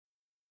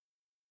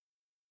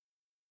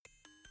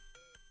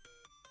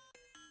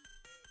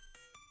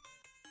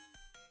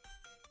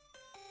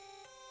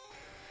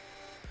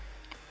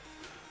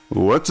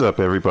What's up,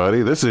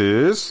 everybody? This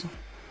is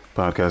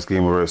Podcast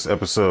Gameverse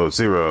episode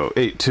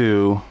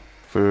 082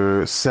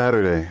 for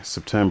Saturday,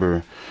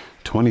 September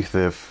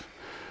 25th,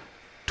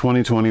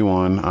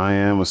 2021. I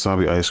am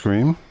Wasabi Ice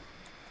Cream.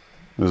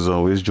 As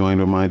always, joined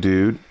with my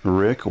dude,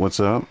 Rick. What's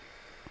up?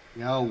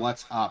 Yo,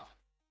 what's up?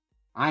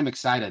 I'm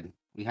excited.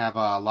 We have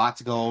a lot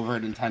to go over.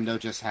 Nintendo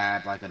just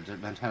had like a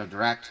Nintendo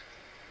Direct. So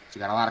we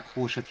got a lot of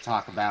cool shit to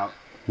talk about.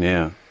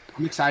 Yeah.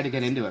 I'm excited to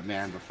get into it,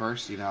 man. But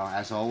first,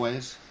 as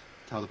always,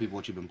 tell the people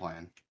what you've been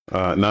playing.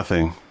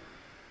 Nothing.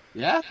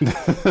 Yeah?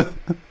 All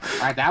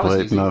right, that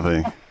was easy.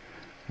 Nothing.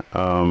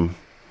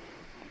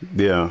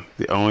 Yeah,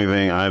 the only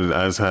thing I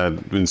just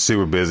had been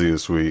super busy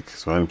this week,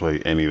 so I didn't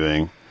play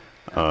anything.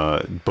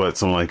 But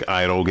some like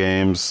idle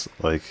games,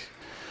 like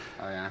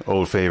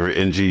old favorite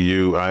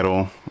NGU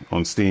Idle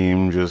on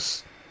Steam.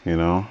 Just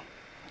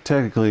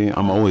technically,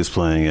 I'm always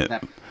playing it.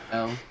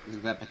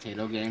 Is that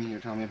potato game you're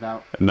telling me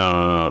about?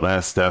 No,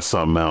 that's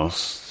something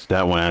else.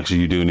 That one actually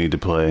you do need to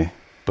play.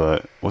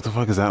 But what the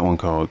fuck is that one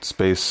called?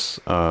 Space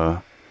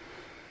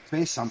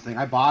something.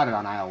 I bought it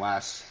on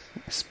iOS.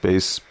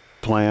 Space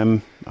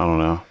Plan? I don't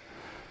know.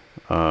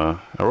 I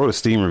wrote a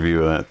Steam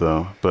review of that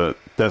though, but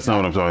that's not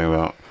what I'm talking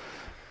about.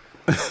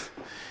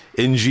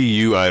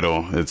 NGU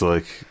Idle. It's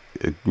like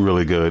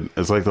really good.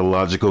 It's like the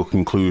logical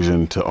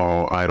conclusion to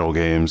all Idle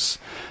games.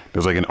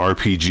 There's like an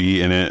RPG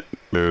in it.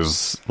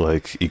 There's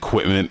like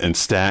equipment and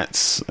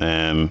stats,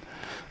 and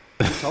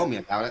you told me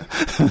about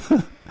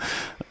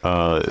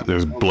it.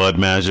 There's blood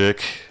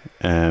magic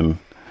and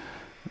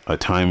a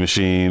time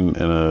machine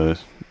and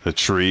a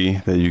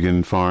tree that you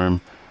can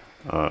farm.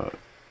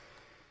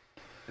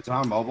 It's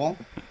on mobile?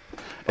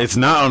 It's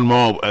not on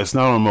mobile. It's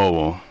not on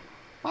mobile.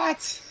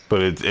 What?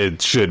 But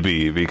it should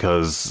be,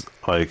 because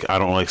like I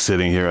don't like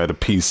sitting here at a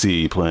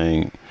PC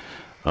playing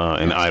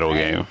an idle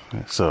game.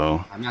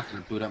 So I'm not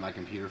gonna boot up my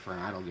computer for an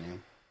idle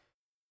game.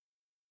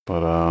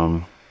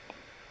 But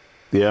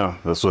yeah,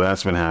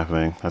 that's been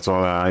happening. That's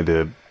all that I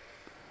did.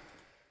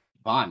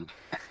 Fun.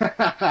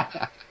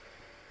 Now,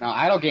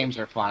 idle games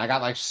are fun. I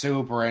got like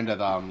super into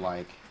them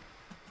like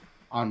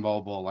on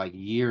mobile like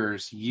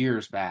years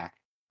back.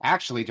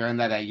 Actually, during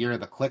that year of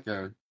the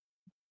Clicker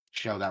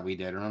show that we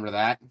did, remember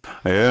that?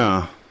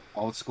 Yeah.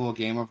 Old school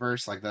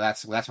Gameverse, like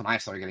that's when I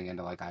started getting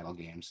into like idle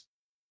games.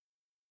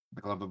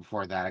 Like a little bit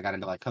before that, I got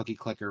into like Cookie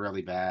Clicker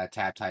really bad.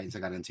 Tab Titans I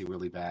got into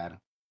really bad.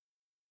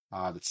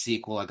 The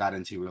sequel I got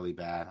into really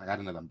bad. I got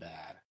into them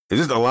bad. It's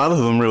just a lot of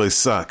them really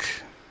suck.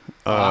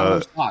 A lot of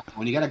them suck.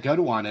 When you get a good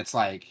one, it's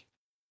like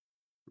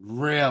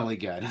really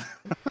good.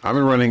 I've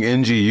been running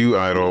NGU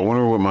Idle. I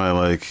wonder what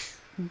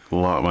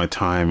my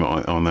time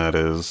on that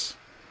is.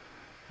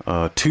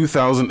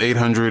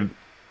 2,800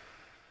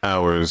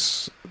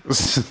 hours.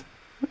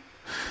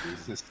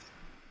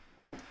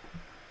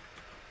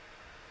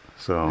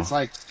 So it's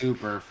like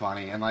super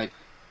funny, and like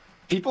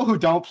people who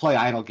don't play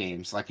idle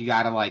games, like you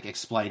gotta like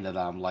explain to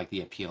them like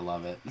the appeal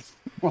of it.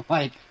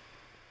 Like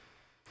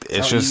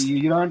it's so just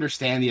you don't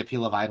understand the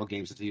appeal of idle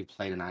games until you've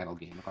played an idle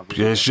game.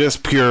 It's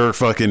just pure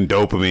fucking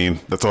dopamine.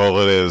 That's all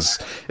it is.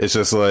 It's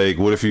just like,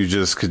 what if you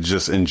could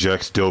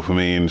inject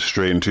dopamine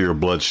straight into your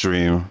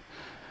bloodstream?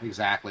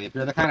 Exactly. If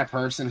you're the kind of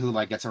person who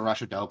like gets a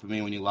rush of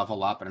dopamine when you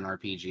level up in an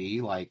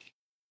RPG, like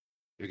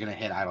you're gonna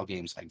hit idle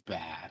games like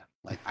bad.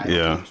 Like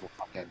idle games will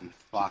fucking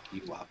fuck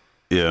you up.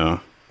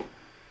 Yeah.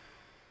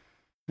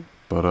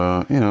 But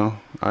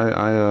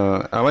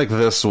I like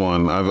this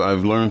one.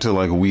 I've learned to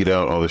like weed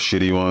out all the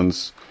shitty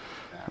ones.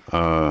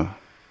 Yeah.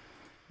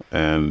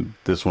 And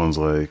this one's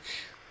like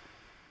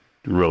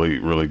really,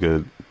 really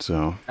good.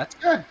 So that's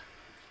good.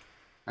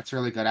 That's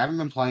really good. I haven't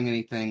been playing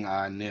anything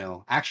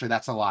new. Actually,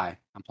 that's a lie.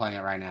 I'm playing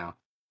it right now.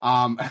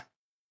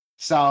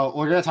 So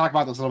we're gonna talk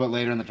about this a little bit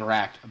later in the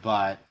Direct,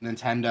 but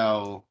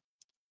Nintendo,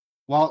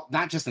 well,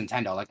 not just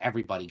Nintendo, like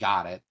everybody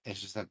got it. It's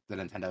just that the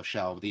Nintendo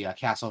show, the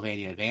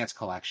Castlevania Advance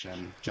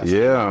Collection.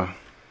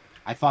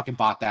 I fucking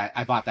bought that.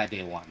 I bought that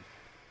day one.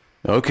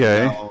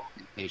 Okay. No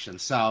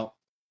patience. So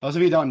those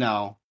of you who don't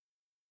know,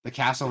 the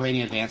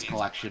Castlevania Advance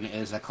Collection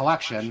is a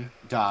collection,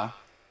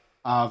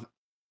 of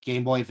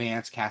Game Boy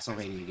Advance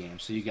Castlevania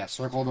games. So you get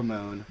Circle of the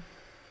Moon,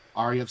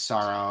 Aria of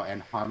Sorrow,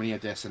 and Harmony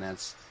of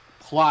Dissonance,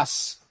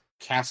 plus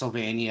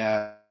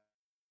Castlevania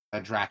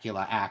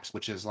Dracula X,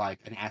 which is like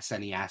an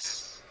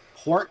SNES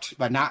port,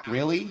 but not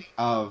really,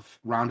 of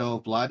Rondo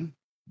of Blood,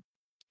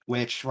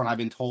 which, what I've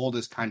been told,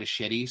 is kind of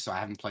shitty, so I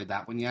haven't played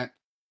that one yet.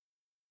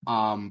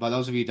 But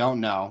those of you who don't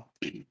know,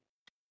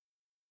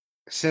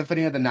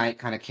 Symphony of the Night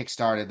kind of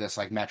kickstarted this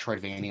like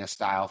Metroidvania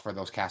style for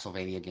those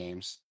Castlevania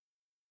games.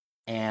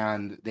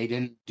 And they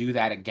didn't do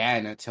that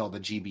again until the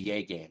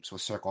GBA games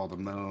with Circle of the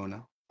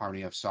Moon,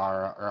 Harmony of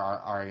Sorrow, or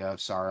Aria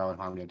of Sorrow, and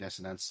Harmony of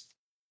Dissonance.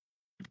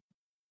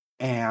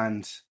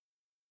 And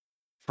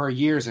for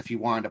years, if you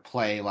wanted to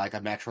play like a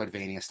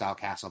Metroidvania style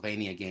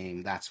Castlevania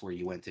game, that's where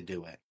you went to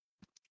do it.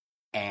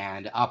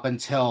 And up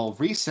until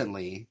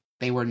recently,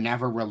 they were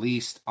never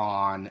released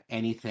on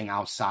anything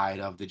outside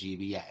of the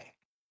GBA.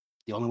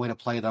 The only way to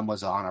play them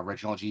was on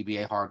original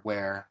GBA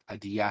hardware, a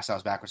DS that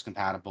was backwards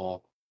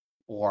compatible,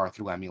 or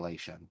through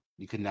emulation.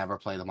 You could never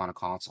play them on a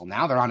console.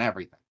 Now they're on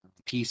everything: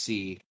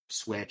 PC,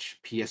 Switch,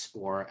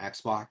 PS4,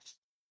 Xbox,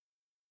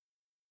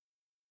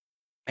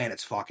 and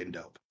it's fucking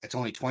dope. It's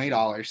only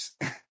 $20.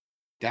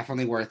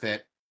 Definitely worth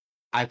it.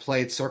 I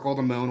played Circle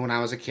the Moon when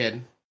I was a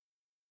kid.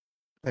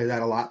 Played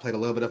that a lot. Played a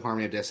little bit of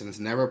Harmony of Dissonance.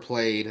 Never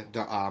played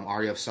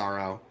Aria of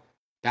Sorrow.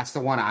 That's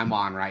the one I'm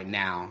on right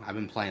now. I've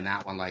been playing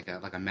that one like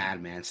a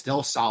madman.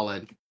 Still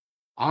solid.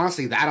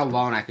 Honestly, that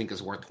alone I think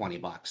is worth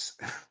 $20.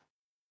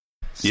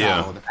 So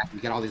Yeah. the fact you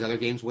get all these other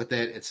games with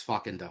it, it's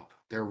fucking dope.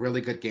 They're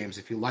really good games.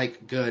 If you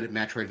like good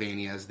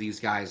Metroidvanias,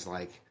 these guys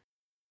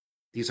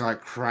these are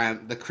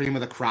like the cream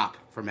of the crop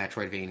for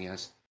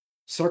Metroidvanias.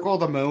 Circle of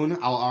the Moon,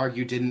 I'll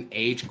argue, didn't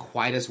age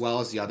quite as well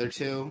as the other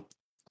two,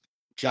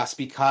 just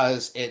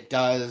because it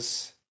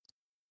does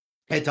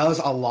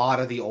a lot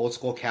of the old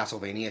school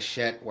Castlevania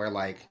shit where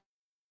like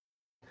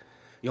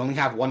you only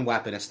have one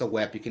weapon, it's the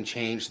whip. You can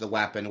change the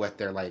weapon with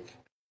their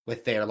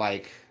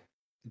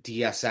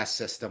DSS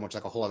system, which is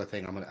like a whole other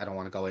thing I don't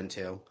want to go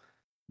into.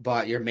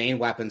 But your main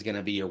weapon's going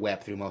to be your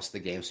whip through most of the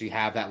game. So you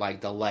have that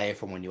like delay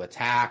from when you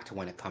attack to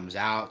when it comes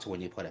out to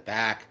when you put it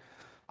back.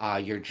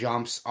 Your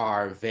jumps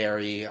are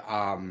very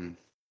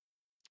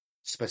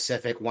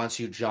specific. Once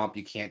you jump,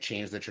 you can't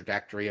change the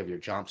trajectory of your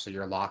jump, so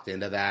you're locked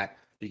into that.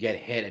 You get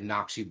hit, it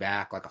knocks you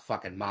back like a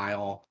fucking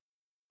mile.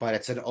 But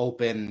it's an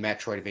open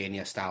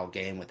Metroidvania style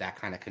game with that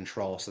kind of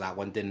control, so that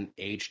one didn't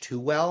age too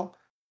well.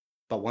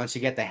 But once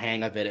you get the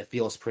hang of it, it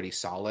feels pretty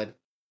solid.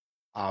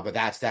 But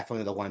that's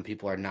definitely the one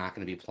people are not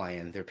going to be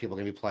playing. There are people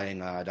going to be playing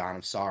Dawn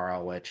of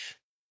Sorrow,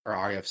 or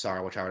Aria of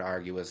Sorrow, which I would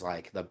argue is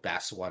like the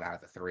best one out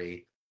of the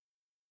three.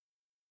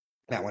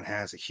 That one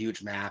has a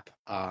huge map.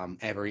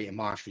 Every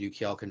monster you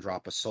kill can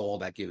drop a soul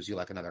that gives you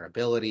like another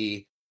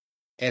ability.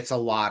 It's a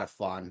lot of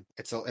fun.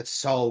 It's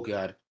so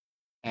good,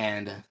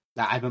 and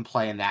I've been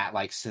playing that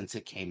like since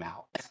it came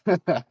out.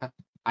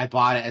 I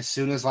bought it as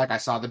soon as like I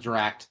saw the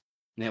direct,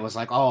 and it was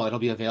like, oh, it'll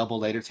be available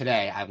later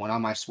today. I went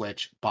on my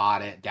Switch,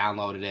 bought it,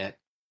 downloaded it,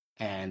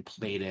 and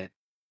played it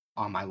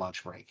on my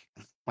lunch break.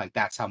 Like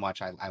that's how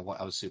much I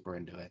was super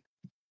into it,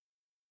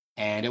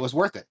 and it was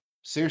worth it.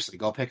 Seriously,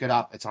 go pick it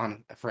up. It's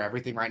on for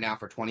everything right now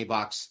for $20.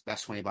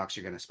 Best $20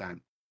 you're gonna spend.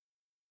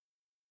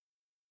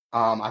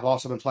 I've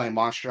also been playing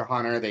Monster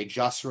Hunter. They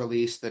just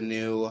released the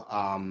new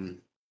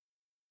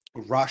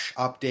Rush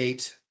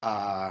update,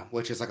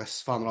 which is like a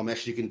fun little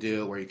mission you can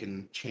do where you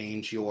can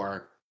change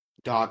your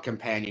dog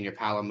companion, your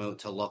Palamute,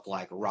 to look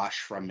like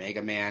Rush from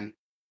Mega Man.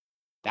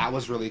 That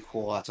was really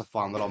cool. That's a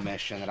fun little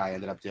mission that I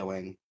ended up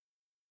doing.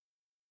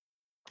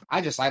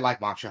 I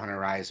like Monster Hunter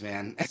Rise,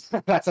 man.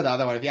 That's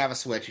another one. If you have a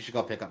Switch, you should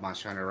go pick up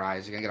Monster Hunter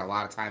Rise. You're gonna get a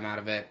lot of time out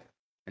of it.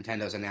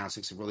 Nintendo's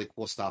announcing some really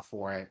cool stuff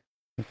for it.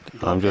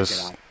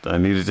 I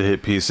needed to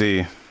hit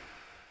PC.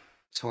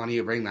 So why don't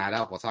you bring that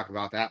up? We'll talk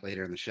about that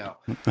later in the show.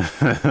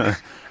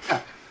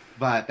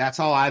 But that's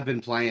all I've been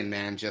playing,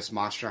 man. Just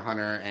Monster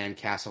Hunter and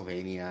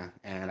Castlevania,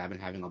 and I've been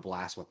having a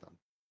blast with them.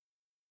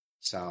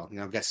 So,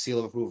 get seal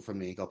of approval from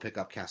me. Go pick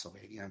up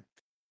Castlevania.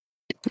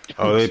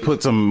 Oh, they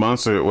put some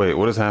monster. Wait,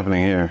 what is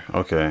happening here?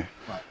 Okay,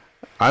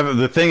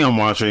 the thing I'm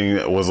watching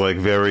was like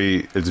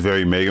it's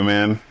very Mega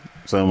Man.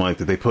 So I'm like,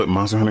 did they put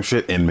Monster Hunter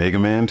shit in Mega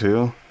Man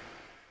too?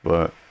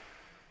 But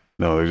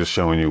no, they're just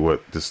showing you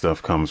what this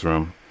stuff comes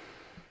from.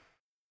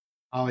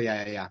 Oh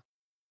yeah.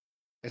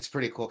 It's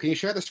pretty cool. Can you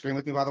share the screen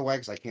with me, by the way?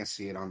 Because I can't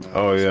see it on the.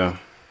 Oh yeah.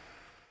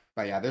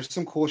 But yeah, there's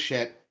some cool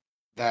shit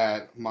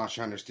that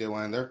Monster Hunter's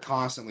doing. They're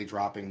constantly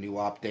dropping new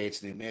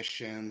updates, new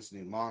missions,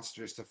 new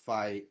monsters to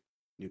fight,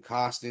 new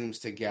costumes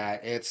to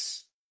get.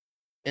 It's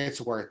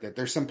worth it.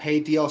 There's some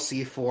paid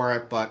DLC for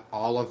it, but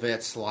all of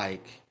it's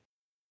like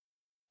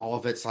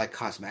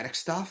cosmetic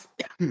stuff,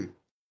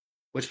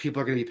 which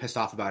people are going to be pissed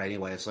off about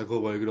anyway. It's like, oh,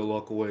 well, you're going to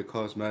lock away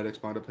cosmetics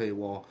behind a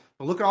paywall.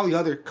 But look at all the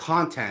other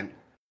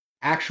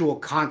actual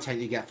content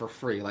you get for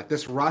free. Like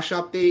this Rush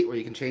update where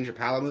you can change your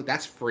Palamute,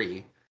 that's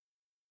free.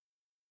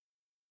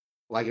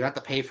 Like, you have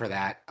to pay for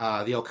that.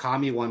 The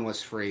Okami one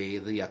was free.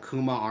 The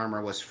Akuma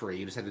armor was free.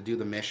 You just had to do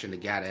the mission to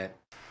get it.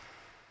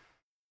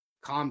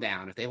 Calm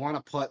down. If they want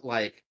to put,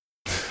 like,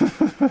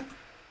 behind,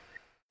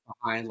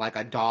 like,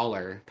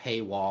 $1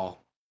 paywall,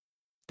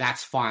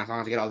 that's fine. As long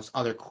as I get all this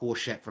other cool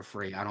shit for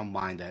free. I don't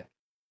mind it.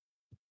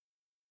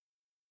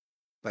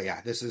 But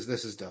yeah, this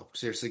is dope.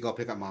 Seriously, go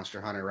pick up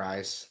Monster Hunter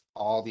Rise.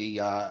 All the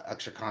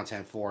extra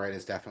content for it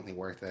is definitely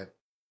worth it.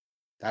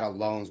 That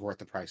alone is worth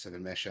the price of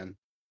admission.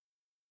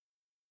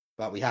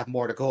 But we have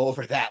more to go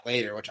over that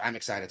later, which I'm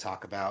excited to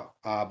talk about.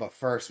 But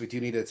first, we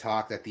do need to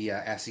talk that the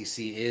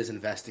SEC is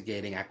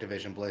investigating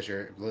Activision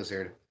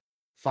Blizzard.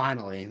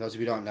 Finally, those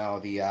of you who don't know,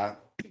 the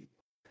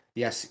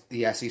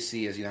SEC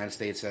is United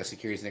States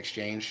Securities and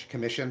Exchange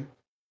Commission.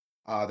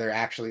 They're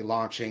actually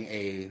launching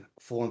a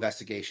full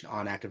investigation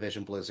on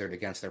Activision Blizzard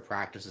against their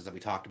practices that we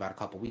talked about a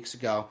couple weeks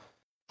ago.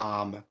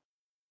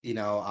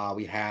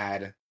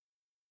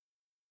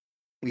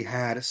 We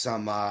had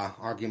some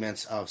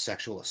arguments of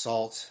sexual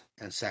assault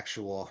and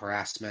sexual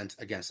harassment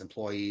against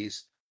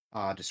employees,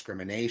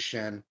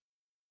 discrimination,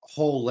 a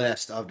whole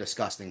list of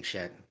disgusting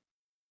shit.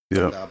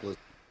 Yeah. Blizzard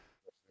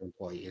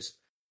employees.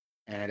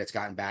 and it's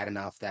gotten bad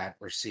enough that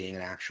we're seeing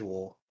an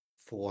actual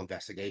full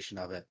investigation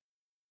of it.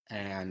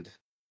 And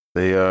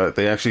they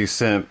actually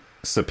sent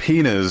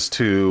subpoenas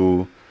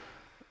to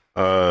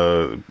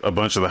a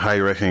bunch of the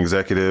high-ranking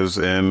executives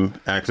in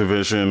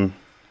Activision,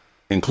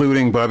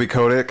 including Bobby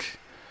Kotick,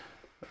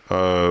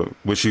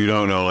 which you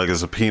don't know. Like, a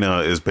subpoena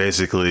is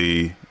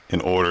basically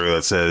an order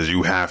that says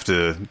you have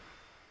to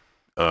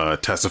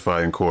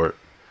testify in court.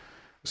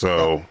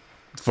 So,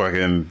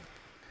 fucking,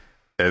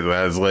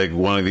 that's like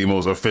one of the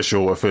most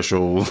official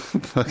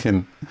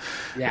fucking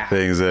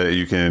things that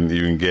you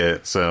can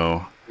get.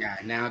 So yeah,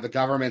 now the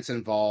government's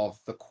involved,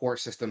 the court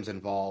system's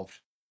involved.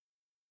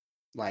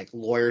 Like,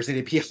 lawyers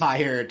need to be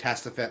hired,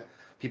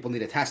 people need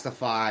to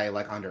testify,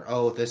 like, under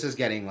oath. This is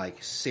getting,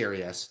 like,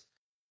 serious.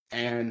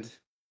 And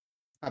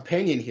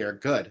opinion here,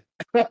 good.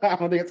 I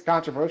don't think it's a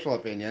controversial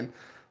opinion.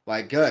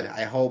 Like, good.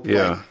 I hope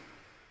like,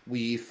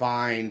 we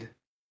find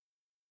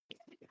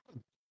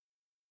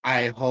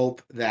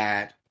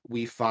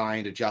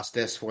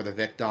justice for the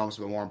victims,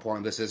 but more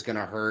important, this is going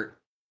to hurt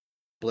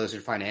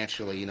Blizzard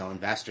financially. You know,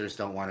 investors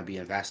don't want to be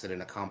invested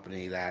in a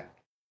company that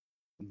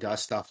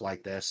does stuff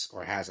like this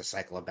or has a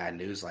cycle of bad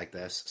news like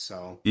this.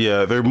 So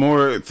yeah, this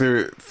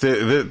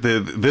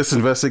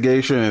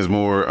investigation is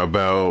more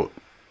about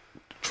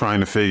trying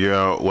to figure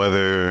out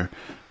whether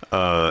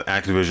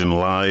Activision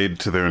lied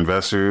to their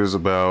investors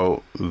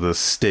about the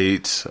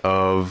state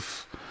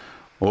of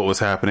what was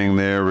happening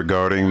there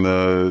regarding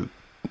the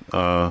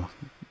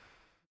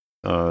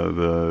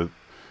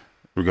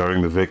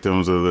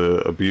victims of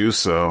the abuse.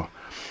 So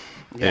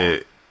yeah.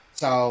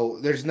 So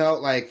there's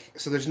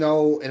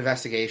no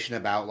investigation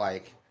about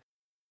like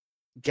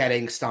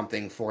getting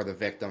something for the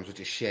victims, which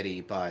is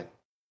shitty. But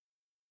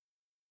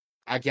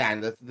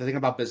again, the thing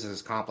about business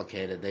is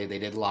complicated. They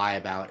did lie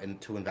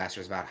to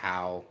investors about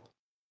how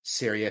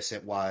serious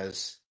it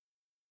was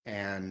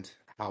and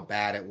how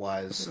bad it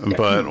was.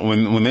 But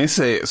when they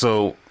say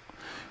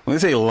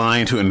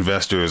lying to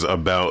investors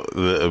about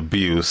the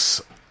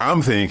abuse,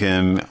 I'm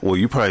thinking, well,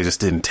 you probably just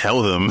didn't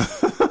tell them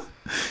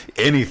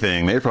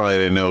anything. They probably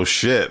didn't know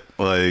shit.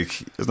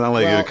 Like, it's not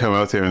like you'd come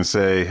out there and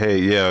say, hey,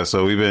 yeah,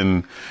 so we've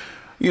been,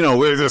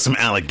 there's some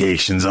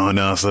allegations on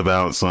us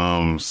about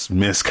some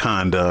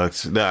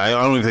misconduct. I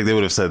don't even think they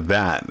would have said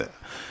that.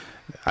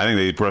 I think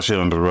they brushed it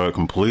under the rug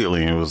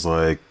completely, and it was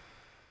like,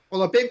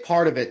 well, a big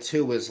part of it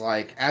too is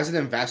like, as an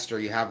investor,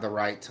 you have the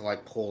right to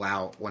like pull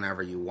out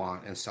whenever you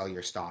want and sell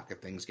your stock if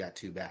things get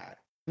too bad.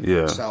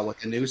 Yeah. So with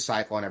the news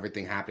cycle and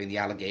everything happening, the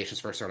allegations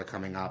first started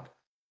coming up.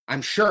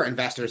 I'm sure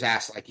investors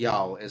asked like,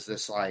 "Yo, is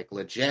this like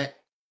legit?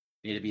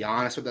 You need to be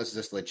honest with us. Is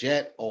this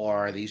legit,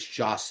 or are these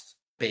just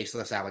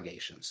baseless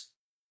allegations?"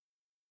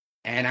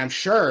 And I'm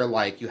sure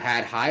like you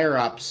had higher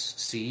ups,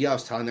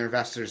 CEOs telling their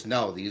investors,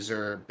 "No, these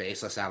are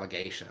baseless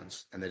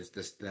allegations, and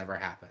this never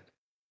happened."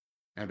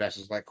 And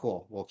investors like,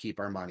 "Cool, we'll keep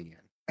our money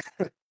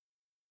in."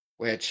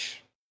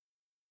 Which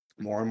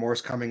more and more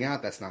is coming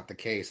out. That's not the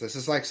case. This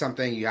is like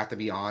something you have to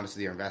be honest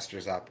with your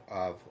investors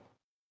of.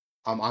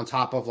 On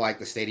top of like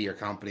the state of your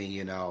company,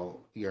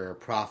 your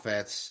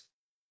profits,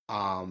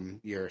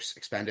 your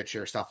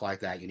expenditure, stuff like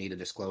that, you need to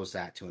disclose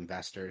that to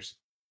investors.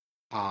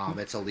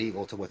 It's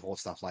illegal to withhold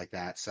stuff like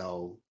that.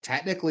 So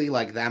technically,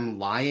 like them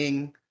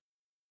lying,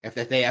 if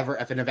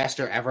an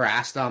investor ever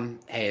asked them,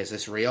 "Hey, is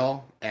this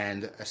real?"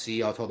 and a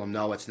CEO told them,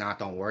 "No, it's not.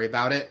 Don't worry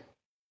about it."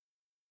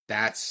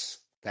 That's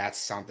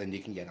something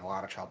you can get in a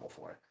lot of trouble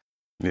for.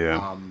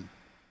 Yeah.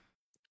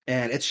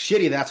 And it's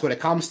shitty. That's what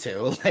it comes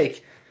to.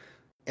 Like,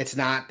 it's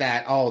not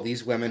that, oh,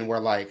 these women were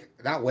like,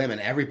 not women,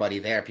 everybody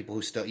there, people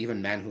who still,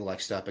 even men who like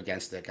stood up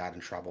against it got in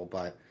trouble,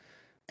 but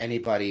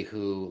anybody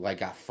who like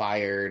got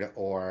fired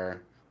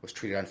or was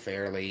treated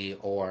unfairly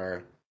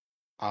or,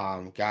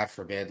 God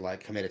forbid,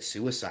 like committed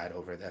suicide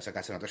over this. Like,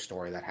 that's another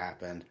story that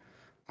happened.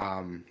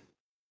 To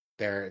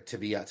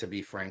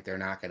be frank, they're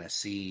not going to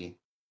see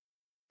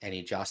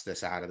any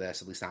justice out of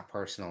this, at least not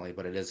personally,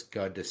 but it is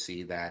good to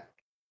see that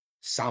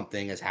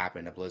something has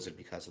happened to Blizzard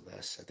because of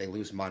this. If they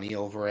lose money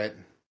over it,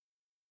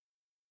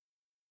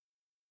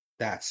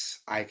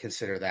 I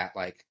consider that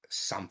like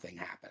something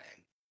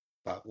happening,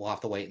 but we'll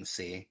have to wait and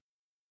see.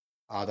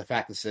 The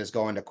fact this is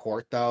going to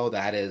court, though,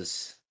 that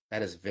is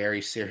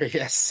very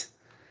serious,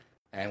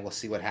 and we'll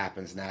see what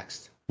happens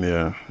next.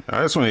 Yeah,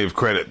 I just want to give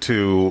credit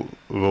to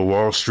the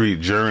Wall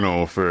Street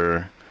Journal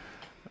for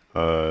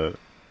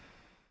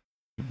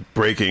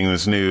breaking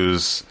this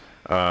news.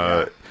 They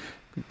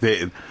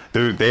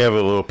have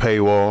a little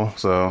paywall,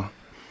 so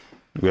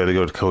we got to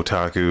go to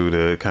Kotaku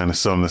to kind of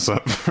sum this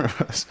up for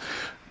us.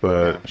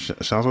 But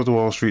shout out to the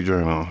Wall Street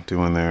Journal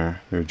doing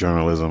their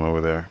journalism over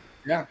there.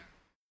 Yeah,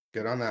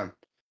 good on them.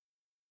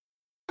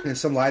 In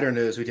some lighter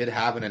news, we did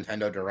have a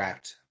Nintendo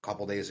Direct a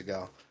couple days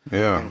ago.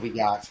 Yeah. And we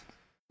got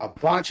a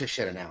bunch of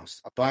shit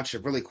announced. A bunch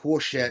of really cool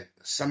shit.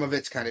 Some of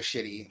it's kind of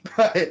shitty,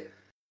 but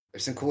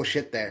there's some cool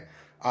shit there.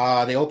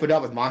 They opened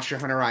up with Monster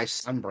Hunter Rise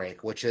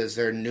Sunbreak, which is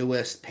their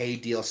newest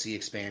paid DLC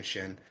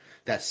expansion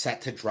that's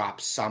set to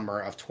drop summer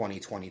of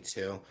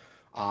 2022.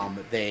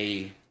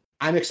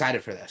 I'm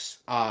excited for this.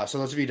 So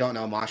those of you who don't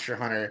know, Monster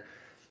Hunter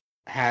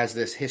has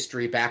this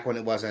history back when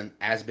it wasn't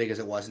as big as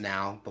it was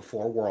now,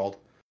 before World.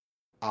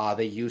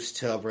 They used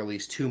to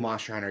release 2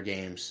 Monster Hunter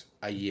games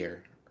a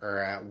year,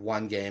 or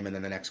one game, and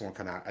then the next one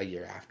come out a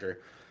year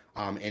after.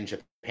 In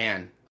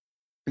Japan,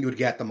 you would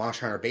get the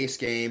Monster Hunter base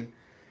game,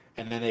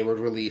 and then they would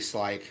release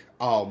like,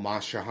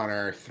 Monster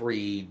Hunter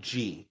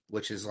 3G,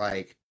 which is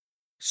like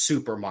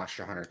Super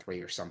Monster Hunter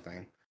 3 or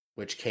something,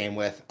 which came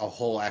with a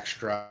whole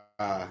extra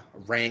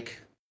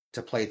rank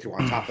to play through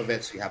on top of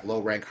it. So you have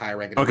low rank, high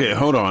rank. Okay,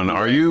 hold on.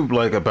 Are you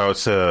about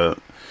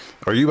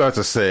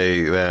to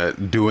say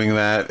that doing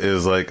that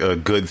is like a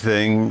good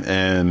thing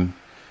and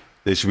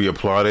they should be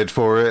applauded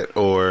for it,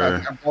 or?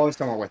 I'm going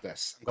somewhere with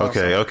this.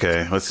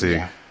 Okay. Let's see.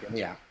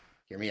 Yeah,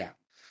 hear me out.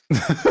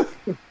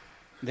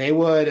 They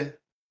would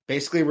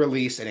basically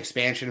release an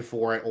expansion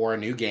for it or a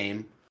new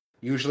game,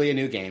 usually a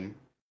new game,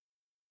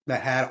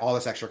 that had all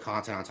this extra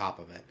content on top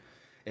of it.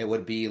 It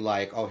would be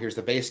like, here's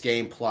the base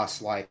game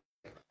plus like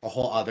a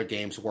whole other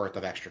game's worth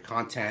of extra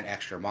content,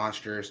 extra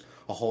monsters,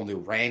 a whole new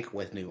rank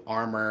with new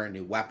armor,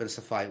 new weapons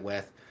to fight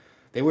with.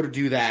 They would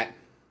do that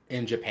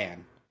in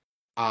Japan.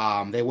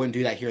 They wouldn't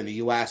do that here in the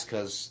U.S.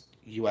 because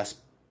U.S.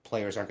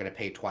 players aren't going to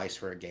pay twice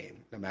for a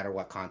game, no matter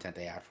what content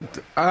they add for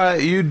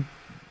it.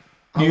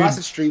 Unless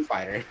it's Street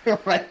Fighter.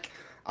 Like,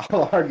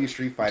 I'll argue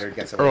Street Fighter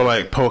gets or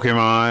like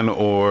Pokemon,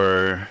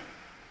 or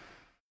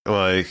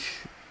like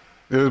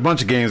there's a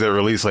bunch of games that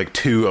release like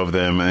 2 of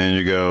them, and then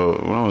you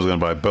go, well, I was going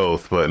to buy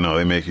both, but no,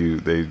 they make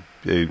you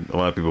a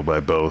lot of people buy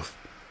both.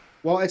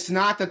 Well, it's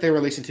not that they're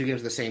releasing 2 games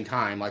at the same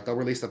time. Like, they'll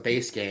release the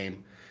base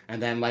game, and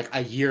then like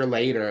a year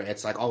later,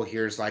 it's like,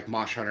 here's like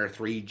Monster Hunter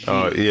 3G.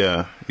 Oh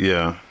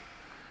yeah.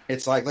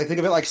 It's like think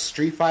of it like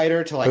Street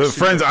Fighter to like. The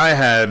friends I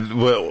had,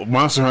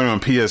 Monster Hunter on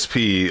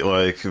PSP,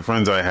 like the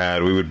friends I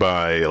had, we would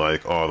buy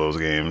like all those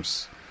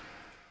games.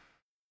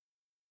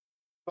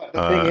 But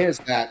the thing is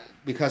that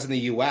because in the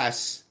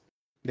US,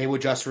 they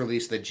would just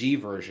release the G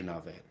version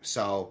of it.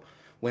 So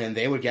when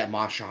they would get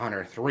Monster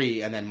Hunter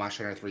 3 and then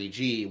Monster Hunter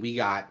 3G, we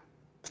got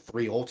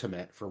 3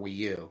 Ultimate for Wii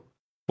U.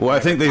 Well, I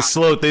think they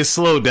slowed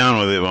down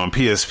with it on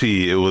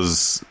PSP. It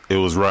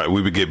was right.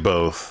 We would get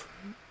both.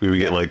 We would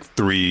get like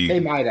 3. They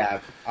might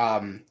have.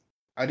 I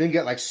didn't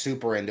get like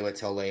super into it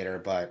till later,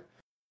 but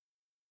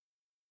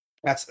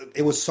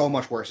it was so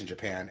much worse in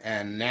Japan.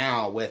 And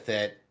now with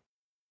it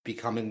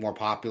becoming more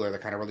popular, they're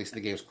kind of releasing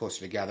the games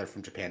closer together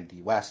from Japan to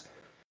the US.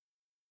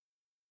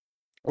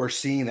 We're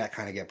seeing that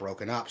kind of get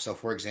broken up. So,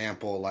 for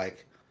example,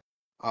 like,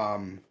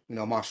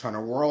 Monster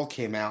Hunter World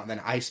came out, and then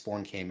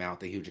Iceborne came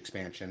out, the huge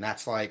expansion.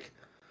 That's like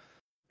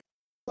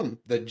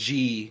the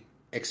G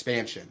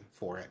expansion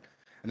for it.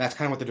 And that's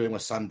kind of what they're doing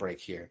with Sunbreak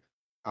here.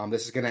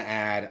 This is going to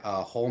add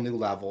whole new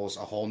levels,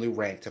 a whole new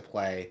rank to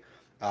play,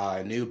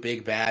 a new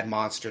big bad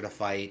monster to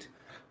fight,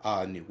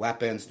 new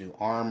weapons, new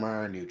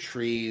armor, new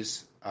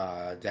trees,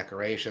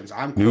 decorations.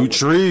 New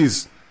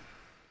trees.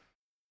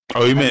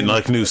 Oh, you meant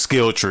like new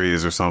skill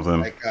trees or something?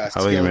 Like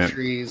skill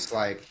trees,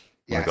 like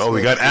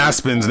we got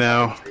aspens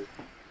now.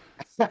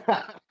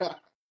 But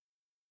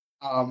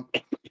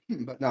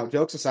no,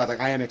 jokes aside, like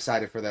I am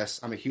excited for this.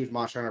 I'm a huge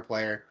Monster Hunter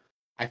player.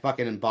 I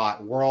fucking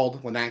bought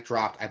World when that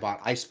dropped. I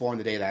bought Iceborne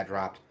the day that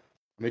dropped.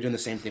 I'm doing the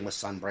same thing with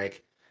Sunbreak,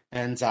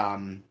 and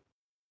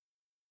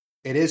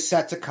it is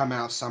set to come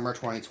out summer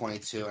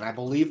 2022, and I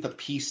believe the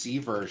PC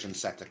version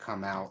set to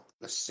come out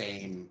the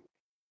same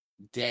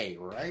day,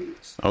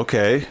 right?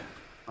 Okay.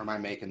 Or am I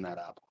making that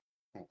up?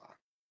 Hold on.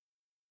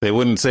 They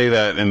wouldn't say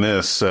that in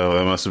this, so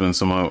it must have been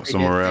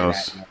somewhere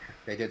else.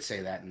 They did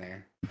say that in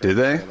there. Did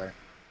they?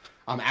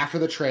 After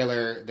the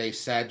trailer, they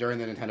said during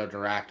the Nintendo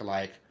Direct,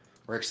 like,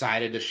 we're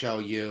excited to show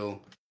you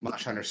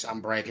Monster Hunter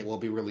Sunbreak. It will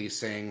be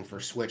releasing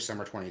for Switch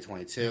summer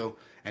 2022,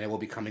 and it will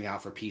be coming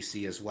out for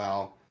PC as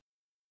well.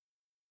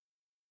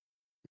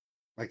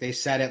 Like, they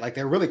said it, like,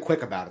 they're really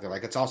quick about it. They're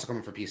like, it's also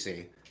coming for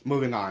PC.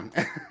 Moving on.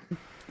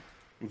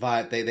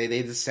 But they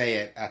just say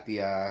it at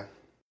the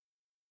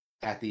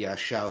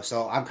show.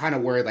 So I'm kind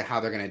of worried like how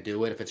they're going to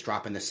do it. If it's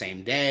dropping the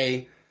same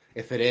day.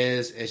 If it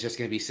is, it's just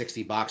going to be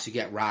 $60. You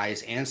get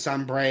Rise and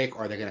Sunbreak,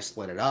 or they're going to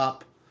split it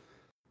up.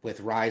 With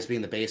Rise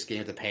being the base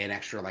game, to pay an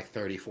extra like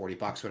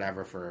 $30-$40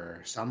 whatever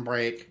for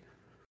Sunbreak.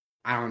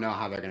 I don't know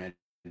how they're going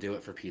to do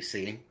it for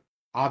PC.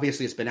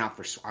 Obviously, it's been out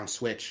on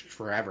Switch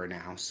forever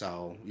now,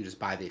 so you just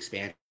buy the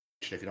expansion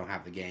if you don't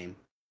have the game.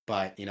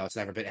 But it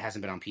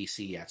hasn't been on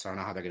PC yet, so I don't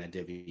know how they're going to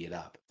divvy it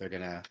up. They're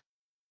going to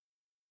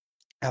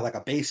have like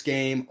a base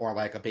game or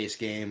like a base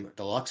game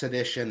deluxe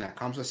edition that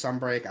comes with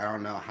Sunbreak. I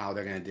don't know how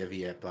they're going to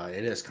divvy it, but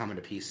it is coming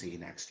to PC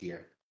next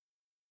year.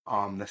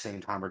 The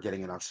same time we're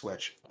getting it on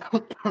Switch,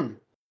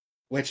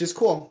 which is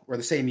cool. Or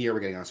the same year we're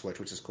getting on Switch,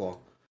 which is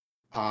cool.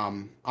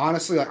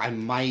 Honestly, like I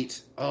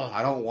might.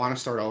 I don't want to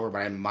start over, but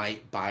I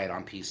might buy it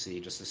on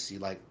PC just to see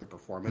like the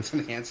performance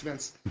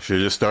enhancements. You should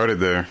have just started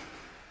there.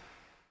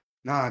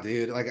 Nah,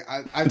 dude. Like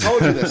I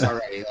told you this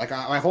already. Like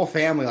my whole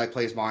family like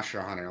plays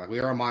Monster Hunter. Like we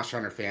are a Monster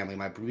Hunter family.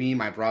 My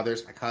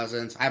brothers, my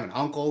cousins. I have an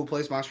uncle who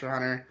plays Monster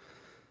Hunter.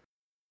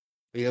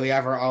 We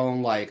have our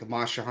own like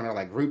Monster Hunter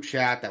like group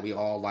chat that we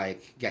all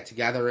like get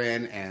together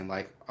in and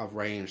like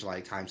arrange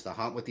like times to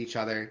hunt with each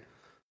other.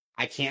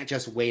 I can't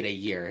just wait a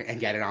year and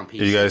get it on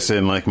PC. You guys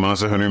send like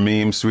Monster Hunter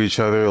memes to each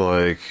other,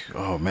 like,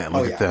 "Oh man,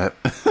 look at that."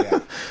 Yeah.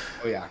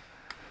 Oh yeah.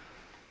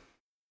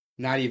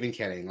 Not even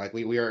kidding. Like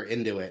we are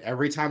into it.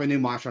 Every time a new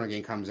Monster Hunter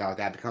game comes out,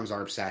 that becomes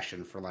our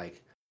obsession for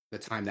like the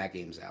time that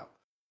game's out.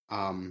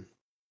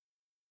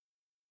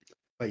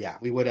 But yeah,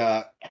 we would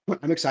I'm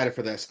excited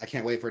for this. I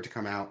can't wait for it to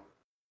come out.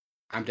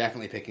 I'm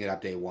definitely picking it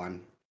up day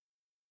one.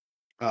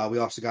 We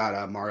also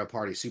got Mario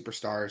Party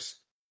Superstars.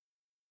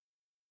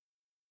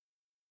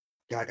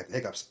 God, I got the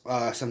hiccups.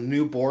 Some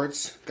new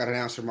boards got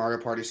announced for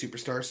Mario Party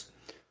Superstars.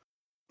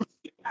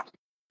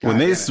 When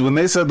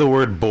they said the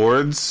word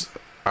boards,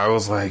 I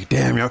was like,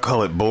 "Damn, y'all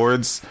call it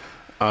boards?"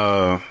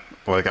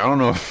 Like I don't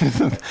know,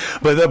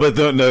 but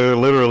no,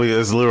 literally,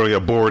 it's literally a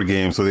board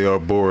game, so they are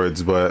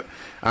boards. But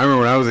I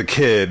remember when I was a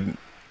kid,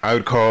 I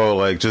would call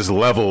like just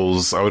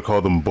levels. I would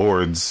call them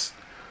boards.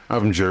 I'm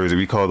from Jersey.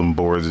 We call them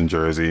boards in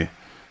Jersey.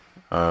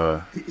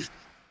 Or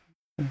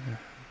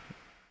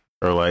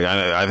like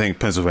I think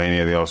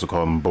Pennsylvania they also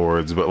call them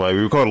boards, but like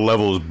we would call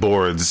levels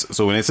boards.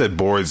 So when they said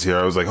boards here,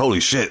 I was like, "Holy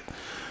shit,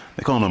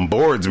 they calling them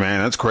boards,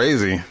 man! That's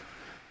crazy."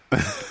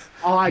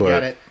 Oh, I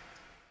get it.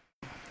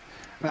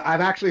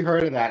 I've actually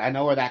heard of that. I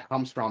know where that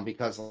comes from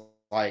because,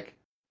 like,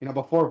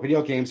 before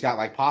video games got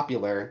like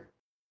popular,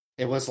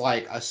 it was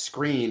like a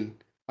screen,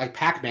 like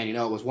Pac-Man.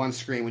 It was one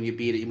screen. When you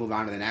beat it, you move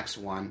on to the next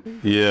one.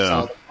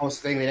 Yeah. So the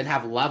closest thing, they didn't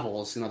have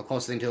levels. The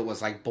closest thing to it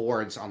was like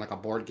boards on like a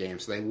board game.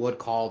 So they would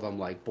call them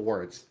like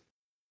boards.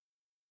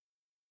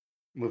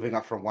 Moving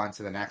up from one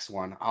to the next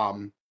one.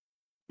 I've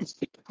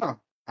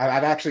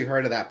actually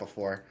heard of that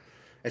before.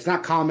 It's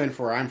not common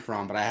for where I'm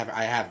from, but I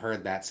have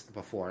heard that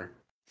before.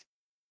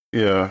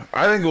 Yeah,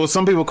 I think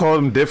some people call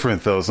them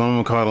different though. Some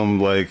will call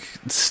them like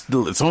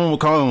someone will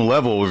call them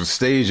levels or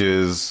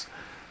stages.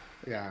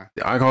 Yeah,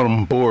 I call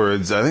them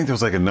boards. I think there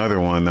was like another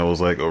one that was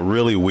like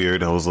really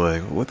weird. I was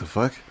like, what the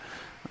fuck?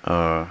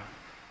 Or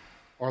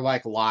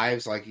like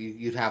lives, like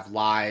you'd have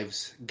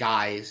lives,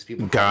 guys,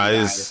 people.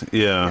 Guys,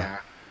 yeah,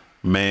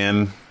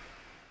 man,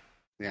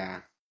 yeah.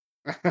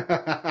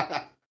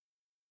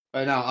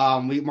 But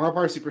no, Mario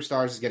Party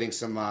Superstars is getting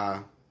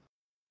some.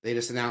 They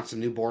just announced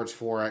some new boards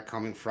for it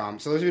coming from.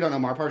 So those of you who don't know,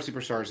 Mario Party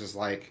Superstars is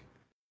like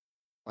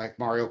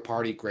Mario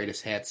Party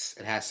Greatest Hits.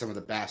 It has some of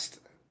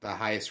the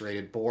highest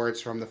rated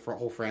boards from the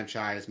whole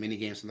franchise, mini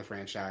games from the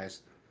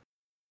franchise.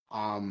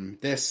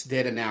 This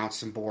did announce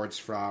some boards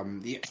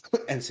from the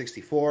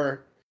N64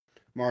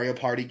 Mario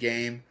Party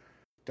game.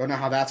 Don't know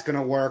how that's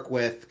gonna work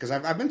because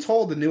I've been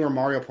told the newer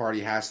Mario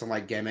Party has some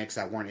like gimmicks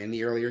that weren't in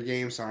the earlier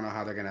games, so I don't know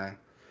how they're gonna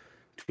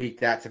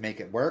tweak that to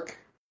make it work.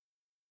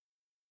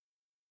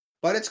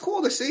 But it's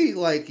cool to see,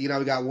 like, we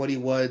got Woody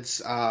Woods,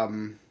 that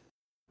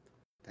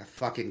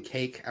fucking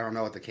cake. I don't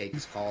know what the cake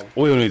is called.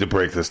 We don't need to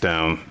break this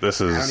down.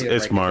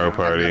 It's Mario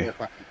Party.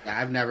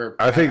 I'm not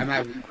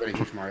a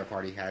huge Mario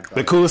Party head. But.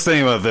 The coolest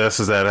thing about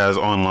this is that it has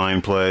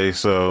online play,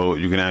 so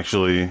you can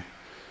actually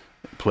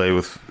play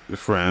with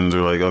friends or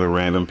like other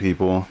random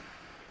people.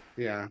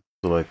 Yeah.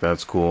 So like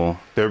that's cool.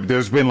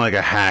 There's been like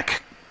a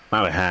hack,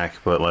 not a hack,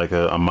 but like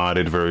a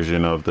modded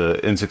version of the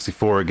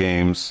N64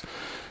 games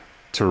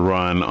to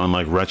run on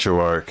like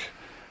RetroArch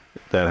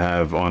that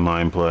have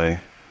online play.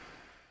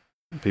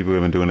 People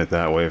have been doing it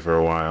that way for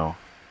a while.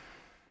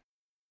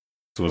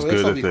 So it's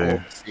good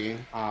that they.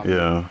 Cool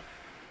yeah.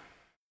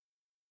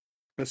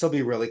 This will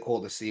be really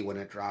cool to see when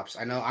it drops.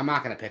 I know I'm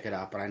not going to pick it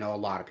up, but I know a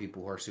lot of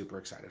people who are super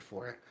excited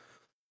for it.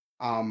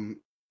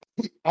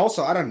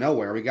 Also, out of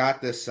nowhere, we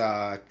got this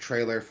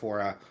trailer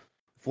for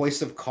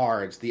Voice of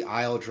Cards: The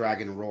Isle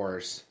Dragon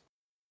Roars.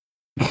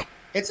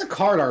 It's a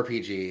card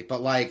RPG,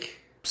 but like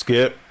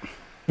skip.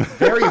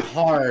 Very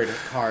hard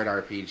card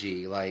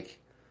RPG. Like,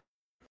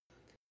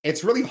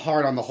 it's really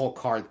hard on the whole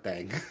card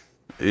thing.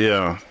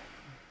 Yeah.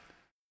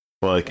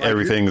 Like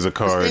everything's a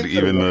card,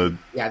 even the...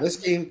 Yeah, this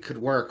game could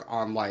work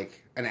on,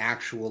 like, an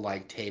actual,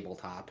 like,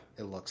 tabletop,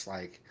 it looks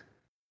like.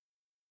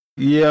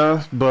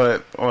 Yeah,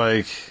 but,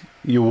 like,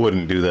 you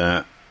wouldn't do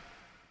that.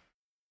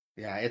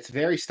 Yeah, it's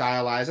very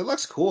stylized. It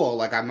looks cool.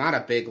 Like, I'm not a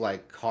big,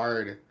 like,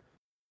 card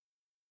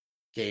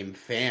game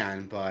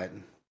fan, but...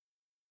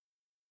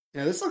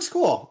 Yeah, this looks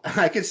cool.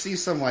 I could see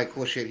some like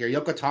cool shit here.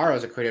 Yoko Taro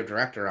is a creative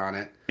director on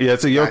it. Yeah,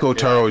 it's a Yoko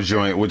Taro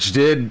joint, which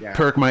did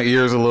perk my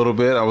ears a little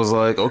bit. I was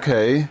like,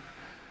 okay.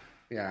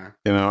 Yeah.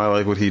 I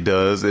like what he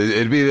does.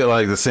 It'd be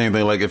like the same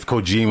thing like if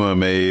Kojima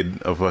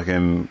made a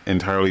fucking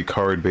entirely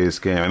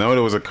card-based game. I know it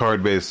was a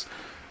card-based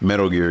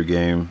Metal Gear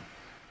game.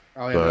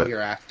 Oh, yeah, Metal Gear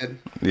Acid.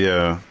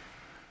 Yeah.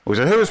 Which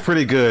I heard was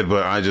pretty good,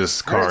 but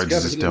cards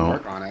just don't.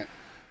 Work on it.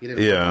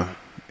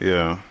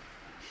 Yeah.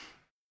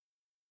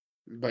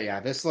 But yeah,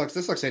 this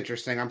looks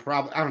interesting. I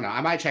don't know.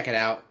 I might check it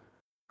out.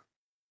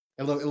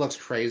 It looks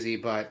crazy,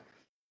 but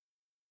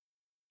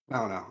I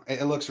don't know.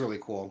 It looks really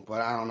cool, but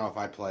I don't know if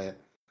I'd play it.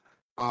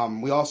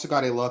 We also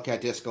got a look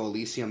at Disco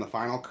Elysium, the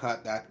final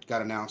cut that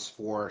got announced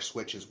for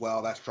Switch as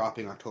well. That's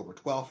dropping October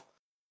 12th.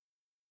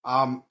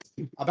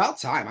 About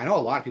time. I know a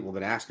lot of people have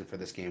been asking for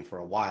this game for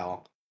a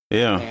while.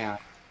 Yeah. And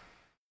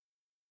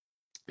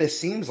it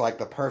seems like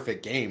the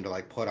perfect game to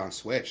like put on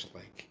Switch.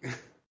 Like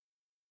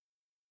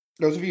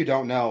those of you who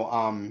don't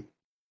know,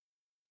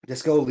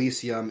 Disco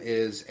Elysium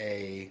is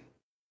a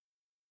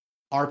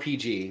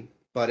RPG,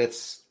 but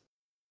it's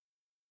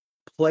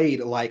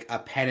played like a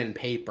pen and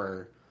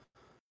paper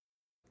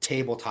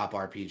tabletop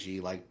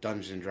RPG, like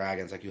Dungeons and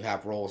Dragons. Like you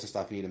have rolls and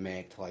stuff you need to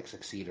make to like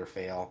succeed or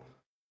fail.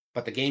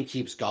 But the game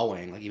keeps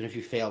going. Like even if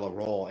you fail a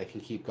roll, it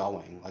can keep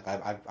going. Like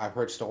I've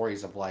heard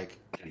stories of like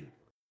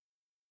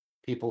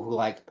people who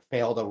like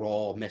failed a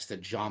roll, missed a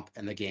jump,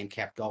 and the game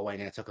kept going,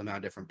 and it took them down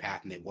a different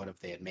path than they would if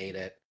they had made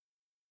it.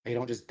 You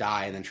don't just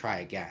die and then try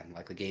again.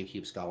 Like the game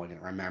keeps going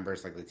and it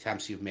remembers like the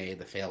attempts you've made,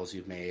 the fails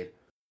you've made,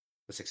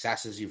 the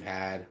successes you've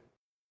had.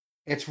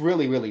 It's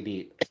really, really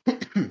neat.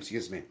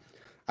 Excuse me.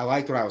 I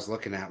liked what I was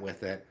looking at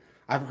with it.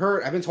 I've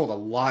been told a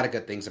lot of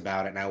good things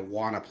about it, and I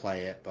want to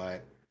play it,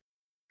 but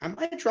I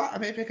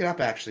may pick it up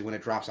actually when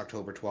it drops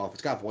October 12th.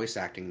 It's got voice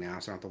acting now,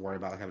 so I don't have to worry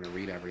about like, having to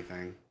read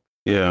everything.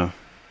 Yeah,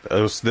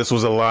 this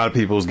was a lot of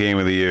people's game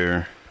of the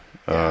year.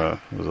 Yeah.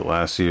 Was it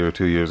last year or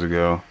 2 years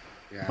ago?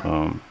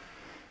 Yeah.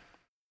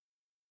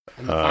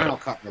 And the Final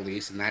Cut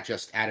release, and that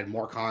just added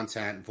more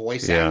content,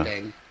 voice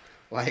acting,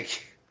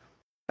 like.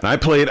 And I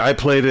played it.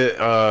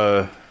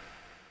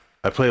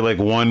 I played like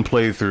one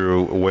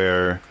playthrough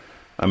where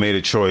I made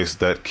a choice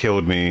that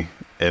killed me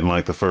in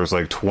like the first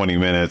like 20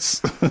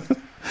 minutes.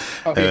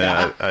 Oh, And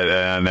yeah.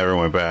 I never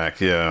went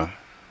back. Yeah.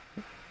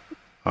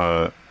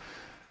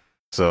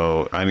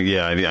 So I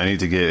need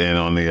to get in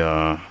on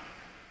the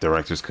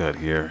director's cut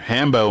here.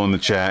 Hambo in the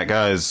chat,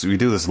 guys. We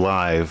do this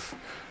live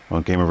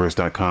on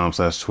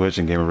Gamerverse.com/Twitch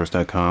and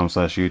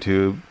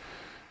Gamerverse.com/YouTube,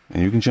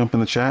 and you can jump in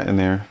the chat in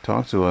there,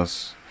 talk to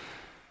us,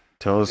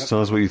 tell us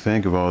what you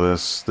think of all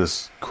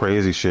this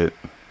crazy shit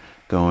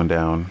going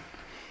down.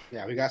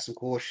 Yeah, we got some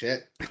cool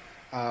shit. We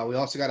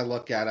also got to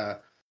look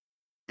at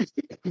the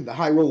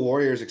Hyrule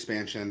Warriors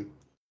expansion.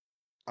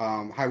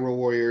 Hyrule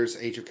Warriors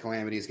Age of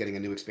Calamity is getting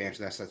a new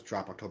expansion that's set to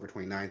drop October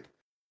 29th.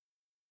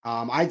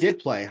 I did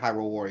play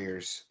Hyrule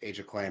Warriors Age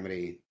of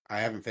Calamity.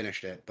 I haven't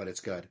finished it, but it's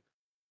good.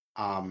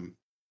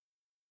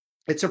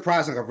 It's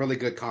surprising, like a really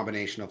good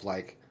combination of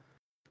like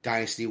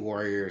Dynasty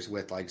Warriors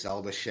with like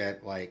Zelda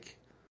shit. Like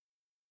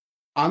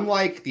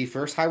unlike the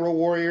first Hyrule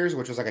Warriors,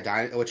 which was like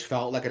which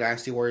felt like a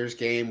Dynasty Warriors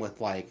game with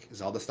like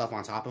Zelda stuff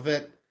on top of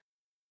it.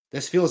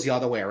 This feels the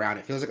other way around.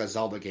 It feels like a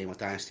Zelda game with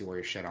Dynasty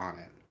Warriors shit on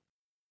it.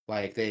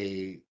 Like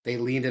they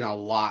leaned in a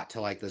lot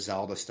to like the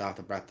Zelda stuff,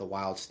 the Breath of the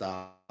Wild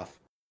stuff.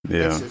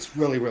 Yeah. It's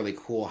really, really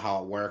cool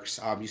how it works.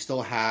 You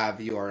still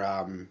have your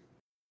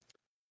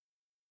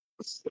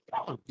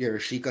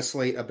Sheikah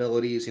Slate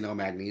abilities,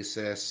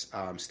 Magnesis,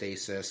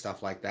 Stasis,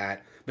 stuff like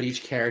that. But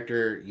each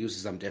character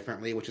uses them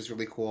differently, which is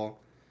really cool.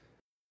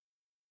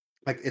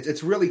 Like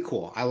it's really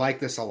cool. I like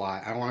this a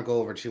lot. I don't want to go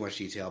over too much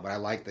detail, but I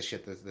like the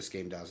shit that this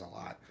game does a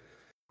lot.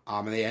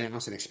 And they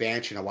announced an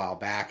expansion a while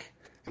back,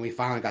 and we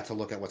finally got to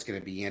look at what's going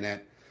to be in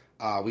it.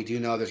 We do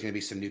know there's going to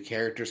be some new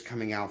characters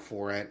coming out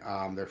for it.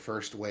 Their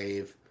first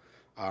wave,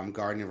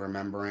 Guardian of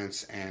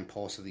Remembrance and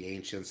Pulse of the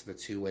Ancients, the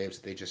two waves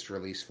that they just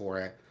released for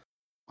it.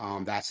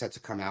 That's set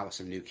to come out with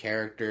some new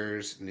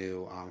characters,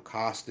 new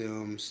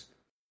costumes,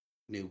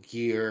 new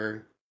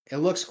gear. It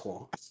looks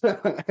cool.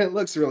 It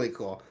looks really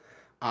cool.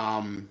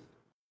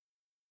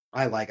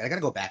 I like it. I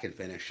gotta go back and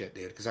finish it,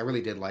 dude, because I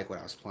really did like what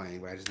I was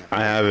playing, but I just never. I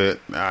have it.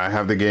 I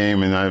have the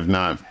game, and I've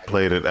not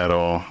played it at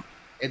all.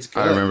 It's good.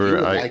 I remember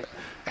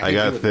I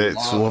got that.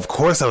 So of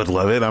course I would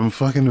love it. I'm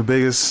fucking the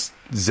biggest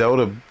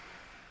Zelda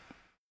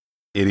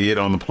idiot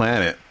on the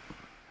planet.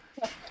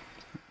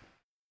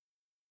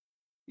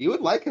 You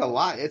would like it a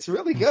lot. It's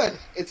really good.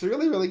 It's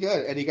really, really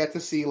good, and you get to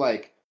see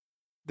like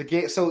the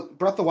game. So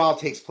Breath of the Wild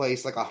takes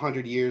place like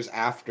 100 years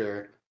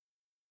after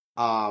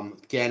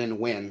Ganon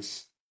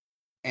wins.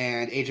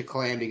 And Age of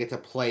Calamity, you get to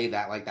play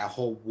that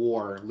whole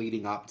war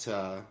leading up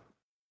to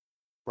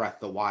Breath of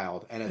the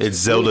Wild, and it's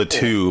Zelda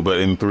 2, but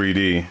in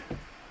 3D.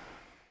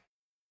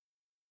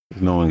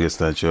 No one gets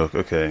that joke.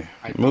 Okay,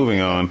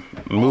 moving on.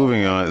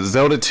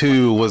 Zelda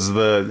 2 was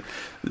like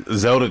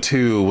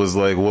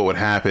what would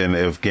happen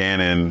if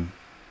Ganon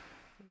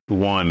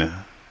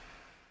won.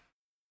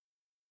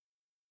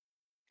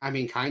 I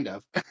mean, kind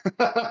of.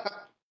 I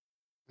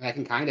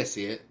can kind of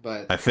see it,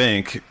 but I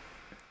think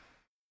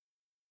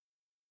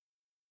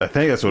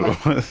that's what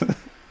it was.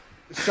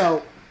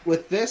 So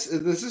with this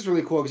is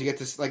really cool because you get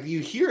to like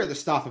you hear the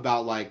stuff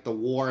about like the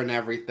war and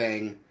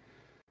everything,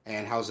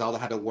 and how Zelda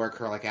had to work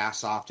her like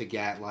ass off to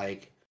get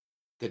like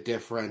the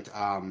different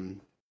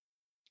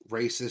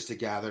races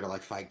together to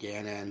like fight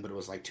Ganon, but it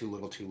was like too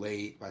little, too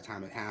late by the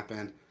time it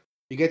happened.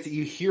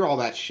 You hear all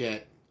that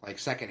shit like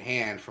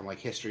secondhand from like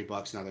history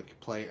books and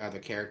other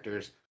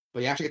characters,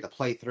 but you actually get to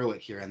play through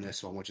it here in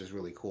this one, which is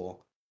really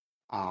cool.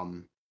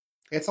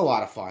 It's a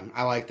lot of fun.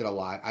 I liked it a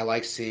lot. I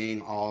like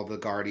seeing all the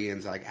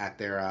Guardians like at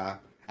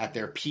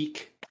their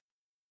peak.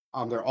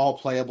 They're all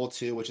playable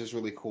too, which is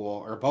really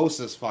cool.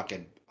 Urbosa's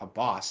fucking a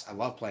boss. I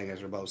love playing as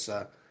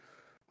Urbosa.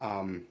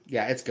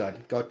 Yeah, it's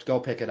good.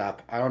 Go pick it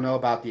up. I don't know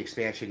about the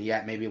expansion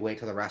yet. Maybe wait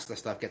till the rest of the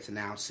stuff gets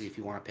announced, see if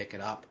you want to pick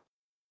it up.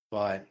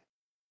 But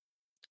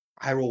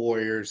Hyrule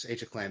Warriors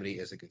Age of Calamity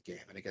is a good game,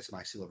 and it gets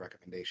my seal of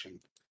recommendation.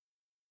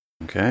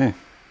 Okay.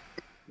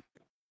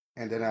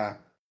 And then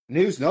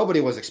news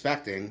nobody was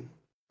expecting.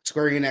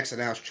 Square Enix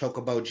announced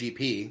Chocobo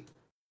GP.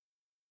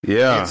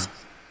 Yeah. It's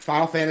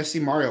Final Fantasy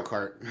Mario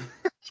Kart.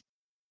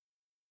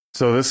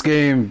 So this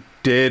game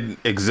did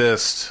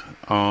exist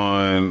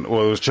on,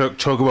 well, it was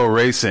Chocobo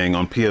Racing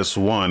on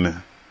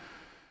PS1,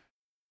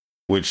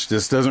 which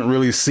just doesn't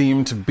really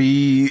seem to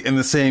be in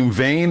the same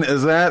vein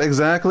as that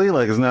exactly.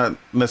 Like, it's not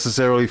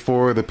necessarily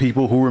for the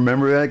people who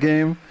remember that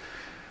game.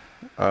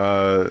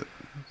 For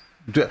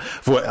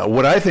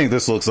what I think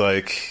this looks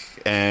like,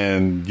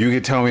 and you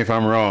can tell me if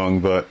I'm wrong,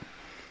 but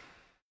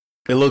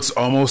it looks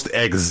almost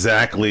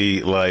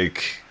exactly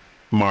like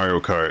Mario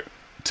Kart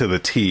to the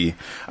T.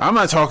 I'm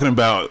not talking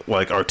about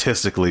like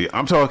artistically.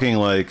 I'm talking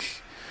like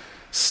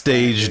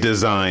stage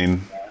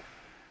design.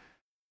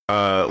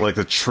 Like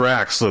the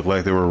tracks look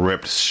like they were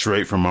ripped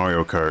straight from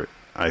Mario Kart,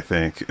 I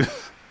think.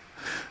 It's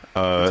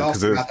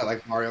also got that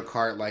like Mario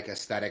Kart like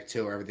aesthetic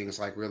too. Everything's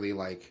like really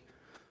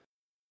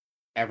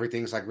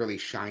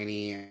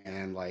shiny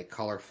and like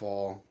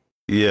colorful.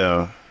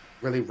 Yeah.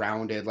 Really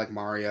rounded like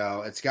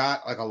Mario. It's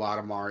got like a lot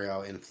of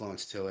Mario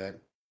influence to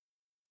it.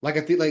 Like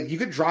if you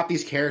could drop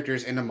these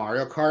characters into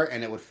Mario Kart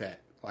and it would fit.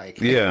 Like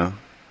yeah.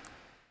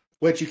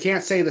 Which you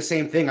can't say the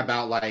same thing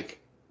about like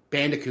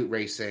Bandicoot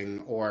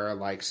Racing or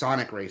like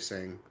Sonic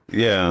Racing.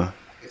 Yeah.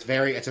 It's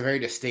a very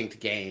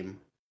distinct game.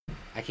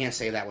 I can't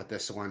say that with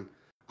this one.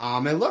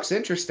 It looks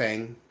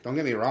interesting. Don't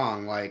get me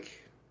wrong.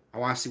 Like I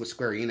want to see what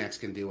Square Enix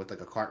can do with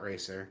like a kart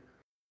racer.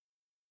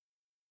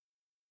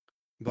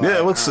 But, yeah,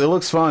 it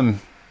looks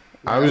fun.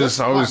 Yeah, I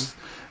was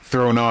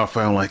thrown off.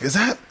 I'm like, is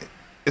that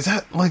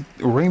like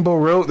Rainbow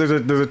Road? There's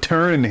a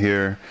turn in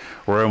here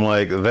where I'm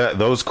like,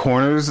 those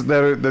corners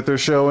that they're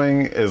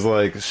showing is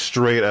like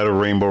straight out of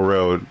Rainbow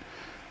Road.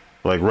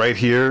 Like right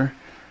here,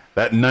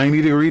 that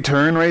 90-degree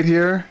turn right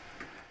here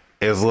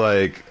is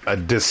like a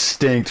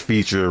distinct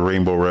feature of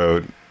Rainbow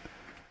Road.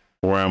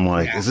 Where I'm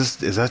like, yeah.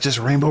 is that just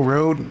Rainbow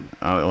Road?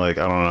 I don't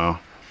know.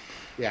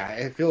 Yeah,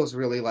 it feels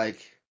really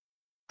like.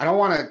 I don't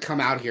want to come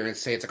out here and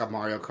say it's like a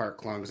Mario Kart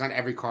clone because not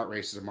every kart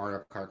race is a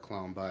Mario Kart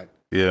clone, but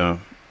yeah,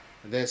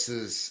 this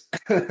has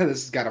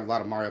got a lot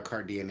of Mario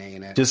Kart DNA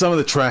in it. Just some of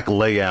the track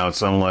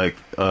layouts. I'm like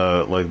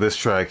this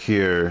track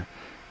here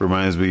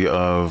reminds me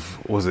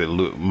of, was it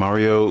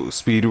Mario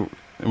Speedway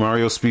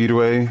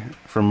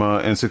from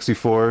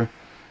N64?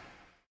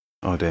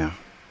 Oh damn.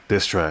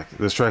 This track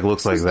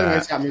looks like that.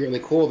 That's got me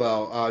really cool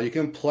though. You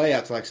can play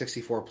up to like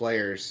 64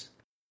 players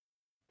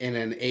in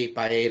an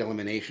 8x8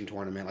 elimination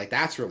tournament. Like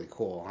that's really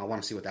cool. I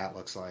want to see what that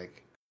looks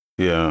like.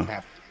 Yeah,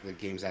 have the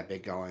game's that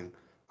big going.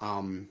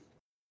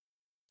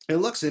 It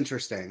looks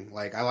interesting.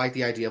 Like I like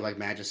the idea of like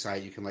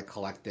Magicite. You can like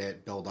collect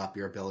it, build up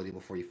your ability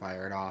before you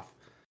fire it off.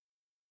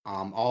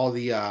 All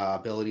the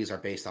abilities are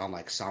based on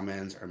like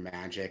summons or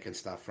magic and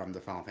stuff from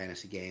the Final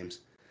Fantasy games.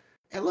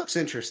 It looks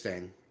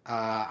interesting.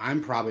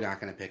 I'm probably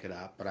not going to pick it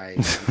up, but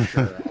I'm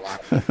sure a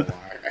lot of people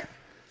are.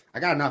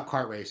 I got enough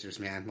kart racers,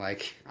 man.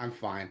 Like, I'm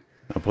fine.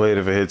 I'll play it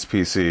if it hits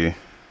PC.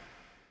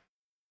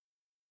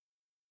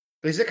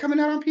 Is it coming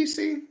out on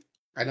PC?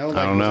 I know. Like,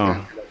 I don't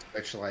know.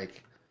 Switch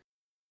like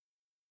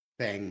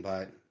thing,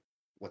 but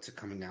what's it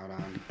coming out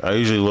on? I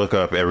usually look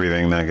up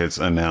everything that gets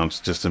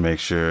announced just to make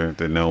sure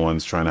that no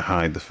one's trying to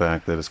hide the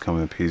fact that it's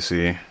coming to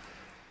PC.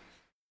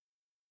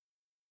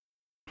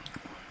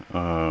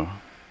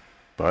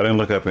 But I didn't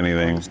look up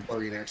anything. Square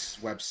Enix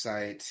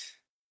website.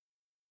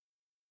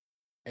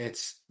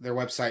 Their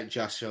website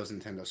just shows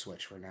Nintendo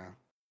Switch for now.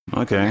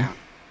 Okay,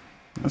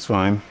 that's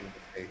fine.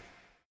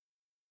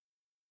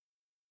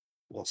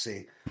 We'll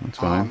see. That's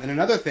fine. And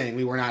another thing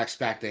we were not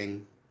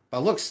expecting,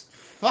 but looks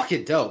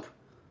fucking dope.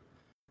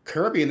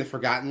 Kirby in the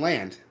Forgotten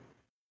Land.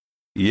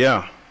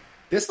 Yeah.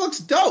 This looks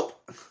dope.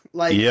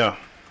 Like, yeah.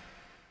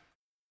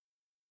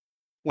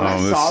 When I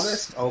saw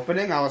this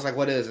opening, I was like,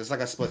 "What is this?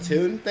 Like a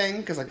Splatoon thing?"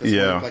 Because like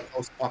this like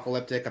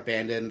post-apocalyptic,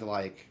 abandoned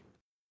like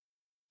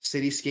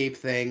cityscape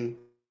thing.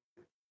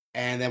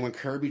 And then when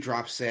Kirby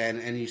drops in,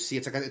 and you see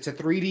it's a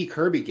 3D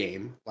Kirby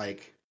game.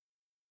 Like,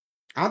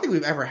 I don't think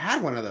we've ever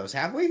had one of those,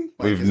 have we? Like,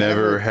 we've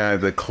never had.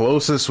 The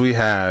closest we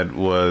had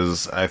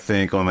was, I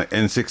think, on the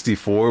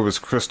N64 was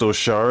Crystal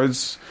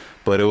Shards,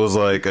 but it was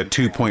like a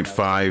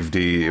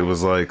 2.5D. It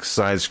was like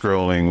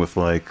side-scrolling with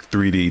like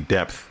 3D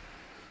depth.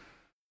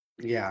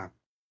 Yeah.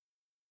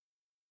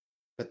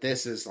 But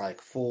this is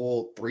like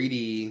full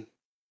 3D,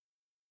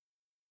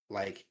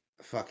 like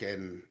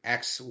fucking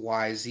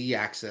XYZ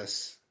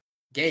axis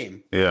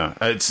game. Yeah,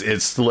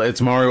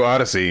 it's Mario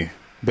Odyssey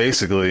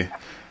basically,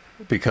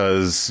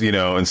 because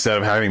instead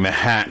of having the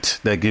hat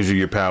that gives you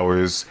your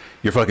powers,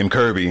 you're fucking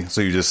Kirby,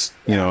 so you just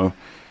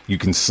you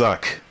can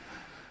suck.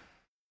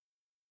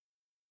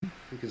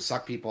 You can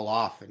suck people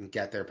off and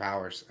get their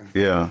powers.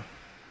 Yeah.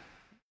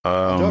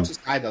 Jokes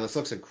aside, though, this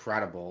looks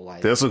incredible.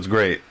 Like this looks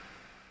great.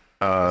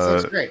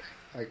 This looks great.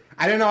 Like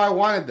I didn't know I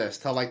wanted this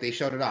till like they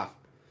showed it off.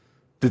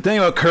 The thing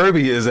about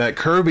Kirby is that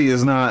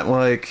Kirby's not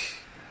a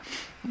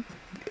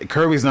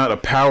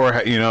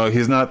power.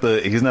 He's not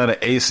an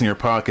ace in your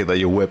pocket that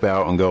you whip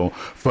out and go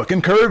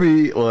fucking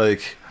Kirby.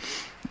 Like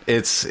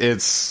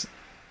it's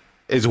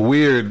it's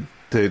weird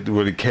to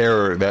really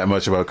care that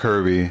much about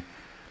Kirby,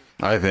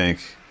 I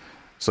think.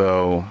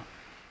 So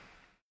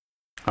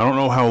I don't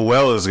know how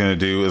well it's going to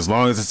do. As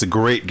long as it's a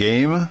great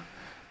game,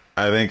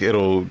 I think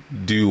it'll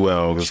do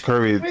well because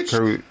Kirby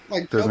doesn't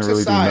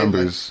really do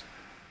numbers.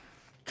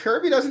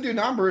 Kirby doesn't do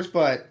numbers,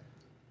 but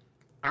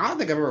I don't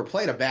think I've ever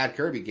played a bad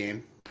Kirby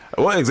game.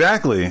 Well,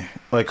 exactly.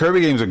 Like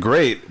Kirby games are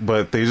great,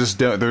 but they just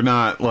don't. They're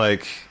not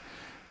like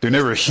they're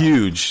never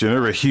huge. They're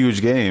never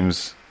huge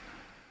games.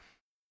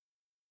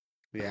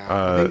 Yeah,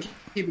 I think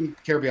keeping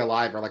Kirby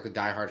alive are like the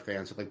diehard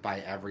fans who like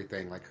buy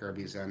everything like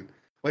Kirby's in.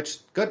 Which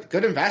good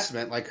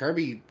investment. Like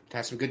Kirby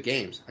has some good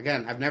games.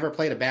 Again, I've never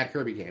played a bad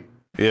Kirby game.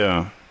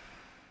 Yeah.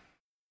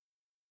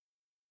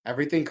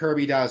 Everything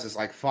Kirby does is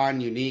like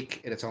fun,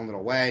 unique in its own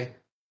little way.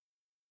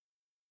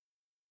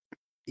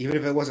 Even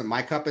if it wasn't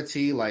my cup of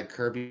tea, like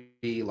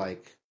Kirby,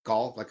 like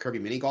golf, like Kirby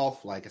mini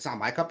golf, like it's not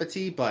my cup of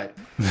tea, but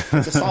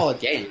it's a solid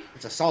game.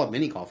 It's a solid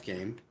mini golf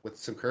game with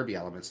some Kirby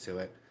elements to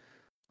it.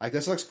 Like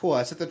this looks cool.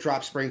 That's at the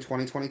drop spring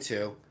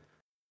 2022.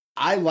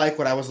 I like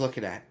what I was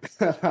looking at.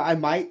 I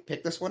might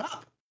pick this one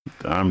up.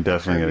 I'm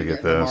definitely gonna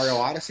get this Mario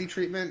Odyssey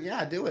treatment.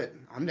 Yeah, do it.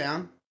 I'm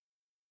down.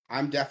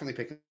 I'm definitely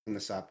picking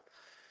this up.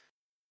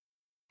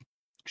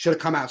 Should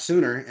have come out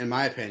sooner, in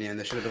my opinion.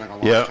 This should have been like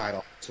a launch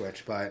title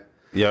Switch, but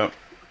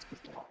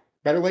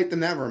better late than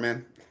never,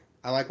 man.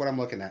 I like what I'm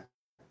looking at.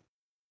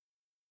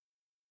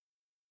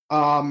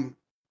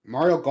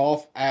 Mario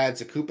Golf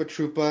adds a Koopa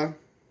Troopa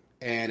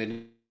and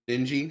a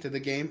Ninja to the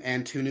game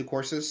and 2 new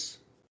courses.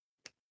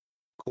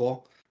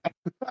 Cool.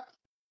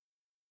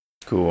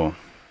 Cool.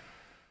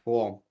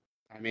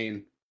 I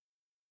mean,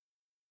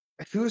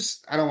 I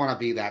don't want to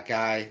be that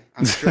guy.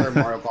 I'm sure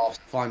Mario Golf's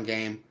a fun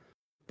game.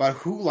 But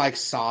who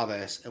saw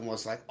this and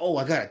was like, "Oh,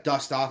 I gotta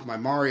dust off my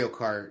Mario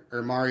Kart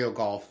or Mario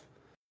Golf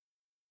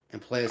and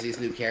play as these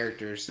new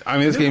characters"? I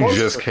mean, this game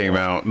just came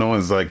out. No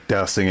one's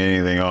dusting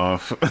anything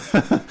off.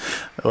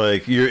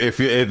 If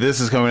this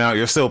is coming out,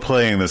 you're still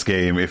playing this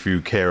game if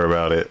you care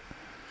about it.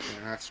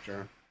 Yeah, that's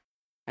true.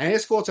 And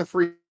it's cool. It's a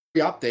free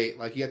update.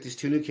 Like you got these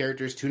 2 new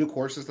characters, 2 new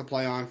courses to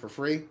play on for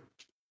free.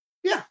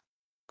 Yeah,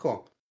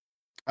 cool.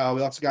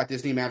 We also got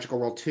Disney Magical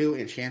World 2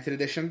 Enchanted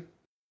Edition.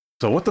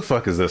 So what the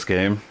fuck is this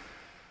game?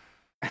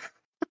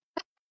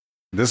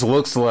 This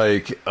looks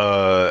like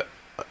an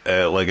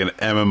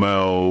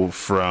MMO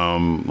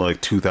from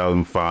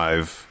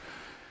 2005.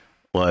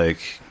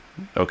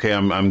 Okay,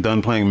 I'm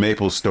done playing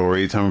Maple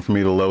Story. Time for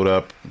me to load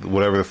up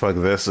whatever the fuck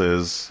this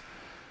is.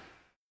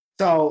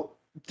 So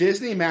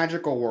Disney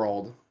Magical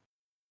World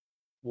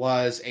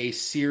was a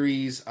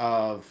series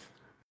of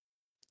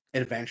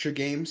adventure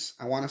games,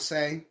 I want to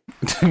say,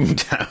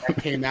 that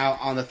came out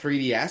on the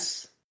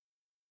 3DS.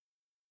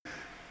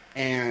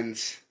 And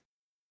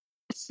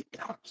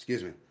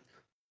excuse me.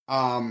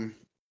 How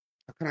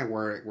can I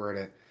word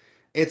it?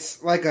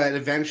 It's like an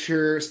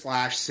adventure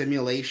 /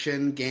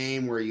 simulation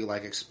game where you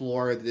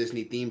explore the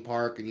Disney theme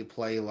park and you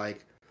play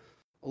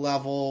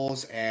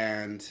levels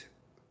and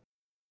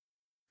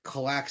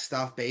collect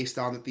stuff based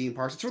on the theme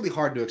parks. It's really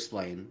hard to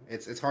explain.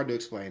 It's hard to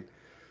explain.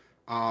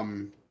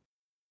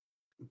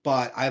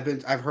 But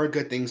I've heard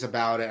good things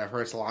about it. I've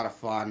heard it's a lot of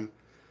fun.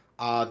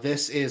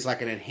 This is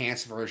an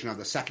enhanced version of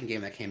the second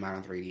game that came out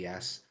on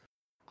 3DS,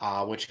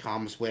 which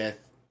comes with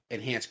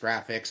enhanced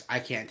graphics. I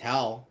can't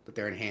tell that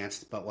they're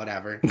enhanced, but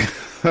whatever.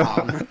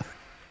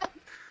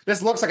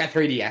 This looks like a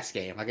 3DS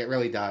game. It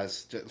really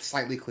does. Just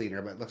slightly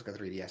cleaner, but it looks like a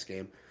 3DS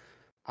game.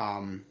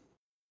 And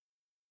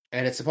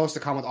it's supposed to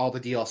come with all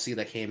the DLC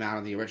that came out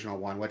in the original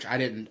one, which I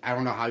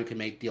don't know how you can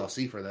make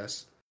DLC for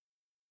this.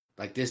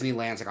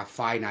 Disneyland's a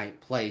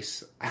finite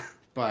place,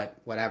 but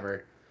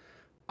whatever.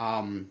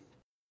 I'm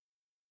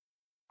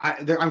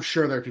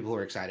sure there are people who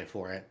are excited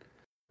for it.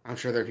 I'm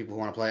sure there are people who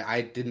want to play.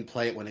 I didn't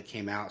play it when it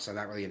came out, so I'm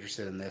not really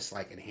interested in this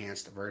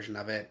enhanced version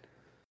of it.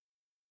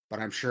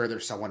 But I'm sure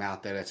there's someone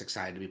out there that's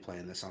excited to be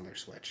playing this on their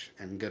Switch,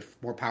 and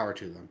more power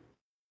to them.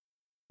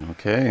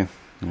 Okay,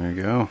 there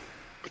you go.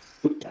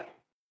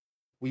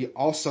 We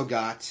also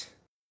got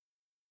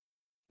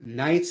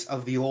Knights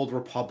of the Old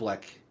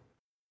Republic.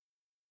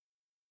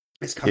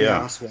 It's coming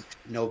out on Switch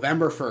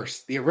November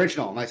 1st. The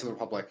original Knights of the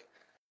Republic.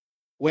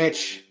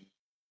 Which,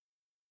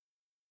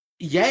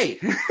 yay!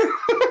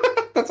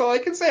 That's all I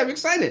can say. I'm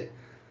excited.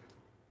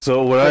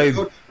 So what I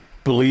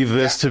believe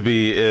this to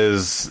be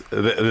is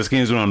this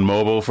game's been on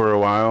mobile for a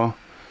while.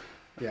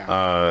 Yeah.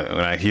 And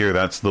I hear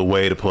that's the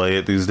way to play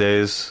it these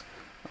days.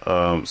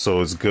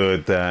 So it's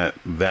good that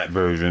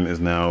version is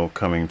now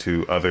coming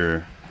to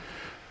other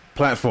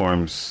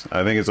platforms.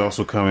 I think it's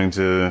also coming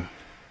to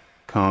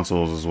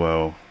consoles as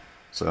well.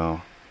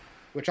 So,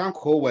 which I'm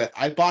cool with.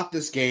 I bought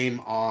this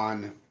game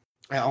I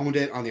owned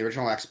it on the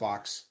original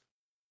Xbox.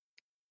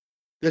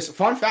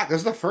 Fun fact, this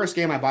is the first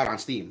game I bought on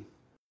Steam.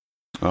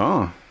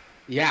 Oh.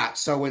 Yeah,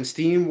 so when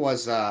Steam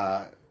was,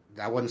 I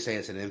wouldn't say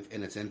it's in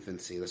its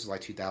infancy. This is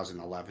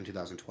 2011,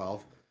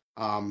 2012.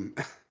 I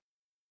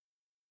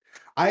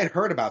had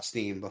heard about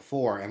Steam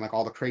before and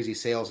all the crazy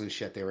sales and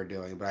shit they were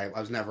doing, but I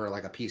was never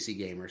a PC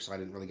gamer, so I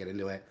didn't really get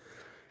into it.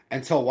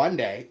 Until one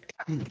day,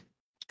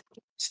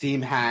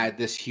 Steam had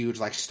this huge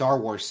like Star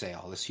Wars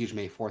sale, this huge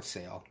May 4th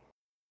sale.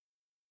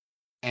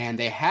 And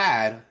they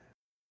had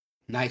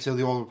Knights of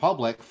the Old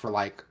Republic for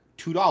like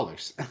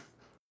 $2.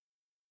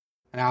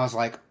 And I was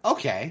like,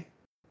 okay.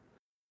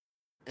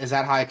 Is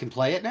that how I can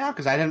play it now?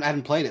 Because I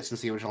hadn't played it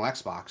since the original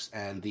Xbox,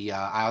 and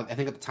I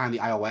think at the time the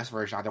iOS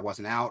version either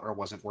wasn't out or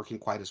wasn't working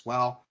quite as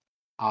well.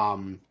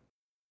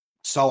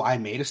 So I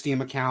made a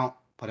Steam account,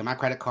 put in my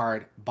credit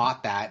card,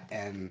 bought that,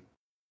 and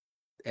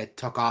it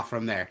took off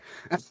from there.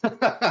 This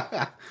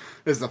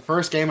is the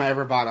first game I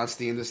ever bought on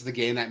Steam. This is the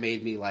game that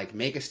made me like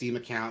make a Steam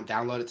account,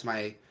 download it to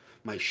my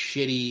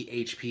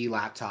shitty HP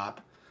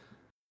laptop,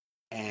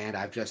 and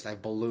I've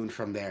ballooned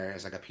from there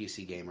as like a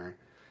PC gamer,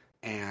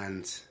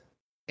 and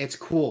it's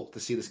cool to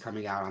see this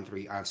coming out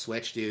on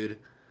Switch, dude.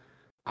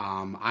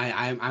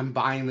 I'm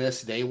buying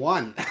this day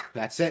one.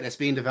 That's it. It's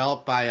being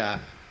developed by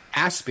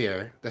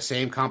Aspyr, the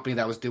same company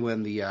that was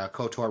doing the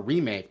KOTOR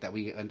remake that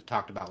we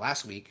talked about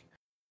last week.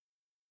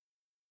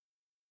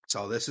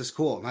 So this is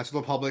cool. Knights of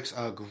the Republic's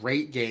a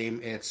great game.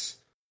 It's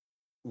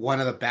one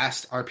of the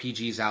best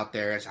RPGs out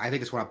there. I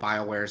think it's one of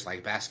BioWare's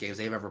like best games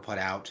they've ever put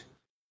out.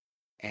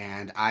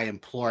 And I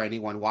implore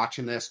anyone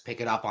watching this,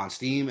 pick it up on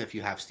Steam if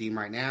you have Steam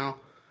right now.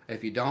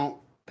 If you don't,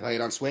 play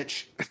it on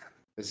Switch.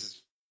 This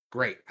is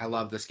great. I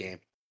love this game.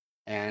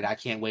 And I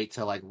can't wait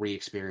to like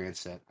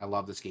re-experience it. I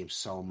love this game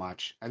so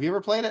much. Have you ever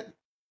played it?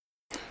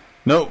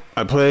 Nope.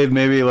 I played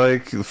maybe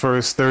like the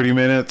first 30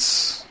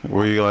 minutes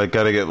where you like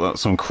got to get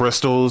some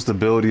crystals to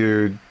build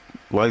your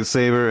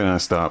lightsaber, and I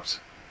stopped.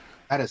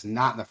 That is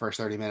not in the first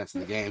 30 minutes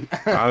of the game.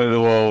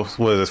 Well,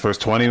 what is this,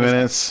 first 20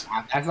 minutes?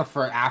 That's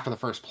after the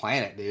first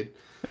planet, dude.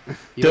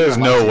 There's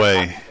no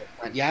way.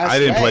 Yes, I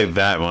didn't play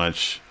that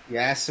much.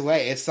 Yes,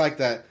 way. It's like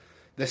the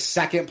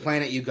second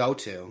planet you go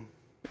to.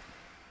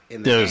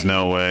 There's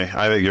no way.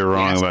 I think you're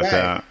wrong about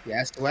that.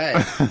 Yes, way.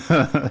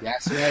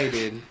 Yes, way,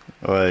 dude.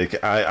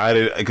 Like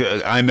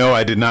I know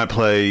I did not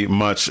play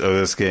much of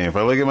this game. If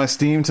I look at my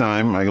Steam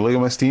time, I can look at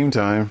my Steam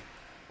time.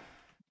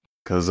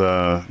 Because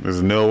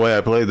there's no way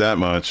I played that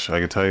much. I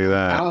can tell you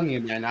that. I'm telling you,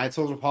 man. Knights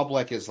of the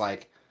Republic is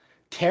like...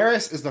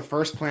 Terrace is the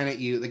first planet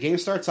The game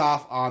starts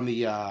off on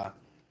the...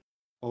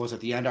 what was it?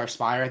 The Endar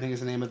Spire, I think is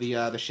the name of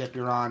the ship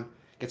you're on.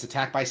 Gets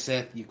attacked by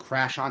Sith. You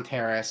crash on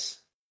Terrace.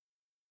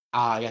 You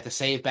have to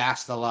save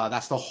Bastila.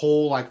 That's the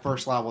whole like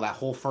first level, that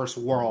whole first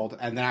world.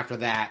 And then after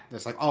that,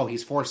 it's like, oh,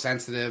 he's Force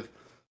sensitive.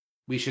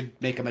 We should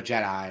make him a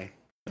Jedi.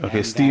 Okay,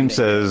 and Steam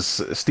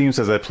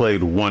says I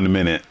played 1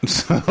 minute.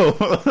 So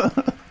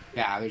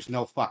yeah, there's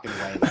no fucking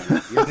way.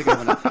 Man. You're thinking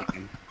of another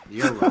game.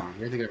 You're wrong.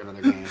 You're thinking of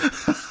another game.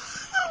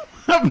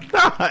 I'm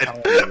not.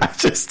 I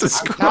just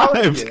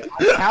described.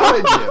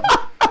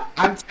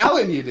 I'm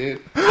telling you,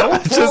 dude. I will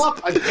pull up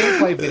a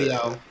gameplay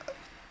video.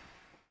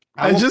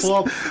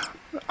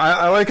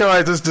 I like how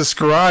I just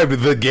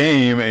described the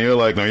game, and you're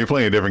like, no, you're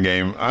playing a different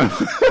game. Are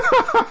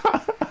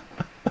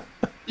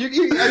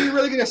you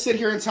really going to sit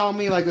here and tell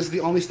me, like, this is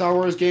the only Star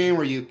Wars game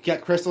where you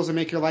get crystals and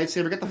make your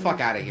lightsaber? Get the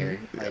fuck out of here.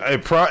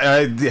 Like,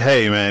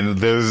 hey, man,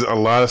 there's a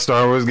lot of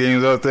Star Wars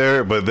games out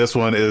there, but this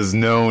one is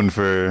known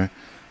for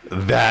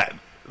that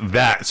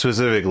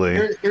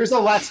specifically. Here's a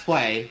Let's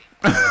Play.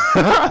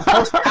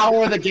 First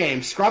hour of the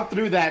game. Scrub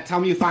through that.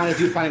 Tell me you find a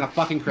dude finding a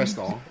fucking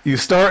crystal. You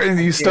start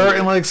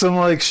in like some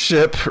like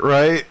ship,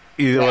 right?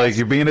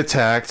 You're being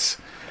attacked.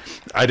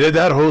 I did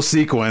that whole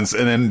sequence,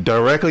 and then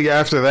directly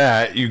after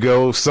that, you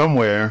go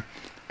somewhere,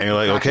 and you're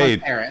like,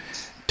 okay,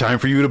 time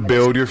for you to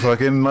build your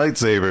fucking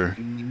lightsaber.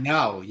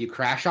 No, you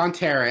crash on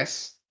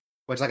Terrace,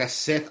 which is like a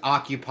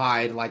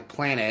Sith-occupied like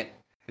planet,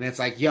 and it's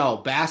like,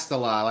 yo,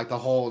 Bastila, like the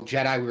whole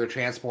Jedi we were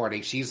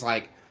transporting, she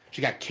got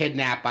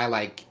kidnapped by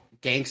like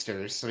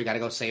gangsters, so we got to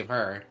go save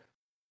her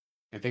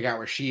and figure out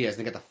where she is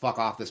and get the fuck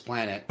off this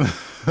planet.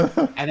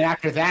 And then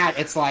after that,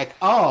 it's like,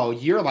 oh,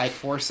 you're like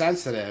Force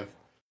sensitive.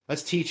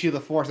 Let's teach you the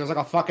Force. There's like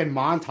a fucking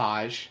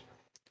montage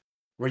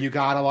where you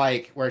gotta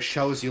like, where it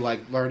shows you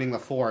like learning the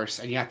Force,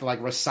 and you have to like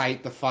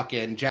recite the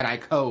fucking Jedi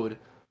code.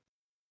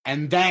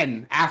 And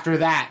then after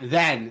that,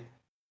 then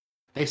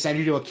they send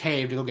you to a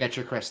cave to go get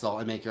your crystal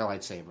and make your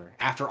lightsaber.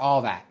 After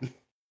all that,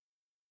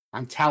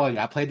 I'm telling you,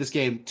 I played this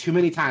game too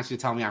many times to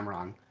tell me I'm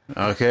wrong.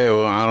 Okay,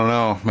 well, I don't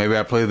know. Maybe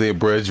I played the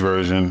abridged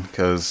version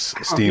because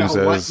Steam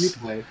says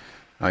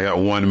I got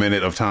 1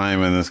 minute of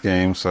time in this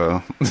game,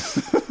 so.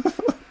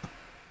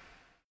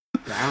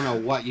 I don't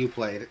know what you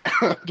played,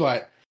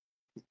 but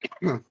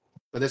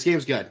this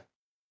game's good.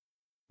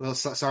 Well,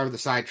 sorry for the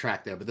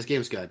sidetrack there, but this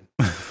game's good.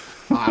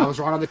 I was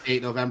wrong on the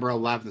date. November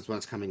 11th is when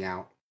it's coming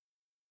out.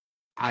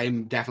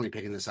 I'm definitely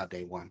picking this up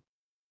day one.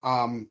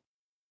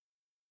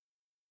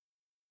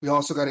 We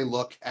also got a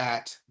look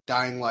at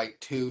Dying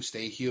Light 2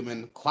 Stay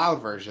Human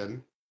cloud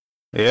version.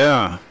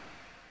 Yeah.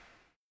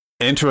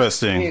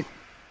 Interesting.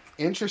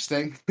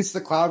 Interesting. It's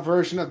the cloud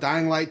version of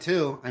Dying Light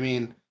 2. I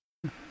mean,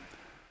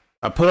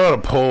 I put out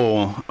a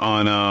poll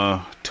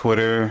on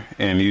Twitter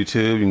and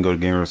YouTube. You can go to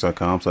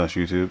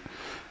gamers.com/YouTube.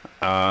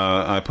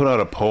 I put out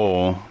a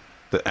poll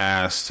that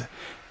asked,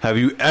 have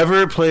you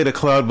ever played a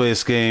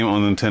cloud-based game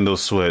on Nintendo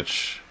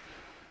Switch?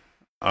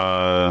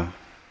 12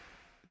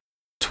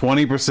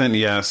 20%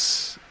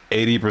 yes,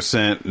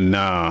 80%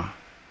 nah.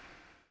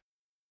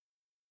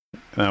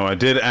 Now, I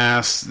did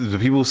ask, the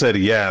people who said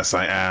yes,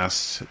 I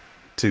asked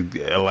to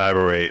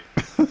elaborate.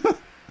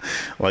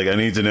 Like, I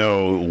need to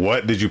know,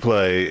 what did you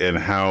play and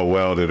how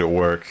well did it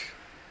work?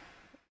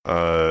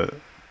 Because,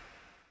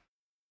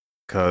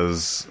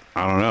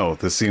 I don't know,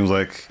 this seems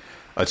like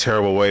a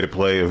terrible way to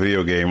play a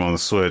video game on the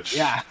Switch.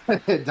 Yeah,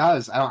 it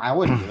does. I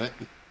wouldn't do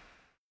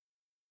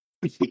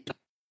it.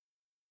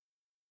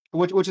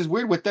 Which is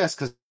weird with this,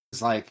 because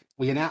it's like,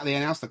 they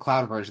announced the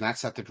cloud version. That's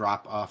set to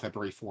drop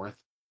February 4th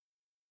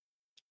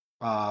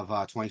of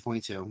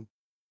 2022.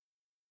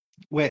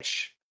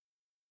 Which,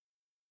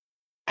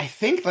 I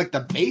think, like,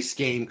 the base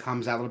game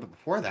comes out a little bit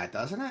before that,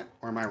 doesn't it?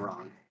 Or am I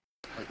wrong?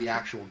 Like, the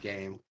actual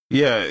game.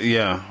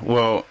 Yeah.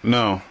 Well,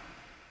 no.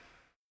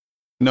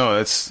 No,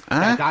 it's...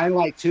 Dying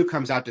Light 2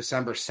 comes out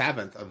December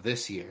 7th of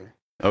this year.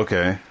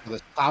 Okay. So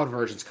the cloud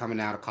version's coming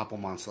out a couple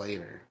months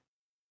later.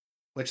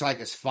 Which,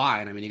 like, is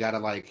fine. I mean, you gotta,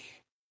 like,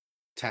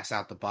 test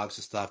out the bugs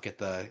and stuff, get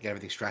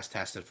everything stress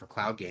tested for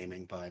cloud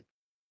gaming, but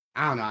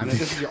I don't know. I mean, if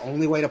this is your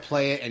only way to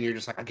play it, and you're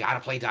just like, I gotta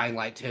play Dying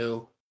Light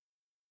 2,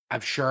 I'm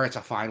sure it's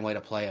a fine way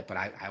to play it, but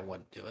I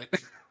wouldn't do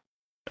it.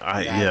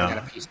 I got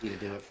a PC to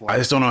do it for. I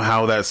just don't know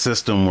how that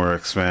system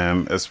works,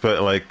 man. It's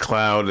like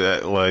cloud,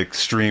 like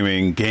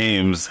streaming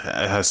games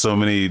has so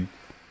many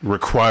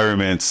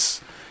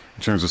requirements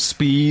in terms of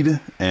speed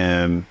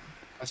and.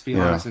 Let's be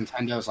honest,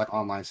 Nintendo's like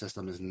online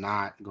system is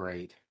not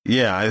great.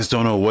 Yeah, I just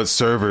don't know what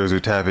servers are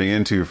tapping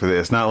into for this.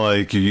 It's not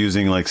like you're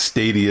using like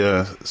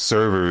Stadia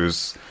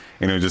servers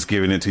and they're just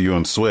giving it to you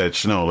on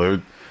Switch.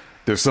 No,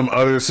 there's some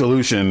other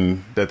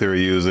solution that they're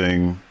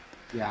using.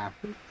 Yeah.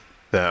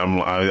 That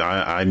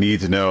I need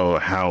to know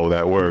how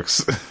that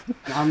works.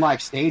 And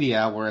unlike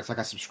Stadia, where it's like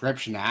a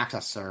subscription to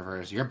access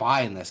servers, you're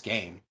buying this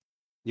game.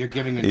 You're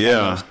giving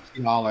Nintendo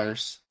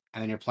 $60,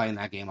 and then you're playing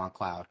that game on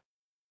cloud.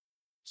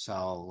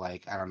 So,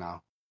 like, I don't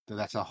know.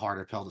 That's a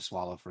harder pill to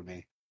swallow for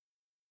me.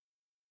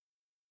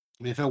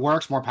 I mean, if it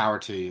works, more power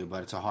to you,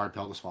 but it's a hard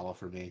pill to swallow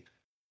for me.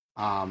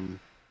 But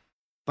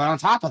on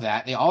top of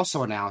that, they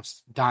also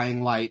announced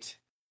Dying Light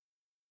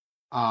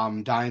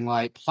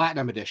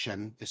Platinum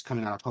Edition is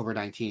coming out October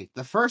 19th.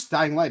 The first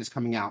Dying Light is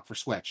coming out for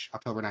Switch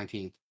October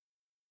 19th.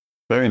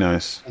 Very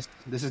nice.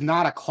 This is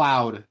not a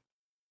cloud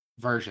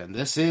version.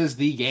 This is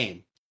the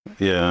game.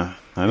 Yeah,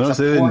 I know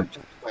they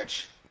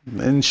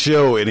didn't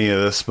show any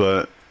of this,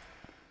 but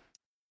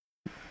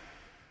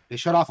they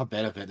showed off a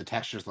bit of it. The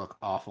textures look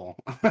awful.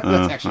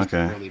 The textures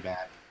look really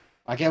bad.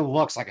 Like, it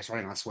looks like it's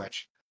running on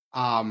Switch.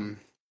 But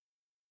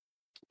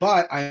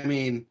I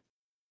mean,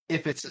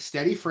 if it's a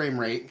steady frame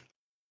rate.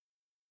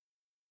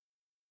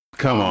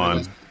 Come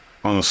on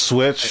the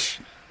Switch?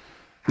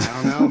 I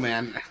don't know,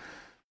 man.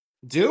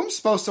 Doom's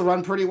supposed to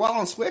run pretty well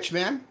on Switch,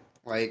 man.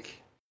 Like,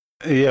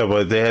 yeah,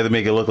 but they had to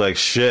make it look like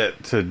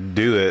shit to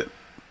do it.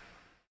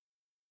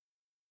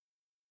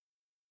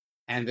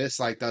 And this,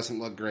 like, doesn't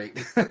look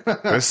great.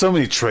 There's so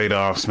many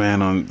trade-offs,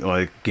 man, on,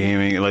 like,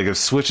 gaming. Like, if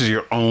Switch is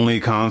your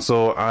only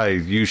console,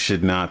 you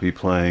should not be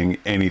playing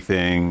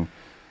anything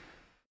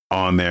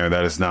on there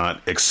that is not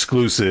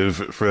exclusive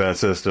for that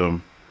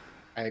system.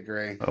 I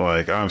agree.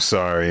 Like, I'm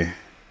sorry.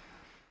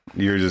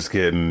 You're just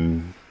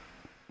getting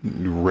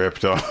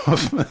ripped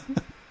off.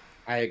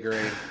 I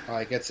agree.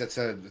 Like, it's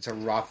a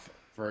rough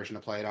version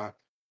to play it on.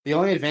 The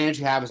only advantage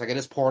you have is, like, it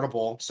is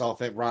portable, so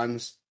if it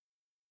runs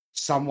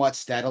somewhat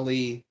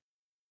steadily,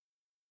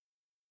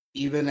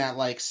 even at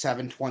like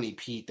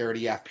 720p,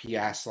 30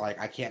 FPS, like,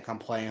 I can't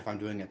complain if I'm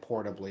doing it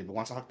portably. But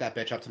once I hook that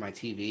bitch up to my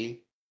TV,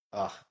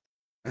 ugh.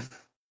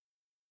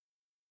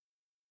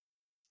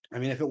 I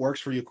mean, if it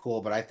works for you,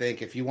 cool. But I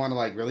think if you want to,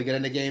 like, really get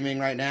into gaming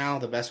right now,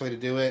 the best way to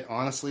do it,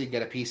 honestly,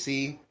 get a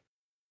PC,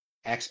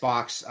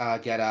 Xbox,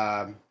 get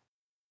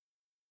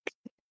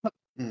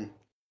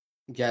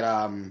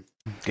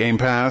Game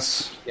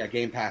Pass. Yeah,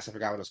 Game Pass. I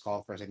forgot what it's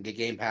called for a second. Get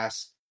Game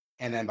Pass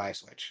and then buy a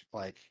Switch.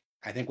 Like,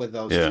 I think with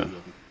those two,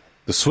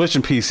 the Switch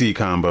and PC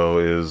combo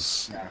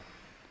is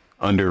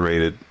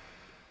underrated.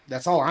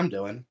 That's all I'm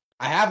doing.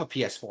 I have a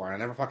PS4 and I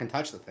never fucking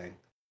touched the thing.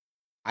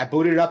 I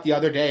booted it up the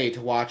other day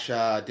to watch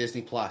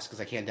Disney Plus because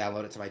I can't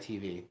download it to my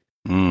TV.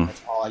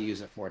 That's all I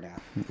use it for now.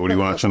 What are you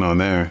watching on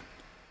there?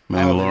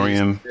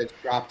 Mandalorian? It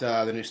dropped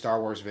the new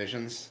Star Wars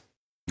Visions.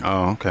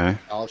 Oh, okay.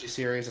 Anthology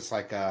series. It's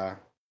like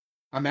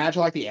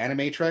imagine like the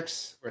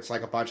Animatrix, where it's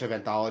like a bunch of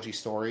anthology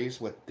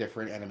stories with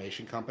different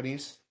animation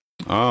companies.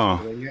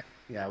 Oh.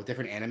 Yeah, with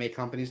different anime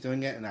companies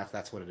doing it, and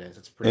that's what it is.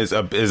 It's pretty. Is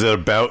it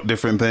about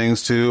different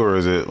things too, or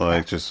is it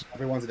like just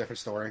everyone's a different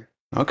story?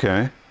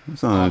 Okay, that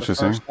sounds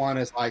interesting. The first one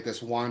is like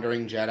this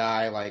wandering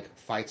Jedi like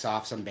fights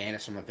off some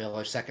bandits from a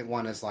village. Second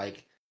one is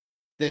like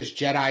this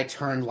Jedi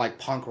turned like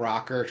punk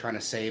rocker trying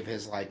to save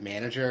his like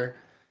manager.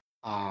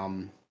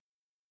 The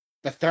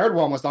third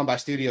one was done by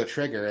Studio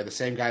Trigger, the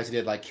same guys who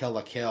did like Kill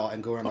la Kill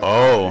and Gurren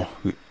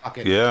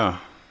Lagann.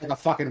 Like a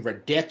fucking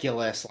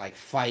ridiculous like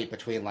fight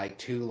between like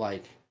two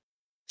like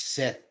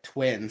Sith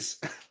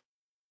twins.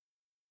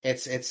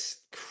 It's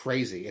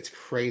crazy. It's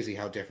crazy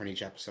how different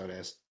each episode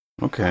is.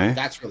 Okay.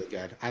 That's really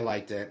good. I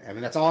liked it. I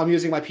mean, that's all I'm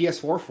using my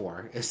PS4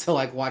 for is to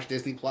like watch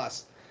Disney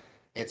Plus.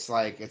 It's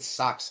like it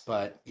sucks,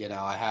 but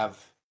I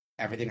have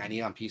everything I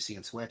need on PC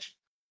and Switch.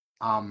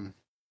 Um,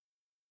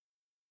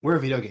 we're a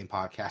video game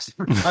podcast,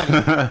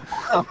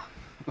 everybody.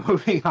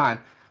 Moving on,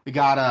 we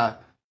got a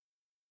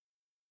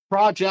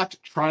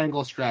Project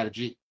Triangle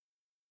Strategy.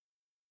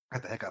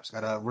 Got the hiccups.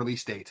 Got a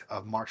release date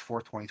of March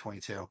 4th,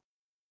 2022.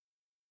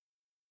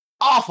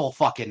 Awful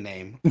fucking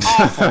name.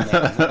 Awful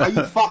name. Are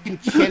you fucking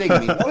kidding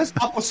me? What is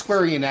up with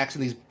Square Enix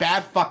and these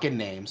bad fucking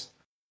names?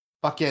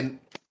 Fucking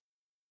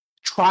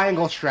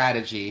Triangle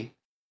Strategy,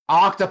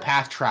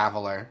 Octopath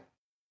Traveler,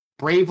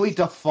 Bravely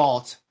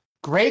Default.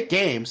 Great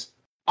games.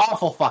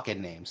 Awful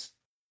fucking names.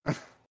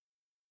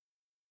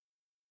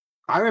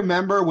 I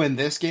remember when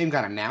this game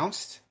got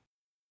announced,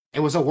 it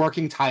was a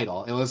working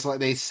title. It was like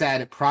they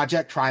said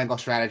Project Triangle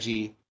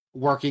Strategy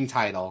working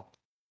title,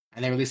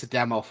 and they released a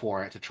demo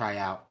for it to try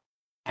out.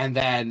 And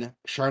then,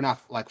 sure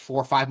enough, like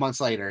 4 or 5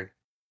 months later,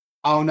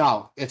 oh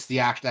no, that's the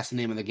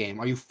name of the game.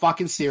 Are you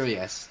fucking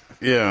serious?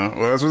 Yeah,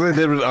 well, that's what they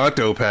did with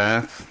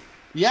Octopath.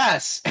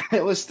 Yes,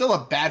 it was still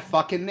a bad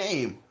fucking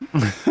name.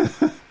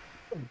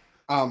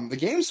 The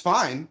game's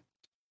fine.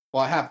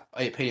 Well, I have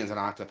opinions on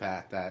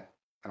Octopath that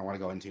I don't want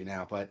to go into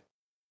now, but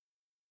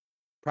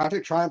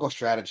Project Triangle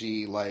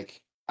Strategy,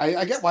 like,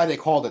 I get why they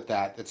called it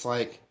that. It's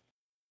like,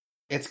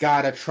 it's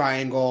got a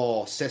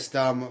triangle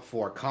system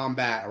for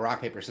combat, a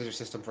rock, paper, scissors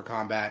system for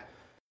combat.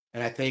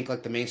 And I think,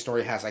 like, the main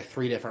story has, like,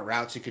 3 different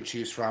routes you can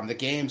choose from. The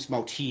game's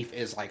motif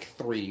is, like,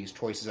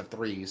 choices of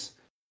threes.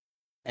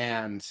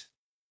 And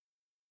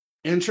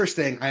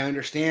interesting, I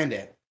understand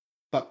it.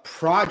 But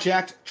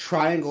Project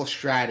Triangle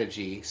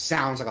Strategy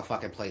sounds like a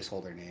fucking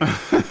placeholder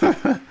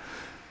name.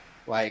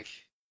 Like...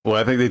 Well,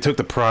 I think they took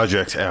the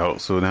project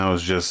out, so now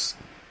it's just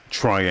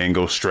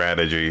Triangle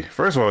Strategy.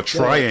 First of all,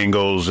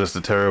 triangle is just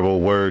a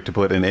terrible word to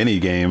put in any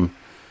game.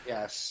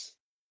 Yes.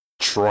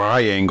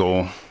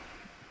 Triangle.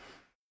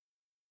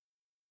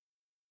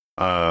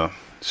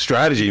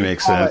 Strategy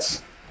makes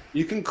sense.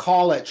 You can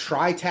call it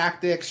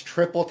Tri-Tactics,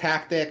 Triple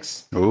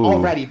Tactics. Ooh.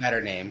 Already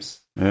better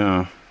names.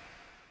 Yeah.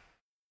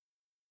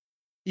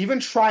 Even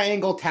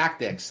Triangle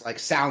Tactics, like,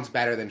 sounds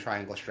better than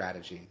Triangle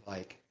Strategy.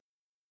 Like,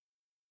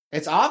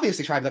 it's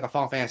obviously trying to be like a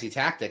Final Fantasy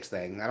Tactics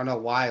thing. I don't know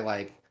why,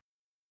 like,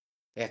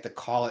 they have to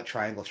call it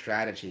Triangle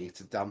Strategy. It's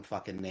a dumb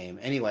fucking name.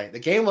 Anyway, the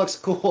game looks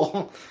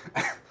cool.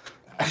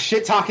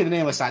 Shit talking the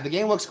name aside, the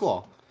game looks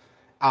cool.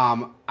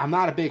 I'm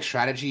not a big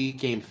strategy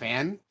game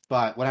fan,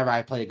 but whenever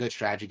I play a good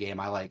strategy game,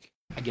 I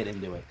get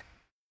into it.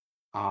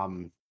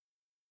 And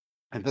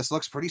this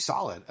looks pretty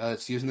solid.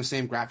 It's using the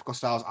same graphical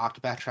style as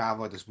Octopath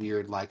Traveler, this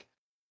weird, like,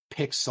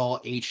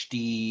 pixel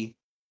HD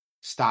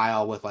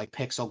style with, like,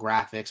 pixel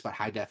graphics, but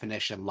high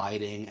definition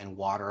lighting and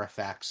water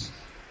effects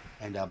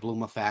and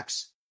bloom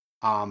effects.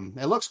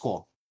 It looks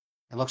cool.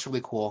 It looks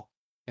really cool.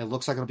 It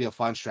looks like it'll be a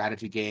fun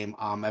strategy game.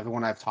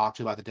 Everyone I've talked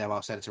to about the demo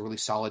said it's a really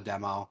solid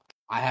demo.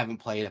 I haven't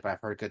played it, but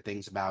I've heard good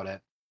things about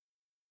it.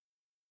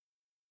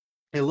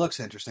 It looks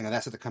interesting, and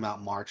that's set to come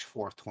out March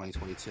 4th,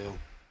 2022.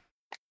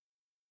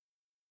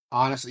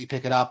 Honestly,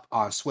 pick it up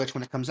on Switch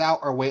when it comes out,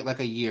 or wait like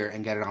a year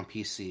and get it on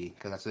PC,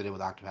 because that's what they did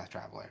with Octopath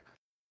Traveler.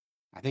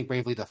 I think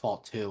Bravely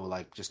Default 2,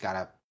 like, just got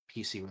a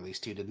PC release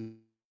too, didn't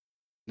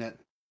it?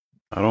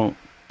 I don't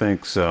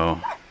think so.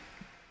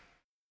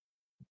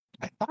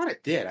 I thought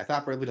it did. I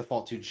thought Bravely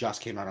Default 2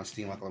 just came out on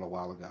Steam like a little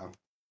while ago.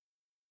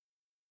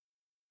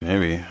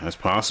 Maybe. That's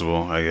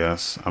possible, I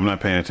guess. I'm not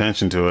paying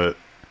attention to it.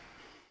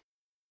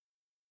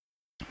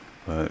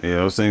 But, yeah,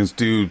 those things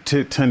do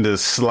tend to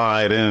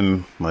slide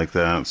in like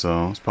that,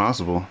 so it's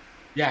possible.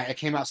 Yeah, it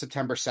came out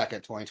September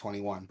 2nd,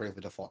 2021,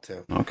 Bravely Default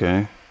 2.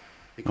 Okay.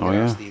 You can get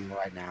it on Steam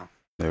right now.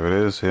 There it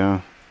is,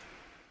 yeah.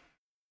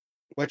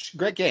 Which,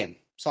 great game.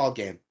 Solid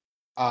game.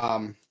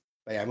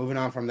 But yeah, moving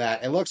on from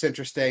that. It looks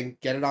interesting.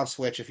 Get it on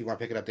Switch if you want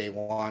to pick it up day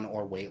one,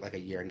 or wait like a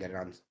year and get it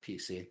on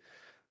PC.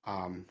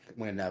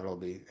 When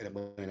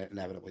it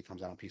inevitably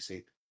comes out on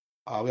PC.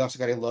 We also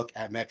got a look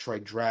at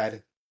Metroid Dread.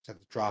 It's set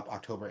to drop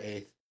October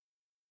 8th.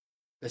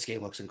 This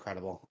game looks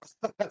incredible.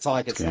 That's all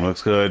I can say. Game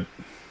looks good.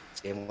 This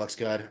game looks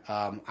good.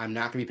 I'm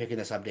not going to be picking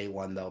this up day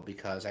one, though,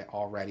 because I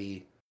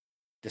already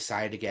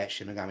decided to get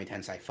Shin Megami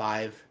Tensei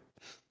 5.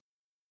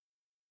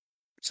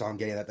 So I'm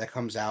getting that. That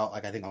comes out,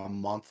 like, I think a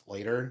month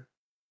later.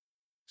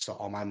 So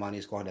all my money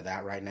is going to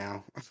that right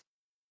now.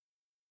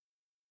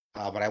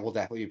 But I will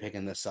definitely be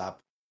picking this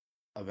up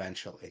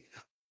eventually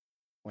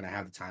when I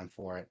have the time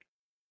for it.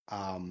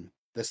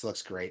 This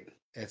looks great.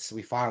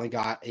 We finally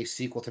got a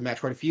sequel to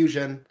Metroid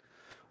Fusion,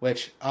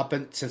 which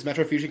since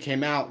Metroid Fusion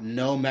came out,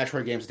 no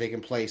Metroid games have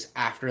taken place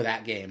after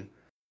that game.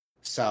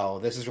 So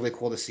this is really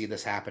cool to see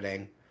this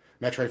happening.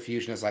 Metroid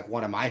Fusion is like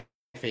one of my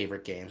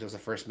favorite games. It was the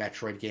first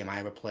Metroid game I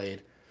ever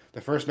played.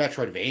 The first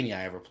Metroidvania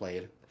I ever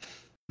played.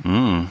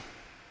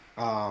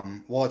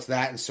 Well, it's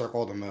that and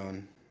Circle of the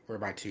Moon were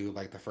my two,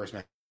 like, the first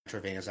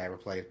Metroidvanias I ever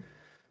played.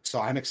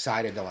 So I'm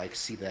excited to, like,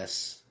 see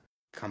this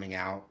coming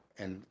out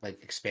and,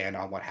 like, expand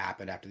on what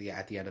happened at the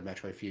end of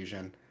Metroid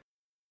Fusion.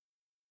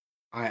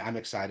 I'm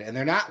excited. And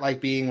they're not, like,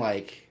 being,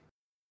 like,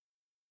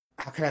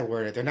 how can I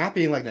word it? They're not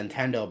being like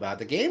Nintendo about it.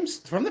 The games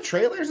from the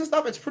trailers and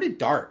stuff. It's pretty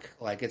dark.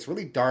 Like it's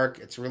really dark.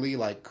 It's really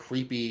like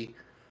creepy,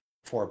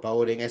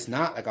 foreboding. It's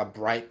not like a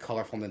bright,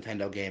 colorful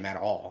Nintendo game at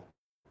all.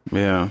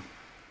 Yeah.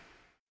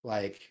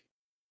 Like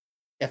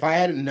if I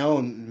hadn't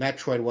known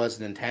Metroid was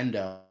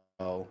Nintendo,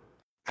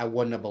 I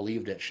wouldn't have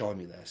believed it showing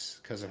me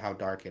this because of how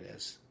dark it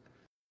is.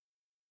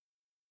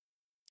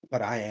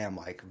 But I am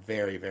like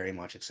very, very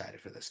much excited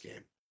for this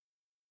game.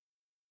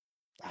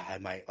 I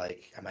might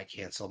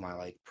cancel my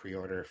like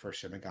pre-order for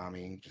Shin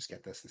Megami and just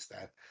get this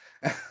instead.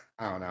 I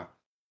don't know.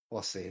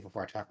 We'll see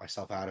before I talk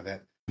myself out of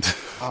it.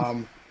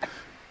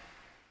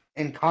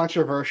 In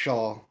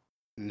controversial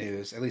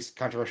news, at least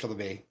controversial to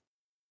me,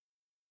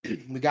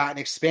 we got an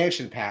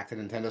expansion pack to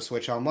Nintendo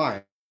Switch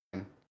Online.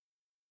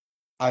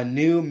 A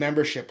new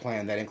membership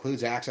plan that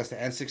includes access to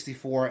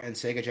N64 and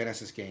Sega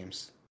Genesis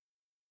games.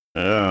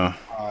 Yeah.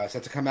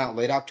 Set to come out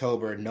late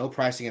October. No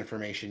pricing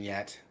information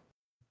yet.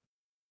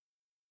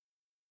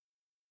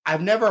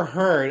 I've never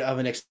heard of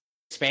an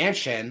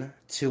expansion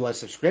to a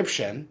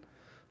subscription,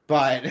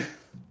 but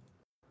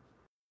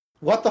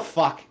what the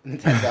fuck,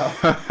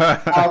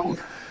 Nintendo?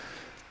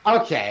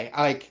 Okay,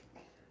 like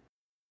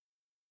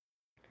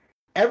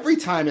every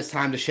time it's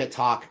time to shit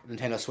talk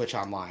Nintendo Switch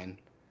Online,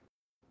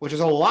 which is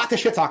a lot to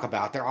shit talk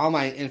about. Their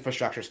online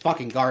infrastructure is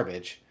fucking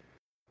garbage.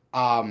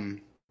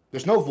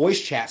 There's no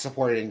voice chat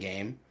supported in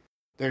game.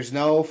 There's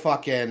no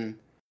fucking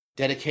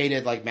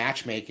dedicated like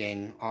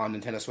matchmaking on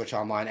Nintendo Switch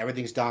Online.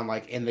 Everything's done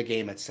like in the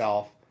game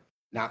itself,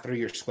 not through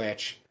your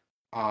Switch.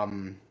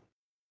 Every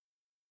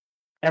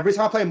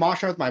time I play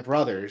Monster with my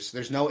brothers,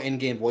 there's no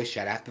in-game voice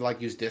chat. I have to like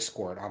use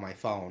Discord on my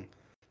phone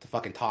to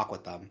fucking talk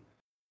with them.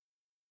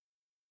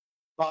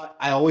 But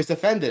I always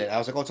defended it. I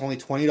was like, oh, it's only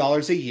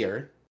 $20 a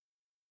year.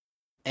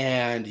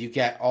 And you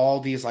get all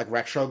these like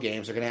retro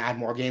games. They're going to add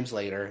more games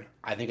later.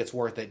 I think it's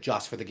worth it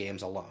just for the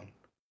games alone.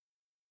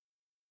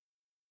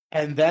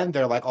 And then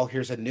they're like, oh,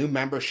 here's a new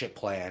membership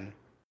plan.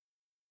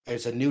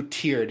 There's a new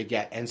tier to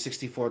get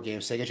N64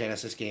 games, Sega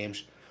Genesis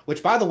games.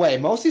 Which, by the way,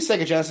 most of these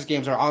Sega Genesis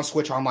games are on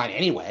Switch Online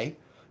anyway.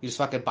 You just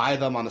fucking buy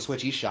them on the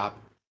Switch eShop.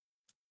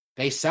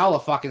 They sell a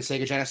fucking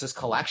Sega Genesis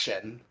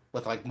collection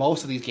with like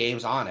most of these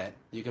games on it.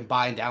 You can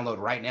buy and download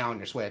right now on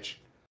your Switch.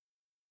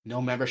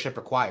 No membership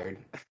required.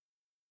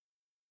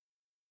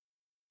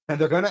 And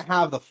they're going to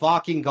have the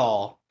fucking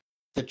gall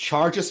to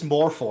charge us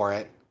more for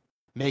it,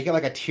 make it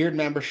like a tiered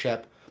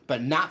membership,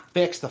 but not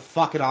fix the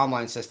fucking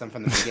online system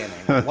from the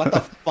beginning. What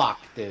the fuck,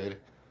 dude?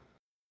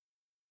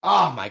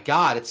 Oh my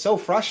god, it's so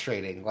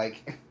frustrating.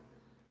 Like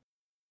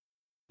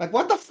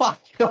what the fuck?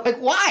 Like,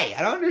 why?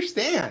 I don't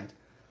understand.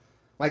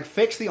 Like,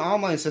 fix the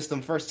online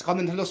system first. It's called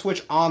Nintendo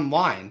Switch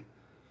Online.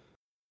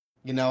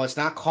 You know, it's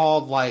not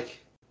called,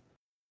 like...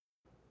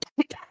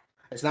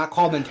 It's not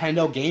called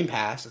Nintendo Game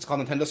Pass. It's called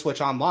Nintendo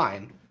Switch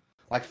Online.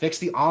 Like, fix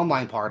the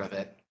online part of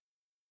it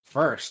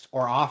first,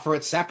 or offer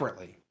it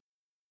separately.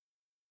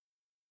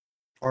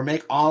 Or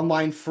make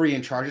online free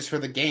and charges for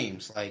the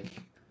games. Like,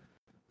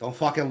 don't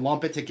fucking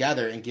lump it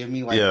together and give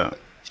me, like,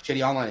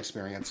 shitty online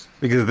experience.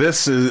 Because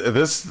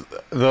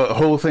the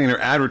whole thing they're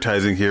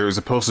advertising here is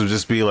supposed to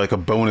just be like a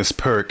bonus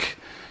perk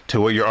to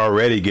what you're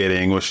already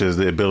getting, which is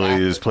the ability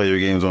to just play your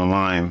games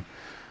online.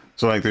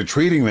 So, like, they're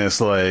treating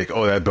this like,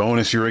 oh, that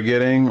bonus you were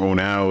getting, well,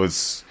 now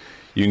it's...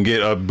 You can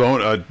get a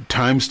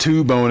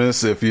 ×2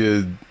 bonus if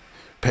you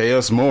pay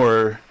us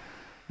more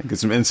and get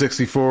some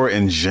N64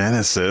 and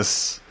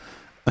Genesis.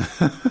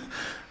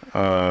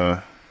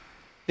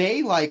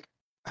 They, like...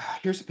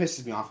 Here's what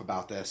pisses me off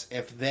about this.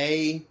 If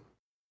they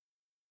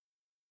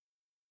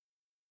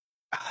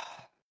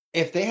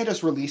had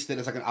just released it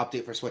as like an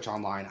update for Switch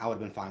Online, I would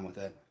have been fine with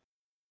it.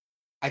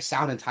 I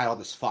sound entitled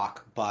as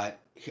fuck, but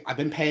I've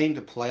been paying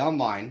to play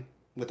online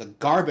with a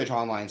garbage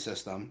online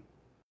system.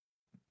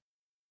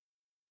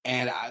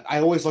 And I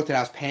always looked at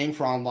it as paying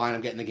for online,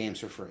 I'm getting the games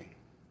for free.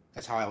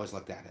 That's how I always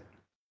looked at it.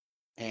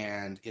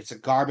 And it's a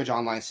garbage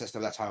online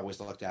system, that's how I always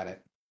looked at it.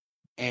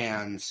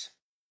 And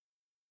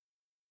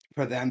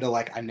for them to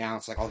like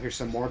announce like, oh, here's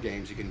some more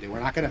games you can do. We're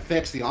not going to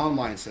fix the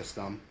online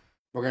system.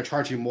 We're going to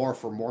charge you more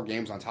for more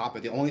games on top of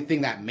it. The only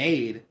thing that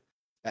made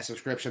that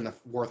subscription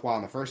worthwhile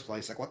in the first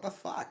place, like, what the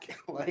fuck?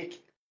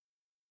 Like,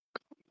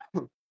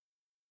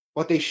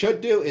 what they should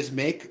do is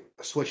make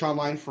Switch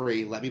Online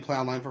free, let me play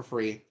online for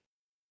free,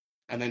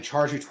 and then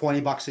charge you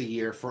 $20 a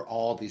year for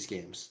all these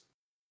games.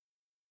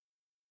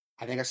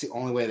 I think that's the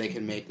only way they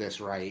can make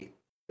this right,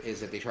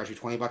 is if they charge you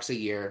 $20 a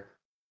year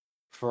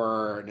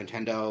for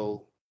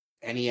Nintendo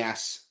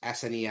NES,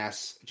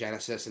 SNES,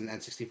 Genesis, and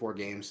N64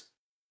 games,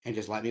 and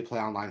just let me play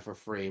online for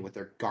free with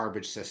their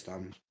garbage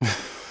system.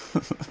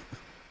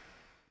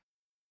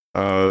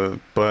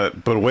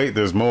 But wait,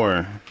 there's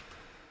more.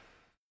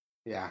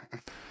 Yeah.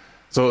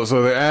 So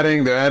they're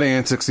adding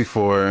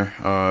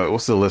N64.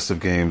 What's the list of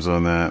games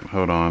on that?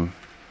 Hold on.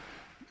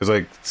 There's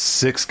like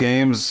 6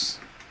 games,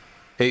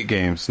 8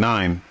 games,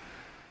 9.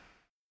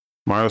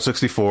 Mario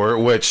 64,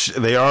 which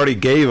they already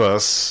gave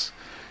us,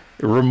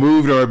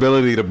 removed our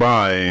ability to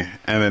buy,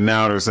 and then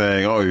now they're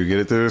saying, oh, you get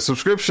it through a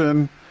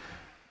subscription.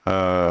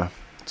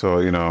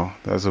 So,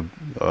 that's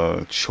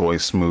a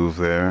choice move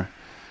there.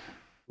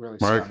 Really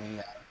Mario, stunning.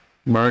 Yeah.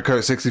 Mario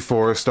Kart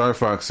 64, Star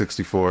Fox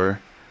 64,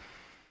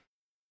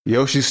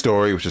 Yoshi's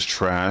Story, which is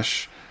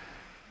trash,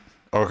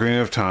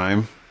 Ocarina of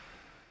Time,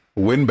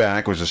 Win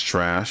Back, which is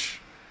trash,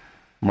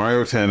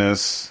 Mario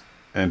Tennis,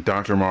 and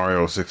Dr.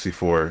 Mario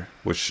 64,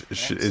 which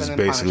is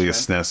basically a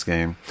SNES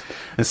game.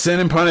 And Sin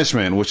and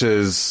Punishment, which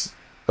is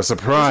a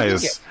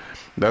surprise.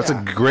 That's a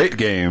great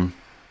game.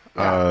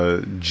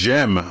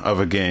 Gem of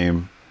a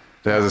game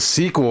that has a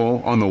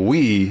sequel on the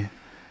Wii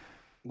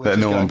that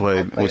no one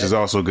played, which is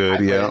also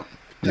good. Yeah.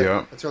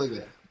 It's really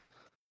good.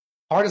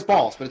 Hard as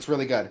balls, but it's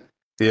really good.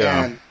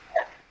 Yeah.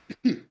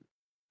 And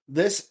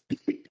this,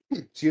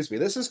 excuse me,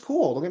 this is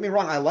cool. Don't get me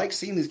wrong. I like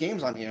seeing these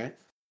games on here.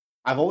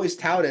 I've always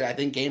touted, I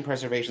think game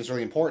preservation is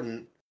really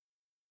important.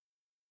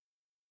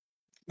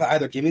 But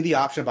either give me the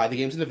option to buy the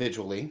games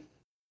individually,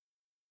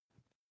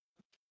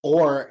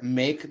 or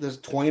make the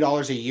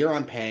 $20 a year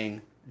I'm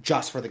paying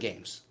just for the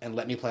games and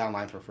let me play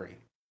online for free.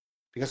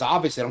 Because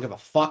obviously I don't give a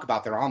fuck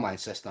about their online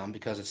system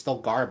because it's still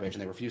garbage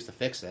and they refuse to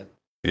fix it.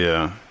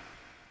 Yeah.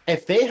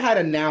 If they had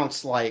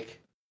announced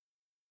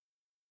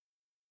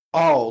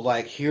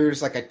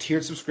here's like a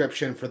tiered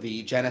subscription for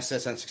the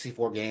Genesis and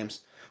 64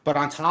 games, but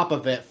on top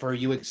of it, for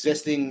you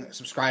existing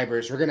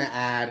subscribers, we're going to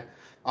add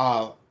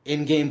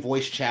in-game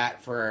voice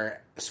chat for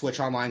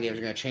Switch Online games.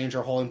 We're going to change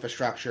our whole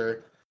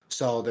infrastructure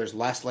so there's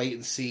less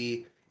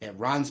latency. It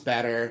runs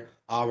better.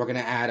 We're going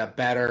to add a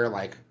better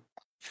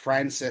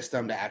friend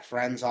system to add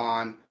friends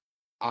on.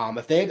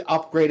 If they had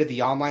upgraded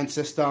the online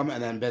system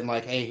and then been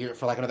like, hey, here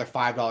for another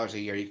 $5 a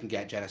year, you can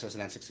get Genesis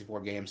and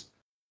N64 games,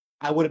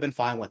 I would have been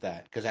fine with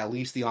that because at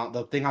least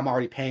the thing I'm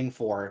already paying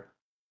for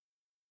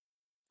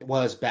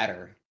was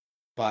better.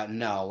 But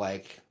no,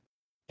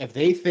 if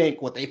they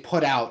think what they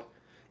put out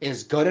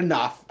is good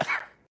enough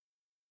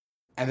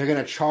and they're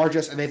going to charge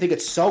us, and they think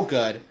it's so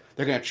good,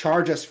 they're going to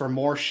charge us for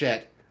more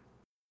shit,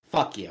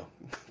 fuck you.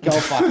 Go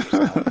fuck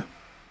yourself.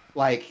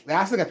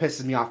 That's the thing that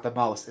pisses me off the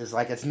most is,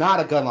 it's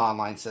not a good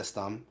online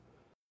system.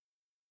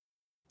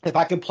 If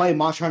I could play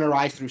Monster Hunter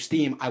Rise through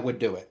Steam, I would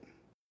do it.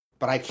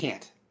 But I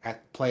can't. I have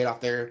to play it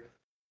off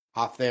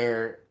of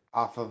their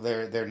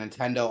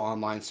Nintendo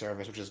online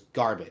service, which is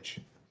garbage.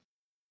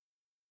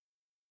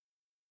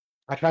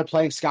 I tried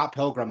playing Scott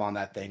Pilgrim on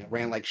that thing. It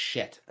ran like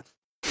shit.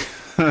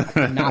 I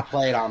could not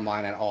play it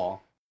online at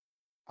all.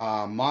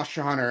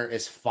 Monster Hunter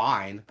is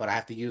fine, but I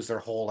have to use their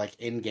whole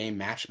in-game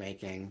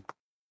matchmaking,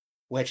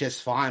 which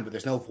is fine, but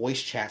there's no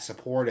voice chat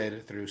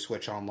supported through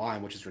Switch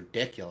Online, which is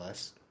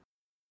ridiculous.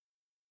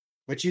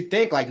 But you'd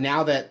think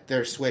now that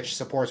their Switch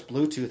supports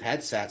Bluetooth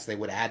headsets, they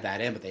would add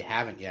that in, but they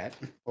haven't yet.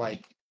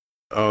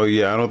 Oh,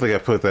 yeah, I don't think I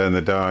put that in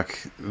the doc.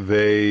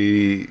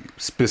 They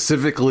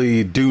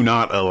specifically do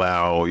not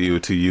allow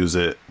you to use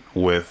it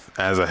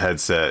as a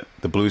headset.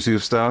 The Bluetooth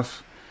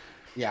stuff.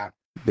 Yeah.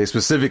 They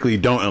specifically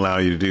don't allow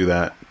you to do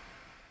that.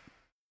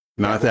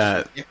 Not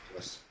that...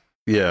 ridiculous.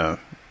 Yeah.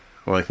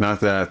 Not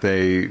that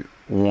they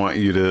want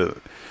you to...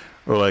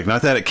 Or,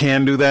 not that it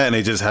can do that and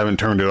they just haven't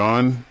turned it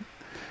on.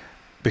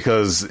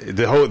 Because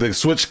the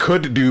Switch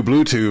could do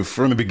Bluetooth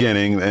from the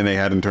beginning and they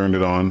hadn't turned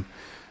it on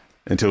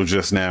until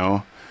just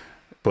now.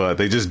 But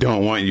they just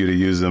don't want you to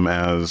use them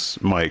as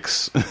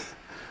mics.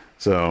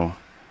 So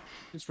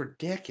it's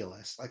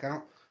ridiculous.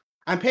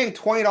 I'm paying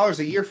 $20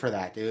 a year for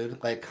that, dude.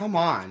 Come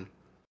on.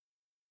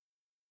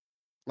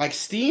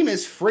 Steam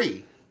is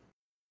free.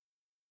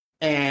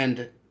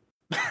 And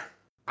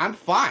I'm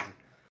fine.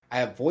 I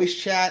have voice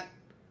chat.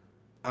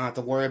 I don't have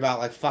to worry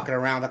about fucking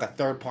around a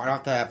third party. I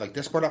don't have to have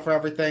Discord up for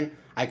everything.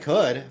 I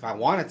could if I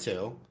wanted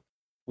to.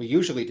 We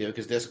usually do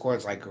because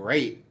Discord's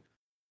great.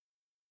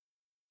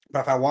 But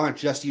if I want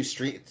to just use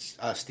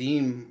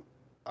Steam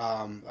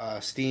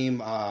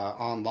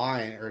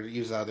online or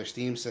use their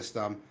Steam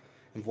system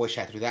and voice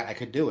chat through that, I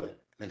could do it.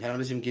 Nintendo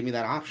doesn't even give me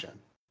that option.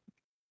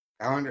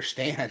 I don't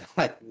understand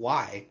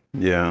why.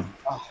 Yeah.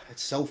 Oh,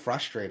 it's so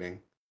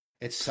frustrating.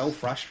 It's so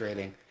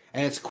frustrating.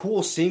 And it's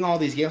cool seeing all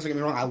these games. Don't get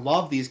me wrong. I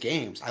love these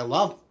games. I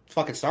love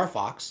fucking Star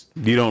Fox.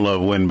 You don't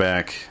love Win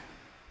Back.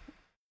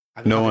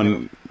 No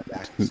one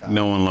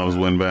loves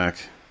Win Back.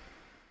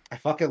 I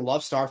fucking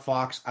love Star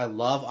Fox. I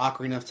love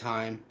Ocarina of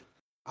Time.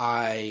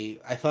 I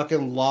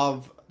fucking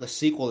love the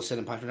sequel to Sin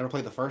and Punishment. I never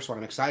played the first one.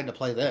 I'm excited to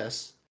play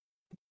this.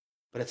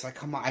 But it's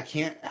come on. I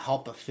can't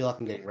help but feel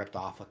I'm getting ripped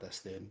off with this,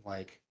 dude.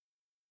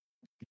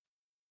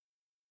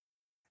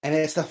 And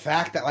it's the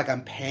fact that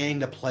I'm paying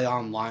to play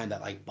online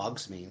that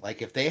bugs me.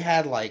 If they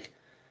had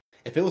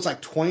if it was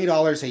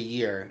 $20 a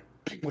year,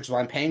 which is what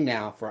I'm paying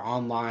now for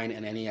online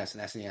and NES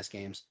and SNES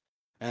games,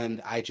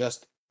 and they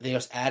just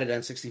added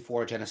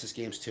N64 Genesis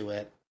games to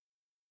it.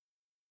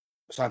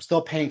 So I'm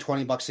still paying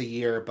 $20 a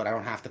year, but I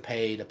don't have to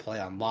pay to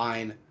play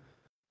online.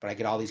 But I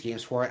get all these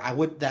games for it.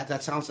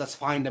 That's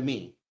fine to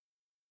me.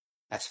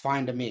 That's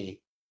fine to me.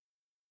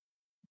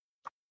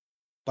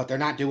 But they're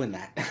not doing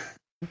that.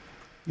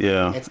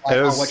 Yeah. It's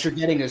what you're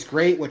getting is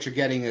great. What you're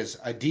getting is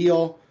a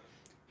deal.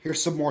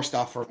 Here's some more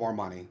stuff for more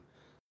money.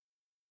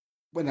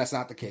 When that's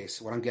not the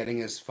case. What I'm getting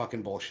is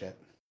fucking bullshit.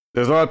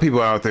 There's a lot of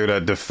people out there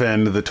that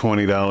defend the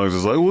 $20.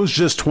 It's like, well, it's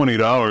just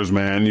 $20,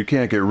 man. You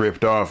can't get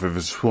ripped off if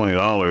it's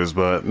 $20.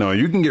 But no,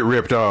 you can get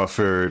ripped off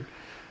for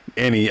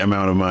any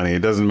amount of money.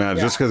 It doesn't matter.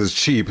 Yeah. Just because it's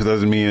cheap, it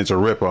doesn't mean it's a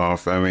rip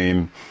off. I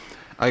mean,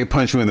 I could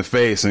punch you in the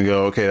face and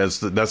go, okay,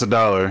 that's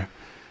 $1.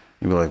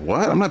 You'd be like,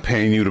 what? I'm not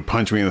paying you to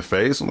punch me in the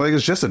face. I'm like,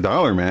 it's just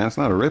 $1, man. It's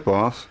not a rip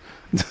off.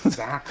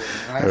 Exactly.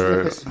 And that's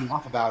what pisses me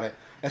off about it.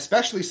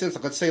 Especially since,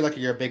 let's say, like,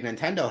 you're a big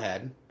Nintendo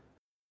head.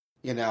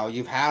 You know,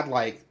 you've had,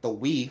 like, the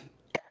Wii,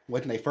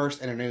 when they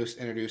first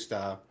introduced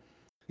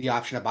the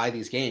option to buy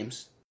these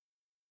games.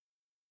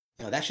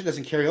 You know, that shit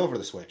doesn't carry over to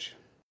the Switch.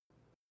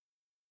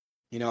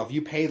 You know, if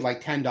you paid,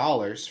 like,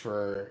 $10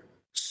 for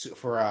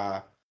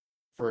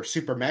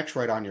Super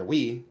Metroid on your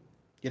Wii, you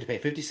had to pay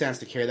 50 cents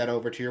to carry that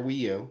over to your Wii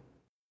U.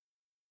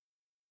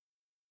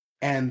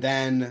 And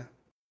then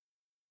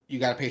you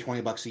got to pay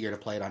 $20 a year to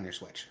play it on your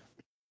Switch.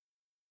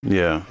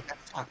 Yeah.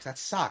 That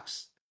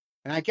sucks.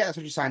 And I get that's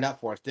what you signed up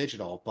for. It's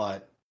digital,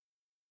 but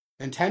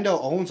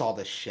Nintendo owns all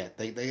this shit.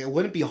 It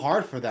wouldn't be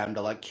hard for them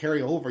to like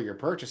carry over your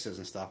purchases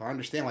and stuff. I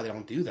understand why they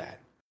don't do that.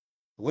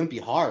 It wouldn't be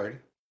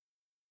hard.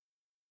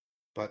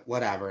 But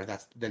whatever.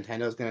 That's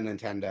Nintendo's gonna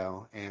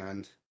Nintendo.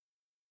 And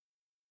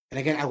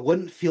again, I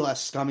wouldn't feel as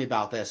scummy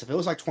about this. If it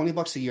was like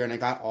 $20 a year and I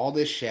got all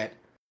this shit,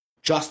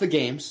 just the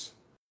games,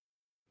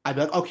 I'd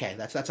be like, okay,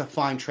 that's a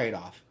fine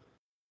trade-off.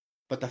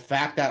 But the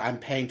fact that I'm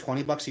paying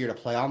 $20 a year to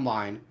play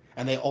online,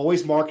 and they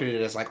always marketed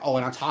it as like, oh,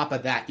 and on top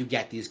of that, you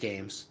get these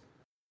games.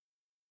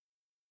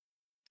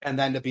 And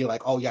then to be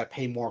like, oh, you got to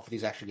pay more for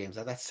these extra games.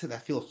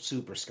 That feels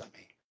super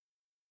scummy.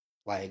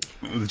 Like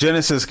the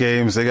Genesis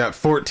games, they got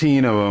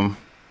 14 of them.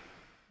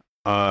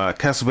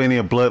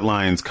 Castlevania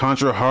Bloodlines,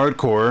 Contra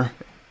Hardcore,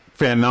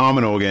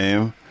 phenomenal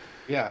game.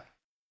 Yeah.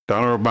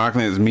 Donald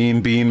Bachman's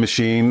Mean Bean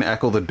Machine,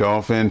 Echo the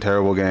Dolphin,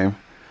 terrible game.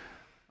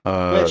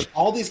 Which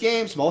all these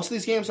games, most of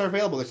these games are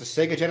available. There's a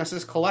Sega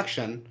Genesis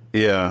collection.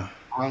 Yeah.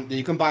 That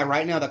you can buy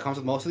right now that comes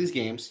with most of these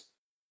games.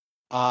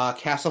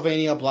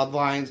 Castlevania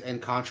Bloodlines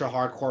and Contra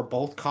Hardcore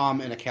both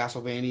come in a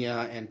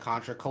Castlevania and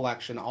Contra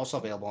collection, also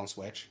available on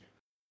Switch.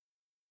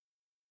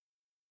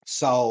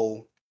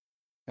 So,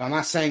 I'm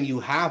not saying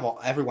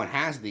everyone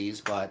has these,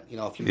 but you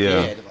know, if you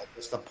did, like,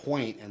 what's the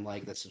point in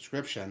like the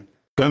subscription?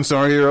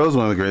 Gunstar Heroes,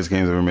 one of the greatest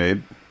games ever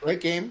made.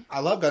 Great game.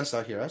 I love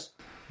Gunstar Heroes.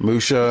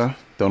 Musha,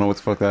 don't know what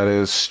the fuck that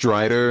is.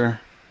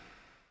 Strider,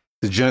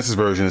 the Genesis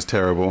version is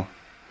terrible.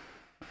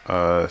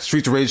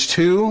 Streets of Rage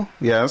 2,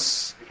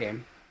 yes.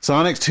 Game.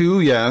 Sonic 2,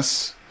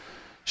 yes.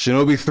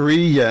 Shinobi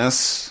 3,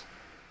 yes.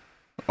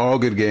 All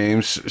good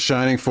games.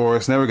 Shining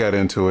Force, never got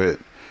into it.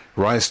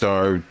 Rise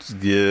Star,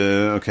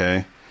 yeah,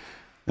 okay.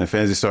 And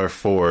Phantasy Star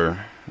 4,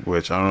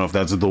 which I don't know if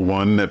that's the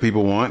one that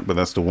people want, but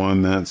that's the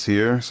one that's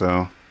here,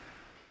 so.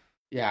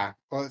 Yeah,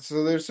 well,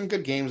 so there's some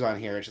good games on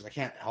here. It's just I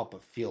can't help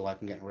but feel like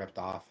I'm getting ripped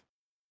off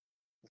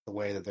with the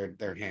way that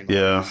they're handling.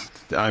 Yeah,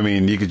 this. I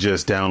mean, you could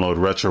just download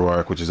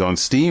RetroArch, which is on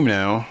Steam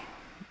now,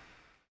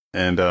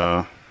 and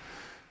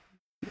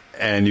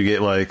you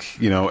get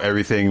like, you know,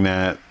 everything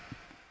that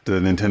the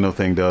Nintendo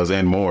thing does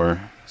and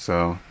more.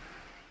 So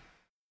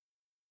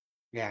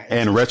yeah,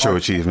 and retro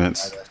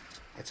achievements.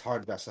 It's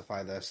hard to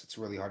justify this. It's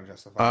really hard to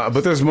justify.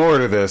 But there's more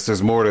to this.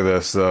 There's more to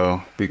this,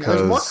 though, because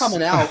there's more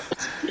coming out.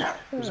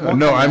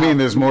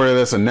 There's more to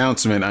this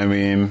announcement. I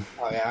mean,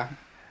 oh yeah,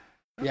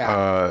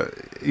 yeah,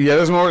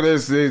 there's more.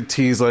 They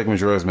tease like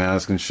Majora's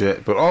Mask and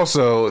shit, but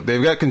also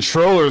they've got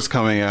controllers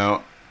coming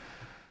out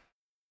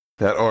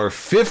that are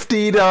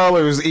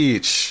 $50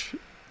 each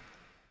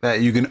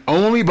that you can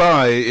only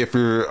buy if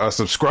you're a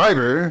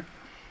subscriber.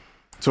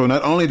 So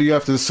not only do you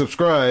have to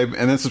subscribe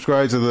and then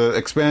subscribe to the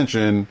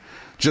expansion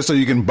just so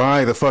you can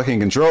buy the fucking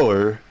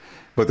controller,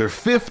 but they're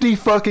 $50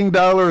 fucking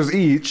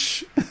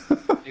each.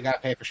 You gotta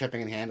pay for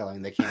shipping and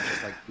handling. They can't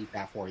just like keep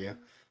that for you.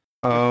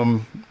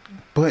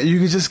 But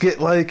you could just get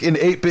like an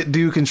 8-bit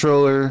do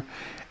controller,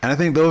 and I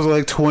think those are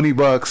like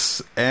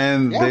 $20,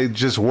 and they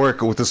just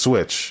work with the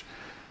Switch.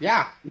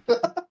 Yeah.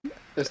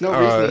 There's no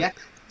reason. It's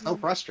so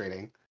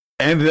frustrating.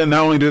 And then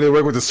not only do they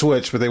work with the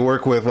Switch, but they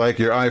work with like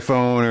your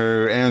iPhone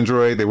or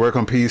Android. They work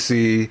on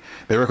PC.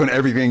 They work on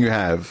everything you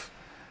have.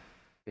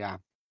 Yeah.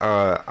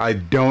 I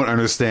don't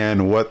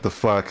understand what the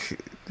fuck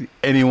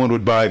anyone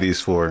would buy these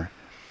for.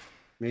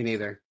 Me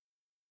neither.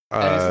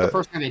 And this is the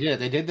first time they did it.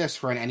 They did this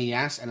for an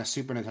NES and a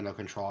Super Nintendo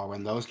controller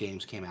when those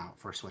games came out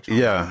for Switch.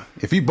 Yeah.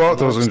 If you bought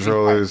those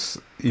controllers,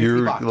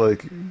 you're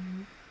like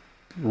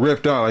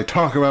ripped off. Like,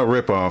 talk about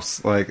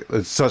rip-offs. Like,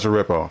 it's such a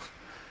rip-off.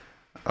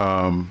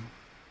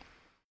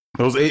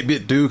 Those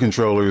 8-bit do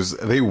controllers,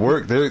 they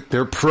work.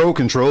 They're pro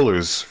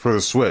controllers for the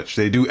Switch.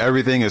 They do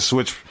everything a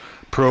Switch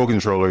Pro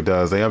controller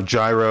does. They have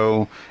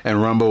gyro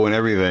and rumble and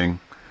everything.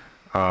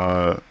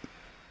 But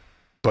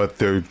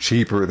they're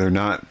cheaper. They're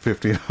not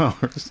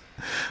 $50.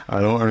 I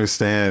don't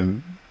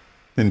understand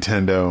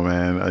Nintendo,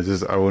 man.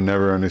 I will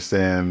never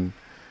understand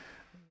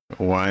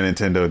why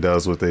Nintendo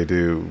does what they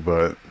do,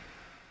 but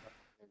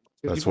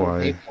that's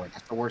why.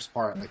 That's the worst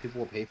part. Like, people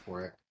will pay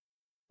for it.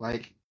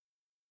 Like,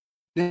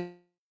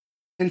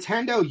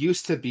 Nintendo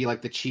used to be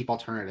like the cheap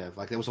alternative.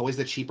 Like, there was always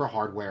the cheaper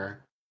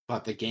hardware,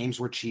 but the games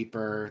were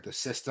cheaper, the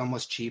system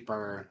was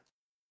cheaper.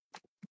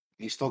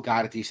 You still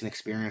got a decent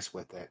experience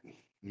with it.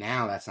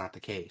 Now that's not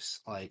the case.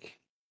 Like,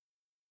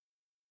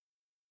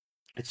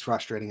 it's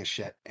frustrating as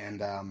shit.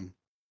 And a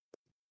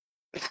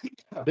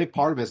big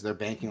part of it is they're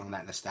banking on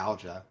that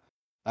nostalgia.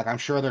 Like, I'm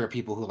sure there are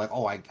people who are like,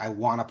 oh, I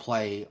want to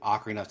play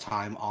Ocarina of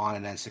Time on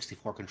an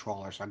N64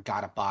 controller, so I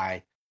gotta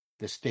buy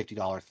this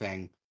 $50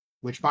 thing.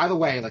 Which, by the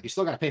way, like, you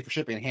still gotta pay for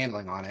shipping and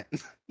handling on it,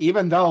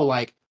 even though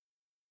like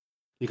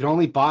you can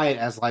only buy it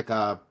as like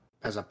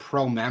as a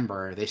pro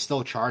member. They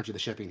still charge you the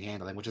shipping and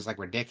handling, which is like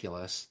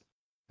ridiculous.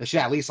 They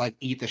should at least like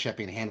eat the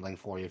shipping and handling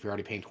for you if you're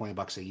already paying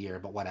 $20 a year.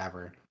 But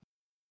whatever.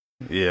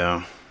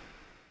 Yeah.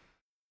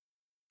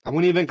 I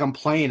wouldn't even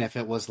complain if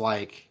it was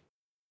like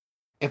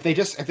if they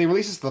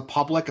release this to the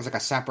public as like a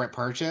separate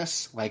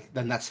purchase, like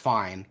then that's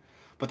fine.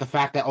 But the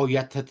fact that you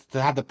have to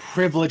have the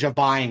privilege of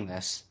buying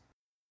this,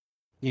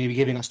 you need to be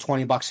giving us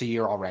 $20 a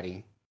year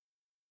already.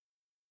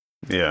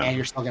 Yeah. And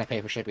you're still gonna pay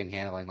for shipping and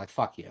handling. Like,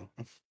 fuck you.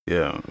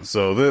 Yeah.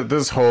 So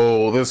this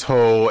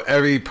whole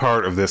every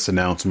part of this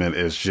announcement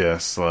is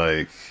just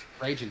like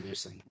Rage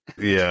inducing.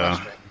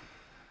 Yeah.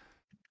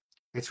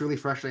 It's really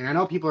frustrating. I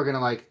know people are gonna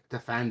like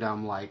defend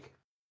them, like,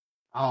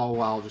 oh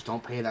well, just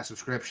don't pay that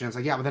subscription. It's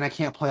like, yeah, but then I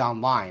can't play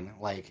online.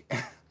 Like,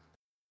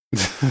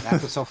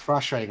 that's what's so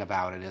frustrating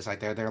about it, is like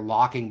they're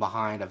locking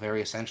behind a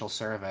very essential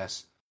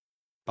service.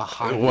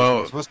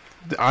 Well,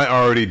 I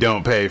already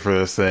don't pay for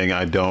this thing.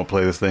 I don't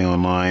play this thing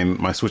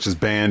online. My Switch is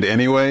banned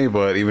anyway,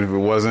 but even if it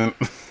wasn't,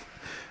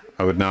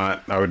 I would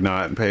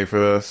not pay for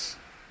this.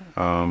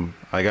 I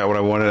got what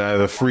I wanted out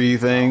of the free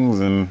things,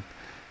 and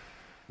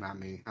not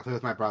me. I play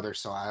with my brother,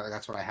 so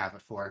that's what I have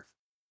it for.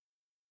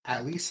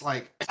 At least,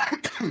 like,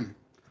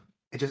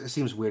 it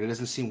seems weird. It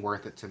doesn't seem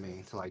worth it to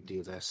me to like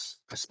do this,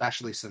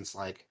 especially since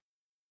like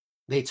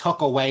they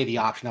took away the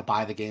option to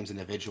buy the games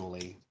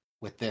individually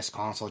with this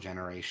console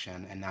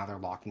generation, and now they're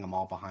locking them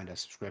all behind a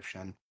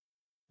subscription.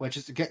 Which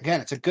is, again,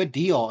 it's a good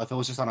deal if it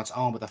was just on its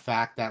own, but the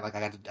fact that like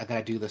I got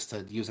to do this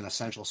to use an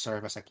essential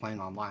service like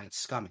playing online, it's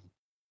scummy.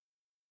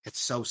 It's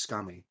so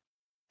scummy,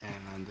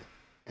 and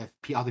if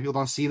other people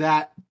don't see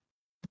that,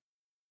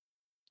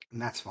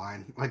 and that's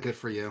fine. Like, good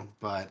for you,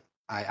 but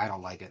I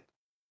don't like it.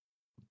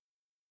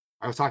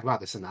 I was talking about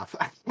this enough.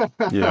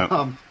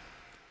 Yeah.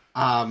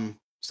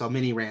 So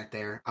mini rant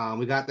there.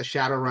 We got the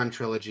Shadowrun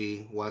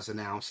trilogy was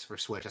announced for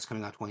Switch. That's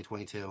coming out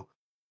 2022.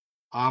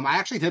 I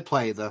actually did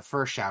play the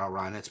first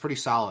Shadowrun. It's pretty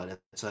solid.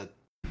 It's a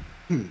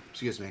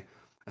excuse me.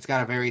 It's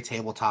got a very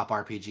tabletop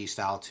RPG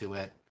style to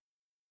it.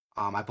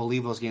 I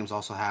believe those games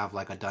also have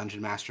like a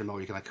dungeon master mode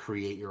where you can like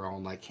create your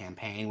own like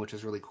campaign, which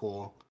is really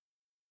cool.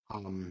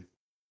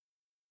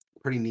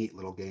 Pretty neat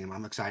little game.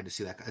 I'm excited to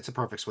see that. It's a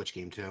perfect Switch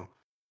game too.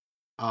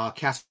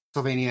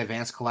 Castlevania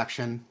Advance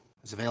Collection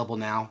is available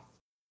now.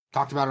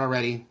 Talked about it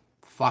already.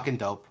 Fucking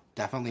dope.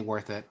 Definitely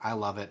worth it. I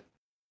love it.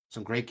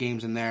 Some great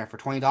games in there for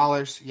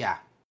 $20. Yeah,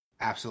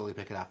 absolutely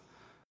pick it up.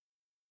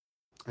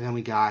 And then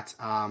we got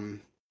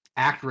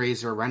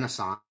ActRaiser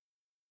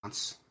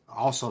Renaissance,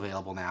 also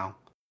available now.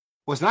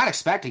 Was not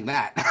expecting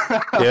that.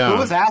 Yeah. Who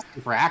was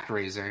asking for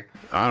ActRaiser?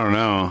 I don't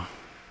know.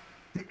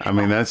 I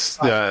mean, that's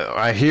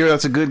I hear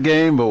that's a good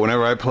game, but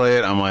whenever I play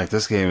it, I'm like,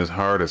 this game is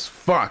hard as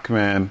fuck,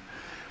 man.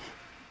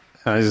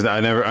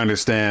 I never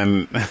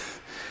understand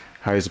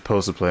how you're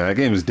supposed to play. That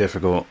game is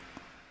difficult.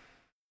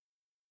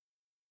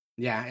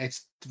 Yeah,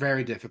 it's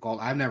very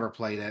difficult. I've never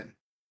played it,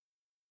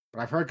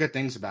 but I've heard good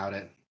things about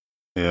it.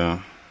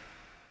 Yeah.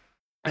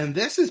 And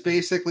this is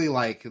basically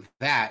like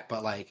that,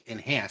 but like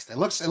enhanced. It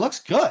looks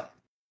good.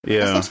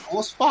 Yeah. This looks cool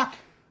as fuck.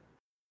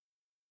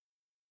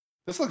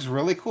 This looks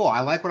really cool.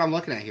 I like what I'm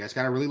looking at here. It's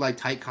got a really like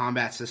tight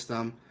combat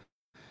system.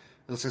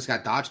 It looks like it's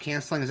got dodge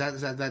canceling. Is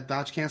that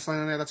dodge canceling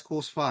in there? That's cool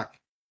as fuck.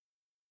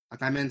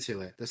 Like, I'm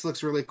into it. This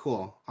looks really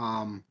cool.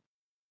 I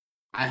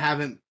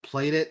haven't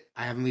played it.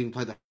 I haven't even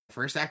played the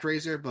first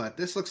ActRaiser, but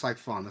this looks like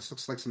fun. This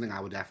looks like something I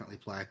would definitely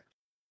play.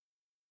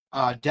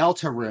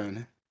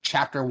 Deltarune,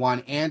 Chapter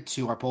 1 and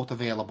 2 are both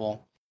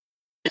available.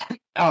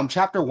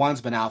 Chapter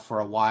 1's been out for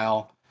a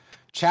while.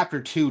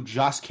 Chapter 2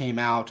 just came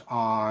out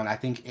on, I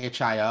think,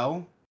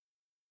 itch.io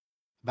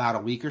about a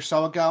week or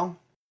so ago.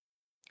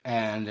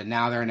 And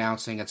now they're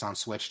announcing it's on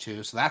Switch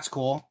too, so that's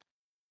cool.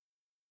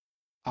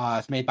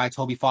 It's made by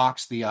Toby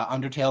Fox, the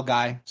Undertale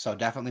guy, so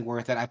definitely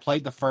worth it. I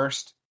played the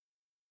first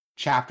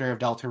chapter of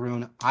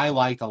Deltarune. I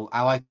liked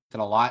it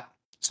a lot,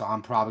 so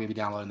I'm probably going to be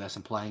downloading this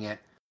and playing it.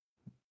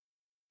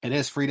 It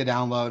is free to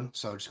download,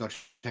 so just go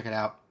check it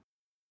out.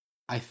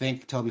 I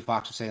think Toby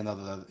Fox was saying, though,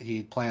 that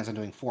he plans on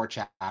doing 4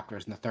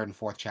 chapters, and the 3rd and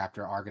 4th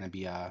chapter are going to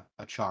be a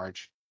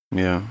charge.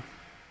 Yeah.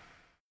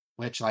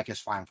 Which, like, is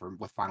fine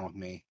with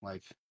me.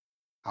 Like,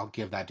 I'll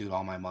give that dude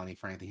all my money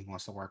for anything he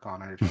wants to work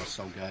on. Undertale's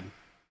so good.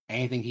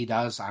 Anything he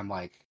does, I'm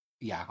like,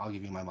 yeah, I'll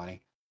give you my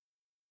money.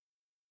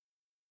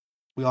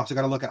 We also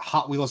got to look at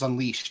Hot Wheels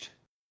Unleashed,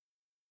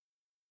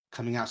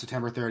 coming out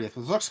September 30th. It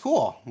looks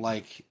cool.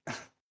 Like,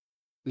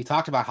 we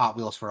talked about Hot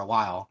Wheels for a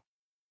while,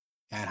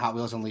 and Hot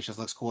Wheels Unleashed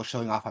looks cool,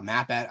 showing off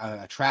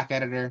a track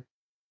editor.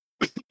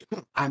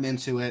 I'm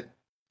into it.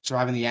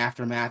 Surviving the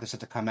Aftermath is set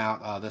to come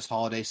out this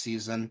holiday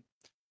season.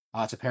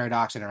 It's a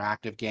Paradox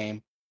Interactive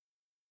game,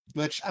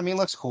 which I mean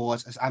looks cool.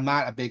 I'm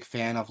not a big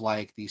fan of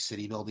like these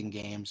city building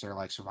games or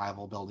like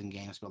survival building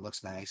games, but it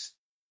looks nice.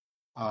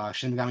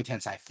 Shin Megami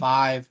Tensei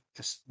 5.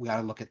 We got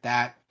to look at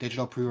that.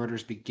 Digital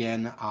pre-orders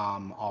begin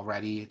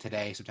already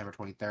today, September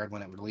 23rd,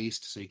 when it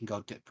released. So you can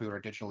go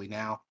pre-order digitally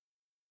now.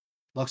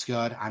 Looks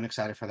good. I'm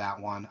excited for that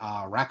one.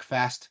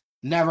 Wreckfest.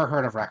 Never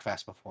heard of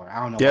Wreckfest before.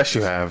 I don't know. Yes,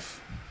 you have.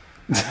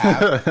 I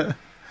have.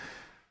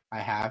 I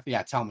have.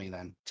 Yeah, tell me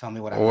then. Tell me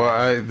what I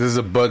Well, this is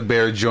a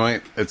Bugbear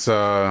joint. It's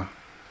a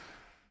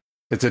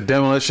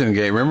demolition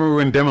game. Remember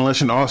when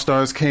Demolition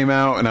All-Stars came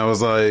out and I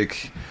was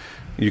like,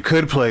 you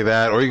could play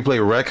that or you can play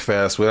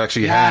Wreckfest, which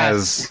actually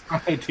has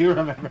I do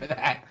remember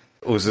that.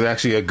 Was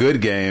actually a good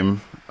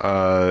game.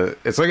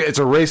 It's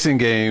a racing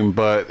game,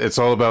 but it's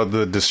all about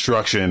the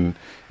destruction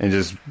and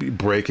just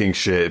breaking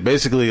shit.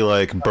 Basically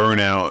like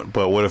Burnout,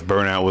 but what if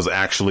Burnout was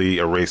actually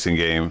a racing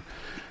game?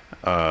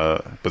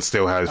 But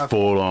still has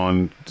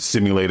full-on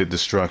simulated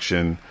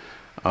destruction.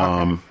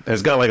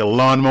 It's got like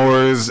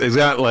lawnmowers. It's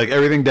got like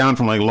everything down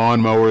from like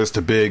lawnmowers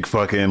to big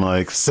fucking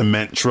like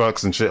cement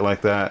trucks and shit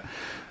like that.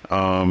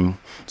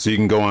 So you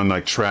can go on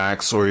like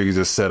tracks, or you can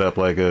just set up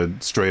like a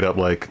straight up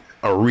like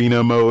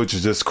arena mode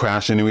to just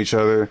crash into each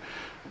other.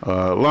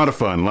 A lot of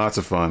fun, lots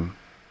of fun.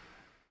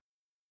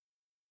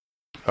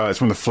 It's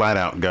from the Flat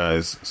Out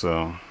guys,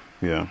 so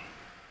yeah.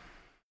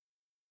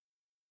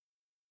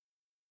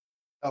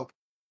 Oh,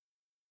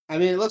 I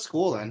mean, it looks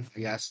cool then, I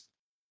guess.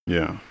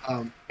 Yeah.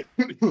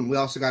 We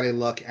also got a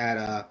look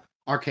at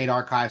Arcade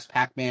Archives,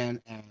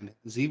 Pac-Man, and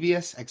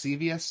Xevious.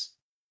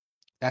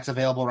 That's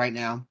available right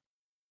now.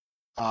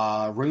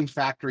 Rune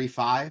Factory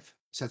 5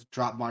 set to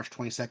drop March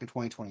 22nd,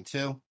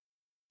 2022.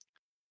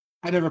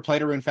 I never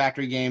played a Rune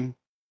Factory game.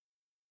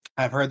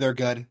 I've heard they're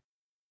good,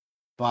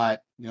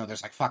 but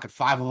there's like fucking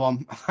 5 of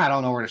them. I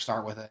don't know where to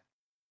start with it.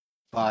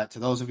 But to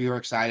those of you who are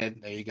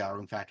excited, there you go,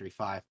 Rune Factory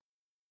 5.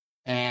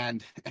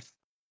 And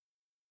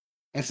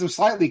some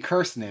slightly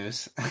cursed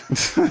news.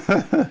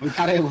 We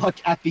got a look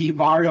at the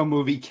Mario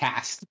movie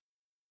cast.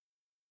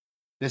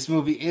 This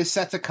movie is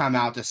set to come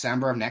out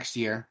December of next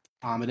year.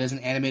 It is an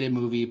animated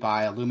movie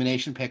by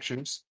Illumination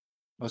Pictures.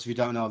 Most of you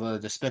don't know the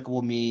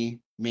Despicable Me,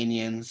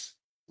 Minions,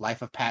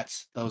 Life of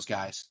Pets, those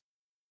guys.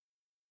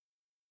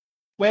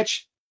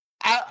 Which,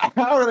 I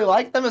don't really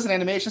like them as an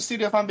animation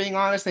studio, if I'm being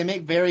honest. They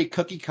make very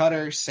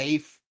cookie-cutter,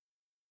 safe,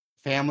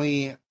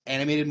 family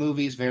animated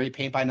movies, very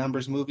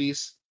paint-by-numbers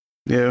movies.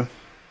 Yeah.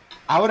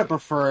 I would have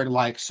preferred,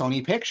 like,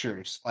 Sony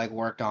Pictures, like,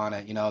 worked on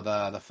it.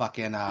 The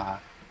fucking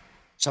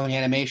Sony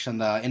Animation,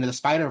 the Into the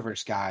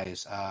Spider-Verse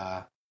guys,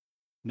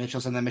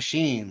 Mitchell's and the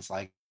Machines,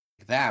 like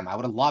them. I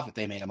would have loved if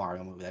they made a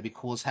Mario movie. That'd be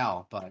cool as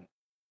hell. But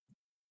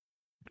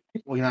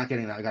well, you're not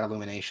getting that. I got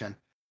Illumination.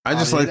 I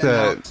just like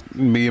that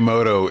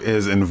Miyamoto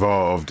is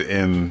involved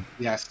in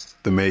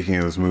the making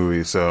of this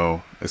movie,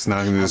 so it's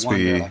not going to just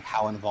be like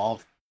how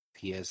involved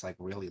he is. Like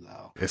really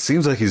though, it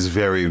seems like he's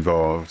very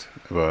involved,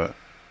 but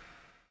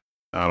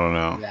I don't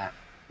know. Yeah,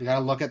 you got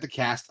to look at the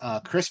cast.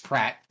 Chris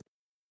Pratt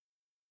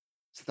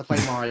set to play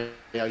Mario.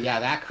 Yeah,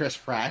 that Chris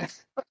Pratt.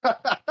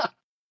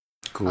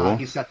 Cool.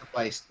 He's set to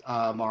play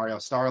Mario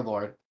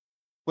Star-Lord,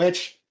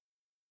 which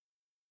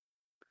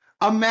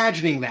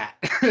imagining that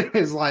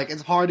is like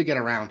it's hard to get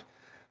around.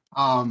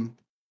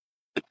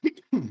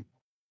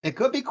 It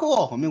could be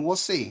cool. I mean, we'll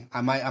see. I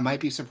might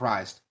be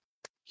surprised.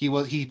 He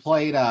played he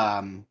played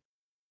that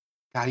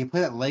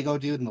Lego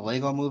dude in the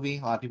Lego movie.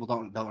 A lot of people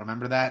don't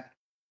remember that.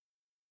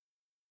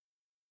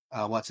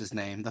 What's his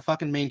name? The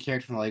fucking main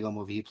character from the Lego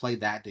movie. He played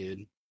that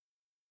dude.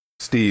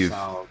 Steve.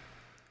 So,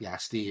 yeah,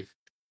 Steve.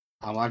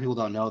 A lot of people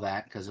don't know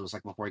that because it was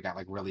like before he got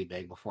like really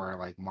big, before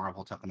like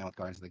Marvel took him out with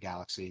Guardians of the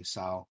Galaxy.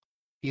 So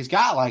he's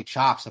got like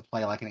chops to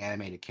play like an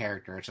animated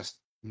character. It's just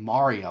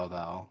Mario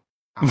though.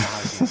 I don't know how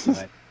he's gonna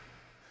do it.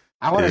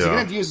 I wonder, is he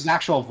gonna use his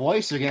actual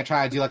voice or gonna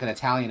try to do like an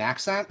Italian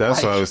accent?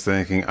 That's what I was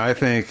thinking. I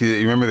think you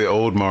remember the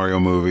old Mario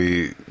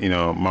movie.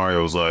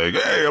 Mario was like,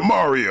 "Hey, I'm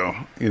Mario."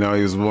 He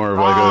was more of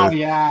like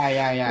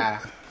yeah.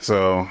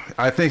 So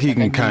I think he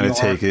can kind of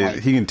take it.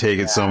 He can take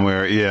it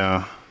somewhere.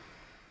 Yeah.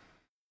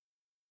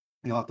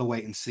 You'll have to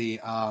wait and see.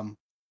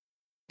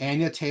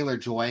 Anya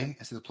Taylor-Joy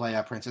is to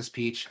play Princess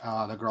Peach,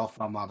 the girl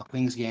from The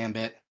Queen's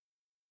Gambit,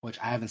 which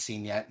I haven't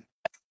seen yet.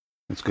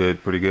 It's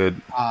good, pretty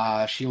good.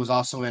 She was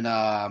also in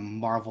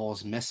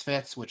Marvel's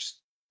Misfits,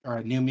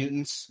 or New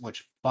Mutants,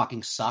 which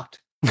fucking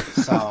sucked.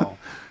 So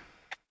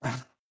I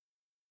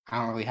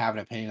don't really have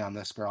an opinion on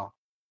this girl.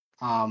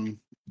 I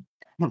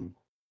mean,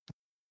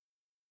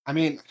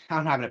 I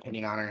don't have an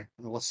opinion on her.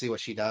 We'll see what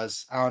she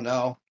does. I don't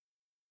know.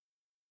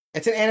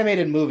 It's an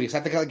animated movie, so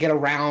I have to get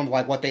around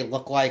like what they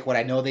look like, what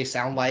I know they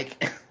sound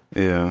like.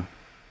 Yeah.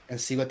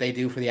 And see what they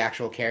do for the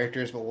actual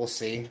characters, but we'll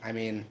see. I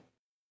mean,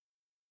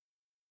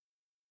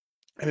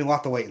 we'll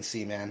have to wait and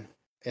see, man.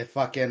 If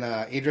fucking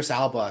Idris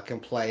Elba can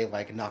play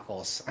like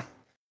Knuckles,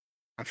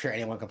 I'm sure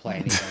anyone can play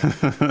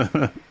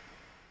anything.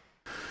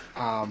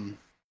 I'm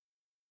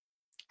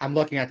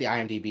looking at the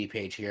IMDb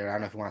page here. I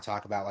don't know if you want to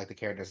talk about like the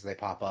characters as they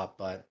pop up,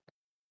 but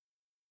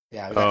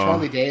Yeah, we got Oh,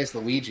 Charlie Day as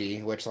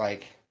Luigi, which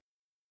like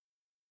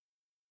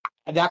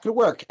that could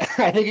work.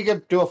 I think you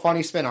could do a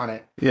funny spin on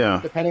it. yeah.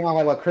 Depending on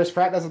like what Chris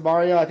Pratt does with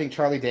Mario, I think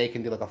Charlie Day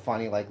can do like a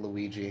funny like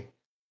Luigi.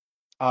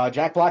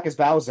 Jack Black as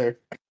Bowser.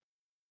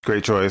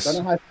 Great Don't choice.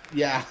 know how.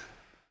 Yeah.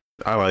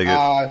 I like it.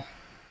 Uh,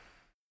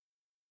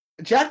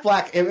 Jack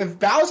Black. If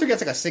Bowser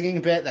gets like a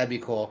singing bit, that'd be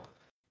cool.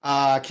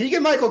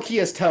 Keegan Michael Key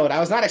as Toad. I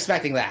was not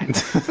expecting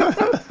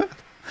that.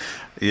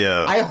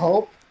 Yeah. I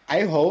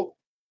hope,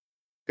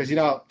 because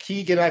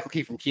Keegan Michael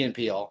Key from Key and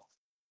Peele.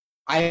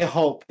 I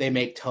hope they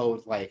make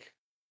Toad like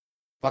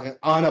fucking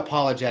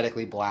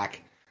unapologetically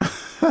black.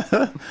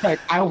 Like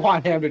I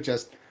want him to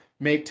just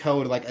make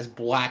Toad like as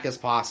black as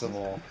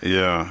possible.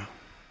 Yeah.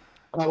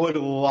 I would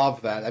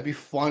love that. That'd be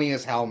funny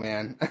as hell,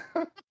 man.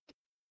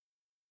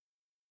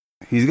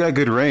 He's got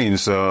good range,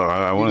 so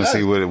I He want to see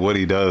does. what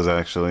he does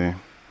actually.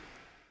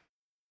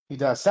 He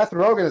does. Seth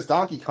Rogen as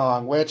Donkey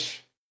Kong,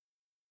 which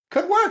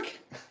could work.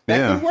 That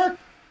Yeah. could work.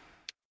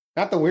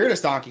 Not the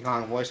weirdest Donkey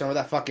Kong voice.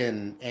 Remember that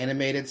fucking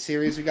animated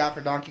series we got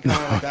for Donkey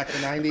Kong like back in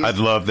the 90s? I'd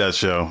love that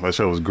show. That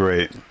show was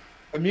great.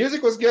 The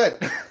music was good.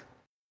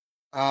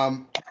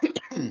 Um,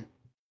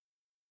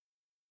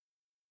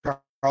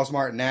 Charles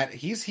Martinet,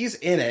 he's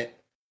in it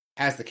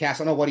as the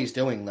cast. I don't know what he's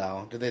doing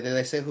though. Did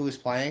they say who he's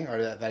playing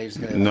or that he's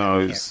gonna? No,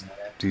 Like,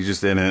 he's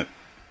just in it.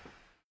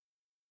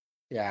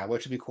 yeah,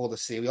 which would be cool to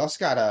see. We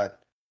also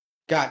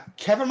got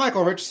Kevin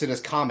Michael Richardson as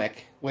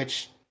comic,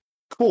 which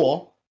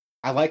cool.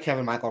 I like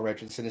Kevin Michael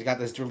Richardson. He's got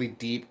this really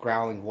deep,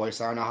 growling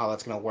voice. I don't know how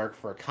that's gonna work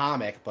for a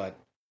comic, but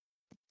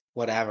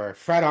whatever.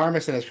 Fred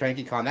Armisen as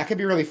Cranky Kong, that could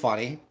be really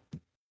funny.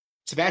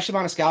 Sebastian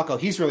Maniscalco,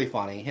 he's really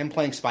funny. Him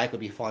playing Spike would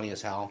be funny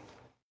as hell.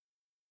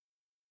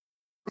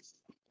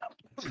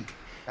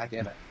 God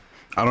damn it.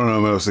 I don't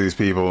know most of these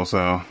people,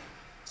 so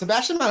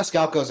Sebastian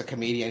Maniscalco is a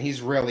comedian.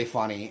 He's really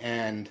funny,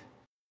 and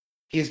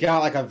he's got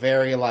like a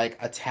very like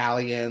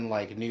Italian,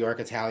 like New York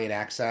Italian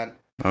accent.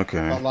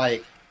 okay. But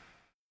like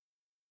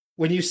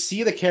when you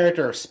see the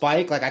character of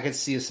Spike, like I could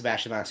see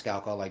Sebastian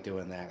Maniscalco like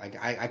doing that.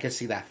 Like I could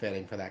see that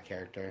fitting for that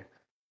character.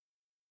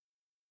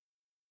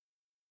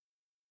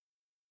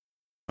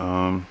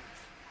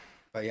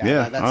 But yeah,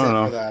 Yeah, that's I don't it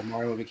know. for the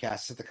Mario movie cast.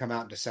 It's set to come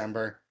out in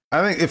December.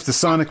 I think if the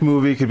Sonic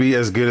movie could be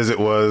as good as it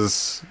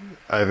was,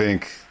 I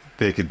think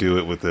they could do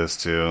it with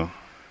this too.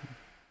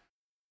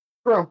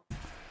 True.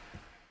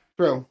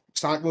 True.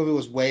 Sonic movie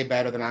was way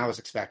better than I was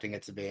expecting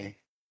it to be.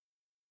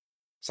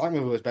 Sonic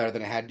movie was better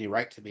than it had any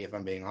right to be, if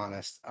I'm being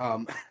honest.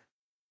 And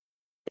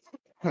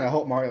I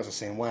hope Mario's the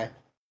same way.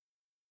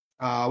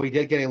 We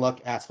did get a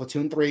look at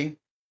Splatoon 3,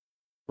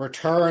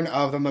 Return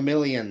of the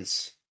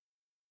Mammalians.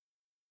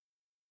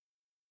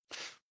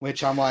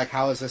 Which I'm like,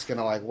 how is this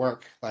gonna like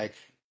work? Like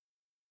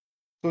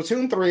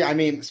Splatoon 3, I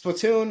mean,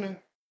 Splatoon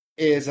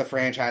is a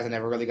franchise I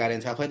never really got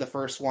into. I played the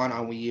first one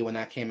on Wii U when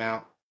that came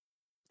out.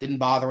 Didn't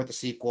bother with the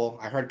sequel.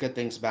 I heard good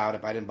things about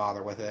it, but I didn't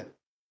bother with it.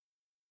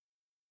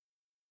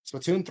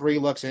 Splatoon 3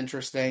 looks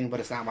interesting,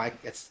 but it's not my.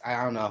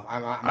 I don't know.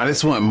 I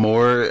just want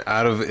more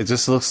out of it.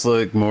 Just looks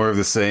like more of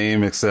the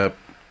same, except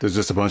there's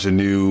just a bunch of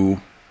new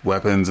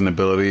weapons and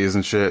abilities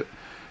and shit.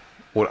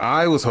 What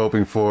I was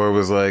hoping for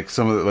was like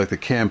some of the, like the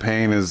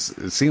campaign is.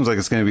 It seems like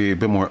it's going to be a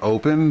bit more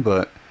open,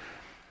 but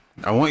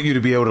I want you to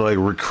be able to like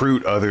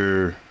recruit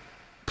other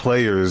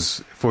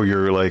players for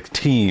your like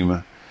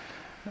team,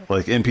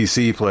 like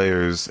NPC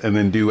players, and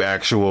then do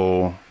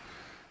actual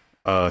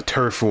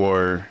turf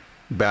war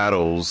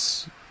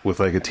battles with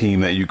like a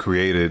team that you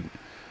created.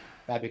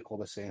 That'd be cool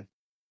to see. The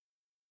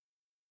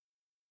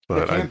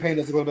But campaign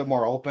is a little bit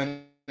more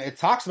open. It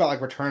talks about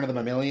like Return of the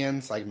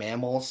Mammalians, like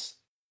mammals,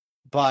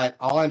 but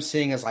all I'm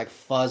seeing is like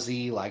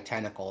fuzzy, like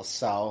tentacles.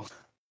 So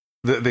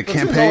the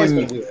Splatoon's always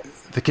been campaign, weird.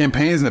 the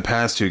campaigns in the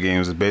past two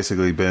games have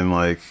basically been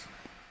like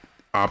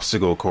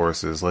obstacle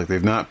courses. Like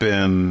they've not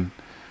been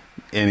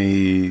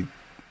any,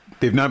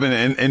 they've not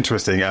been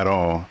interesting at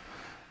all.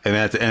 And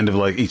at the end of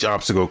like each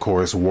obstacle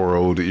course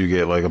world, you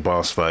get like a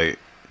boss fight,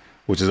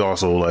 which is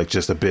also like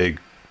just a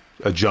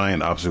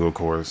giant obstacle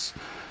course.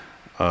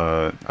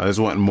 I just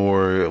want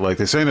more. Like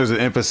they're saying, there's an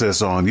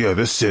emphasis on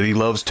this city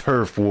loves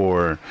turf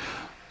war.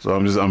 So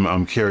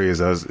I'm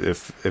curious as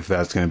if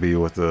that's going to be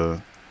what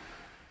the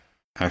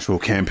actual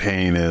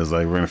campaign is.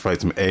 Like we're going to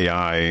fight some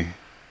AI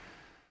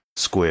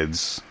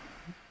squids.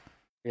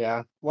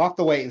 Yeah, we'll have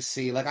to wait and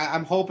see. Like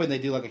I'm hoping they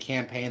do like a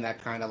campaign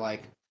that kind of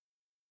like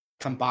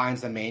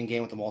combines the main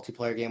game with the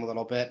multiplayer game a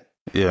little bit.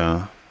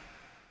 Yeah,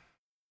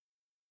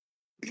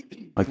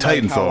 like Like how,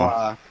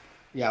 Titanfall.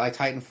 yeah, like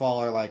Titanfall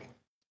or like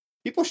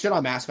people shit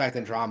on Mass Effect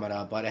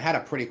Andromeda, but it had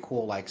a pretty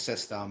cool like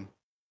system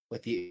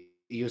with the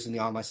using the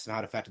online system how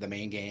it affected the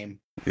main game.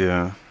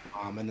 Yeah,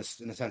 In the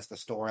sense of the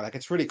story, like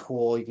it's really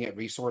cool. You can get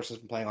resources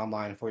from playing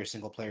online for your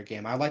single player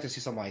game. I'd like to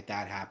see something like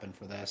that happen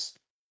for this.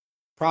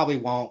 Probably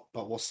won't,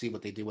 but we'll see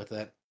what they do with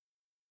it.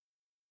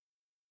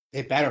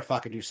 They better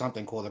fucking do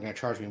something cool. They're gonna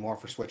charge me more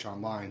for Switch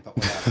Online, but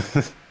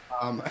whatever.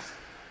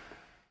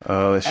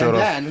 they showed and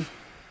off. then,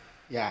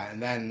 yeah,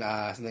 and then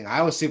something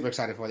I was super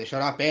excited for. They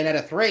showed off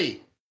Bayonetta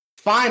 3.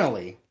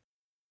 Finally.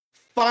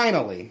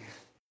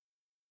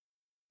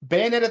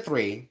 Bayonetta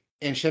 3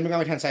 and Shin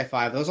Megami Tensei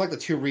 5, those are like the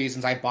two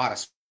reasons I bought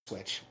a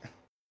Switch.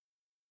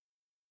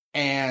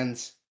 And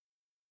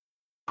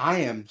I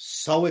am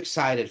so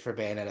excited for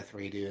Bayonetta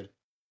 3, dude.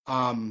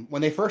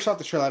 When they first shot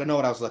the trailer, I didn't know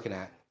what I was looking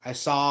at. I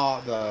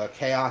saw the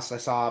chaos. I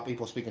saw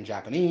people speaking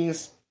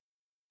Japanese.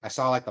 I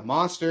saw like the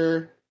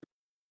monster.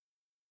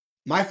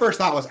 My first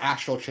thought was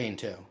Astral Chain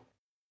 2.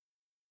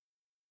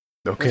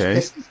 Okay.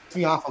 Which pissed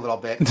me off a little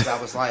bit because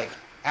I was like,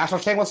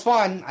 Astral Chain was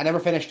fun. I never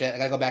finished it. I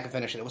gotta go back and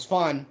finish it. It was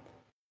fun.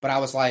 But I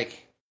was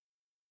like,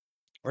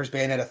 where's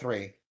Bayonetta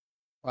 3?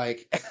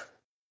 Like,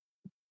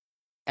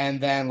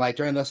 and then like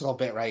during this little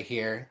bit right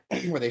here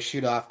where they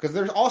shoot off, because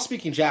they're all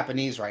speaking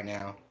Japanese right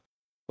now,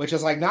 which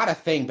is like not a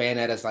thing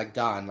Bayonetta's like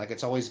done. Like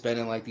it's always been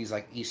in like these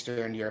like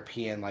Eastern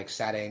European like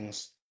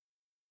settings,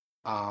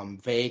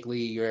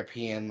 vaguely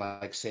European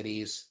like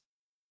cities.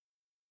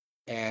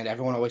 And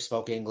everyone always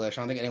spoke English.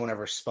 I don't think anyone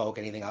ever spoke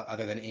anything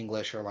other than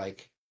English or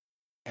like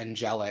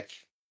angelic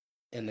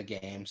in the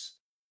games.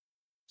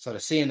 So to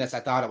seeing this, I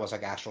thought it was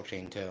like Astral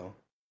Chain 2.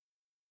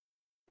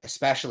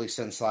 Especially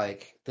since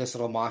like this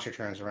little monster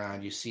turns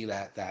around, you see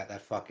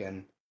that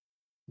fucking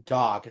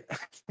dog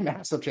from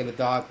Astral Chain, the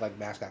dog like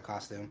mascot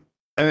costume.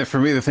 And for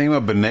me, the thing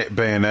about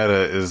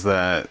Bayonetta is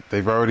that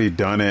they've already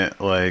done it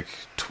like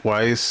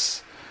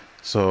twice.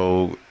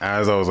 So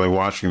as I was like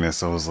watching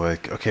this, I was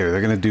like, okay,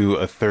 they're gonna do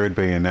a third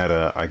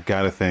Bayonetta. I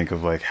gotta think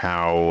of like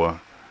how,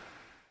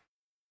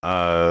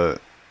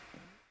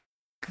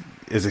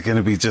 is it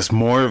gonna be just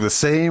more of the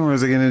same, or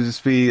is it gonna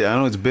just be? I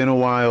know it's been a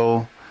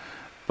while,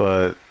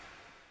 but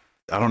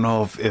I don't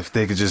know if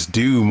they could just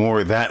do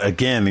more of that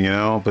again, you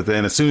know. But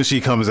then as soon as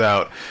she comes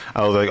out,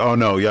 I was like, oh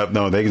no,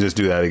 no, they can just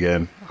do that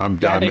again. I'm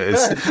done.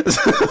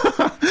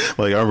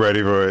 Like I'm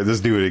ready for it.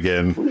 Just do it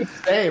again.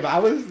 Same. I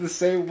was the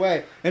same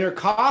way. And her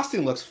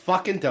costume looks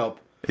fucking dope.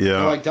 Yeah.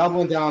 They're like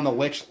doubling down on the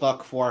witch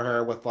look for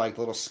her with like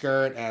the little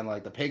skirt and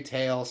like the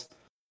pigtails.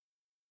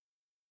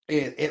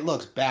 It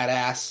looks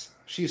badass.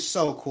 She's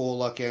so cool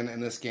looking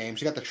in this game.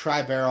 She got the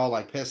tri-barrel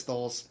like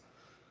pistols.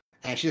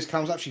 And she just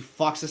comes up, she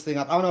fucks this thing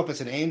up. I don't know if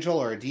it's an angel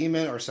or a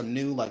demon or some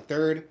new like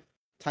third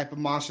type of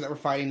monster that we're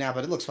fighting now,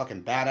 but it looks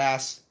fucking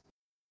badass.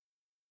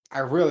 I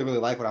really, really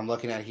like what I'm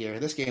looking at here.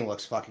 This game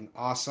looks fucking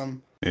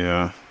awesome.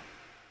 Yeah.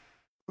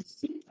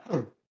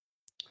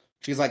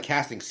 She's like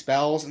casting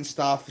spells and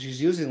stuff.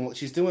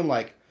 She's doing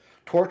like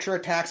torture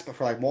attacks, but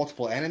for like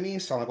multiple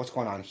enemies. So I'm like, what's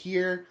going on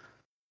here?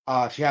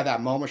 She had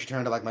that moment she turned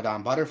into like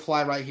Madame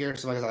Butterfly right here.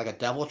 So like a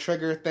devil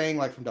trigger thing,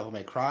 like from Devil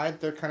May Cry,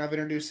 that they're kind of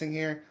introducing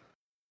here.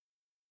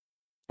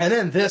 And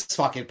then this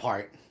fucking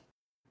part.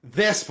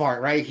 This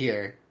part right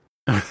here.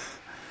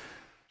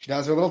 She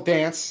does her little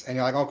dance, and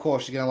you're like, oh, cool,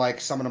 she's gonna, like,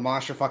 summon a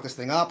monster, fuck this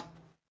thing up.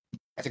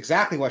 That's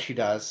exactly what she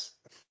does.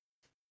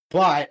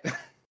 But...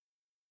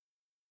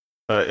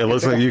 it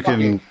looks like you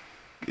can...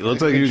 It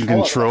looks like you can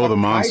control the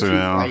monster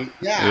now.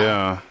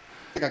 Yeah.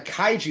 It's like a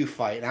kaiju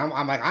fight. And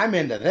I'm like, I'm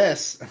into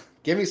this.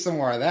 Give me some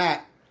more of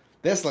that.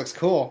 This looks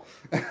cool.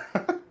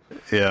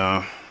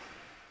 Yeah.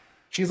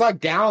 She's, like,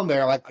 down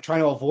there, like, trying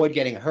to avoid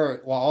getting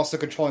hurt while also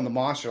controlling the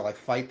monster, like,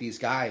 fight these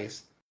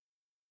guys.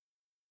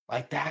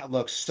 Like, that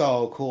looks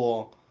so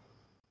cool.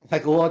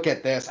 Like, look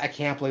at this. I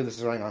can't believe this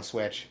is running on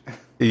Switch.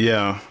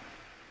 Yeah.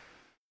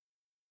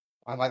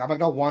 I'm like,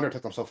 no wonder it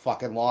took them so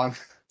fucking long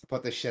to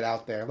put this shit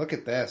out there. Look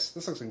at this.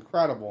 This looks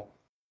incredible.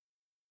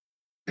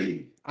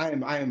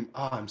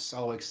 I'm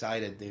so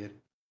excited, dude.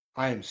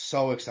 I am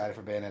so excited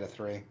for Bayonetta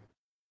 3.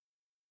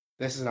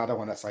 This is another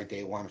one that's like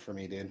day one for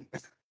me, dude.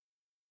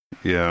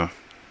 Yeah.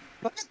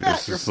 Look at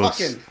that. You're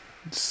fucking...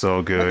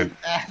 so good. Look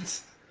at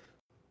that.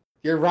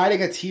 You're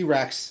riding a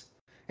T-Rex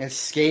and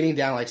skating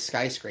down like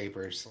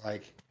skyscrapers.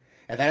 Like,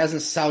 if that doesn't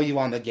sell you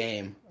on the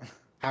game,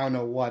 I don't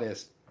know what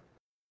is.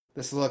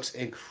 This looks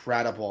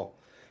incredible.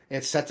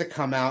 It's set to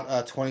come out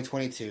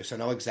 2022, so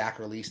no exact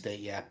release date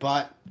yet.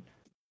 But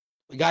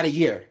we got a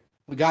year.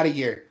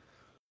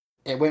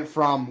 It went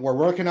from we're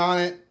working on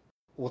it,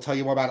 we'll tell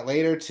you more about it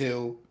later,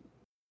 to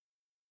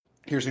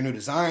here's a new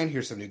design,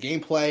 here's some new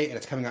gameplay, and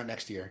it's coming out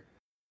next year.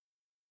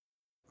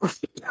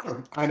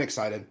 I'm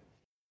excited.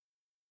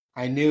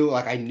 I knew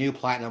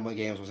Platinum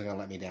Games wasn't gonna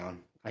let me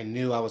down. I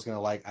knew I was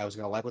gonna like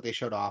what they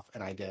showed off,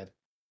 and I did.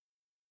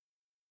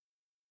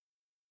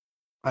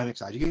 I'm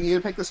excited. You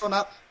gonna pick this one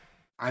up?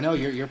 I know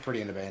you're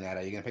pretty into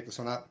Bayonetta. You gonna pick this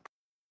one up?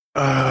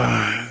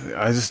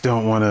 I just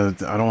don't want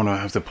to. I don't want to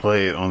have to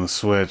play it on the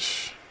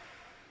Switch.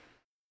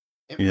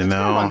 It's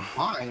run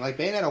fine. Like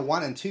Bayonetta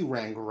 1 and 2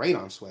 ran great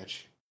on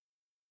Switch.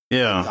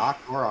 Yeah.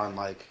 Docked or on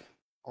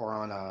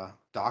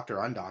docked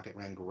or undocked, it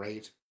ran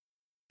great.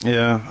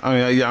 Yeah,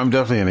 I mean, I'm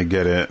definitely gonna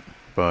get it,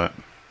 but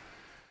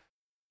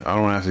I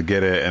don't have to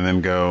get it and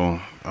then go,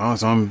 oh,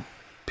 it's on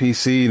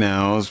PC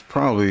now. It's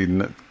probably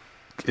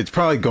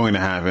going to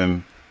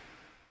happen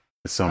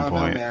at some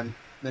point. Know, man.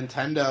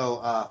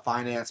 Nintendo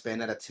financed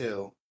Bayonetta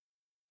 2,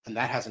 and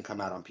that hasn't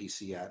come out on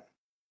PC yet.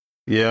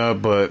 Yeah,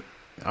 but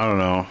I don't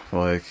know.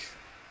 Like,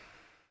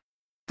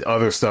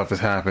 other stuff has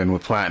happened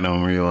with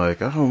Platinum where you're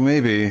like, oh,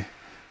 maybe.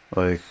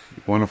 Like,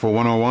 Wonderful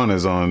 101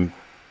 is on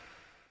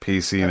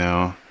PC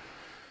now.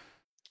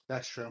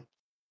 That's true.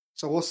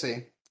 So we'll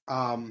see.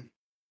 I'm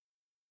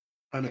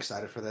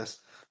excited for this.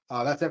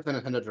 That's it for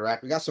Nintendo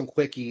Direct. We got some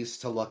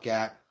quickies to look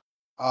at.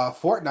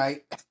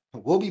 Fortnite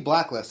will be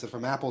blacklisted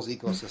from Apple's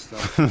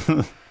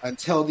ecosystem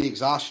until the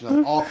exhaustion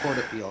of all court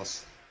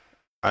appeals.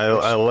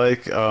 I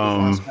like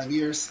Last 5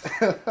 years.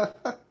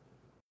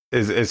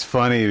 it's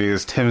funny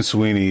because Tim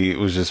Sweeney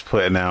was just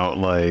putting out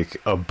like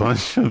a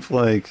bunch of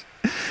like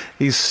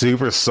he's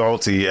super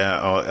salty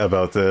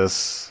about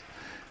this.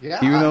 Yeah,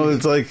 even though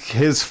it's like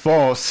his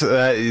fault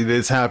that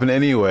it's happened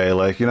anyway.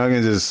 Like you're not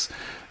gonna just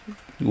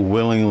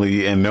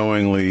willingly and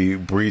knowingly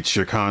breach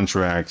your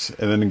contract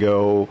and then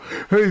go,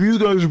 hey, these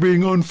guys are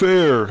being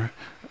unfair.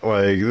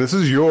 Like this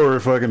is your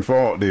fucking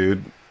fault,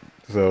 dude.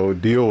 So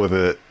deal with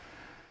it.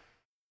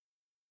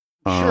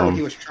 Sure, what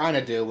he was trying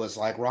to do was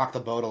like rock the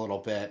boat a little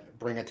bit,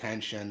 bring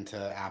attention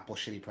to Apple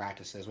shitty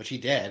practices, which he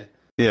did.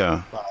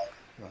 Yeah. But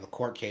the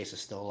court case is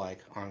still like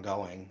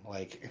ongoing.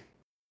 Like,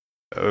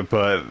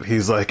 but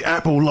he's like,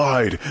 Apple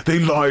lied. They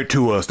lied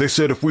to us. They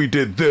said if we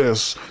did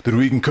this, then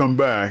we can come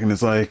back. And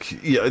it's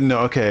like, yeah, no,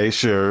 okay,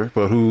 sure,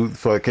 but who the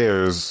fuck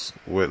cares?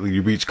 What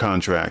you breach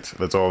contract?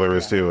 That's all there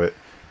is to it.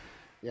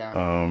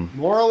 Yeah.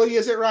 Morally,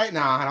 is it right?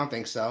 Nah, I don't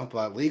think so.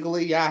 But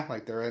legally, yeah,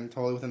 like they're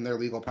totally within their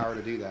legal power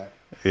to do that.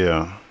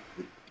 Yeah.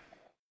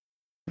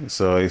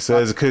 So he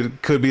says it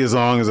could be as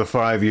long as a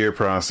 5-year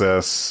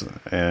process,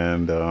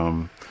 and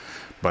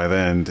by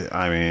then,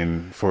 I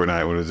mean,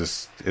 Fortnite would have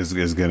just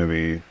is going to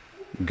be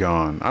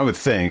gone. I would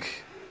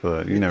think,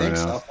 but you never know.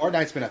 So.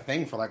 Fortnite's been a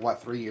thing for like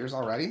what 3 years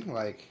already.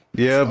 Like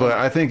yeah, but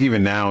I think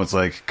even now it's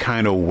like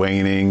kind of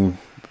waning.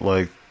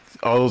 Like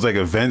all those like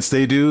events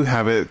they do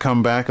have it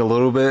come back a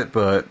little bit,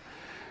 but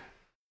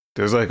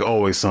there's like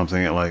always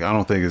something. Like I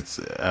don't think it's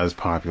as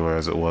popular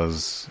as it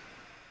was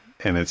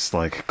in its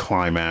like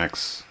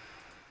climax.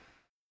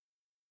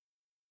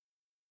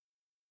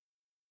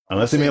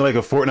 Unless they made like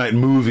a Fortnite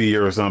movie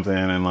or something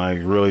and like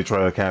really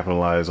try to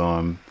capitalize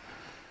on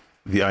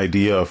the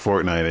idea of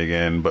Fortnite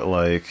again, but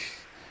like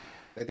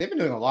they've been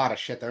doing a lot of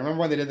shit. I remember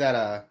when they did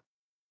that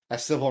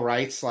civil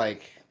rights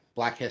like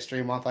Black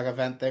History Month like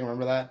event thing.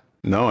 Remember that?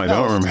 No, I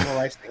don't remember. Civil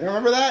rights thing.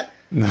 Remember that?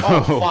 No.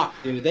 Oh fuck,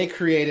 dude! They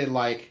created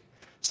like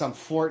some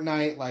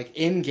Fortnite like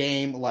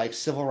in-game like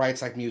civil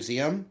rights like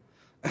museum.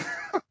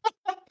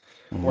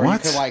 Where you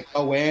could like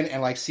go in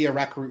and like see a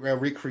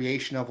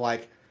recreation of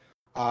like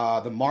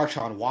the March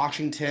on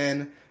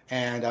Washington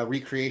and a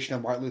recreation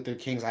of Martin Luther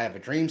King's I Have a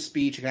Dream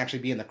speech. You can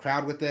actually be in the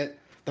crowd with it.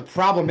 The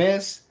problem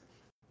is,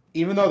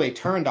 even though they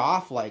turned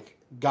off like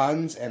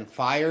guns and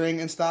firing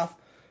and stuff,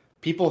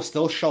 people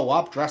still show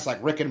up dressed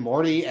like Rick and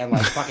Morty and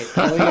like fucking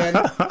alien,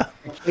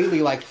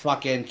 completely like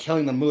fucking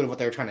killing the mood of what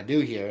they were trying to do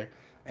here.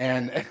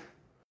 And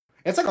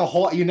it's like a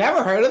whole, you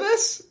never heard of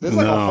this? There's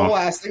like a whole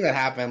ass thing that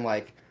happened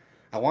like,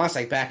 I want to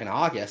say back in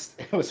August.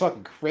 It was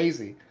fucking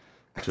crazy.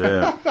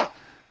 Yeah.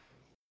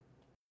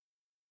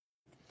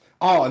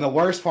 Oh, and the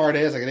worst part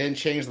is like they didn't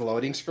change the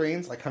loading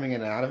screens, like coming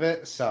in and out of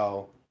it.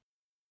 So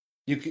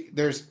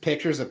there's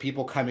pictures of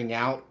people coming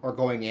out or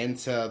going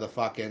into the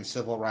fucking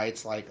civil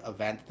rights like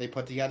event that they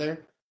put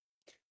together,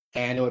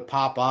 and it would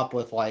pop up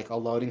with like a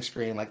loading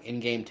screen, like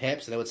in-game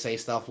tips, and it would say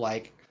stuff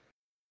like,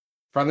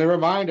 "Friendly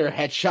reminder: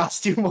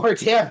 headshots do more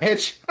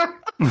damage."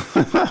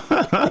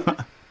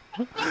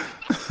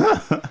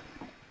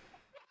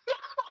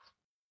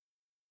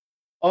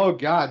 Oh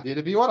god, dude!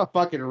 If you want to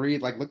fucking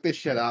read, like, look this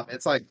shit up.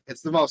 It's like it's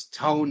the most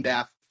tone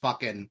deaf,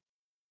 fucking,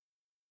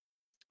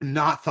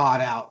 not thought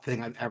out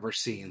thing I've ever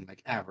seen,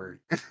 like ever.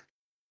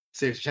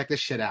 Seriously, check this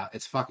shit out.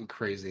 It's fucking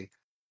crazy.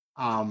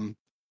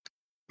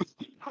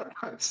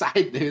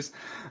 Side news: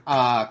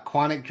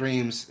 Quantic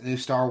Dream's new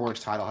Star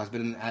Wars title has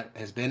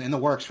been in the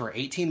works for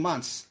 18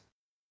 months.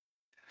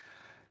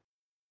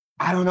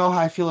 I don't know how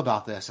I feel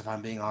about this, if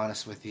I'm being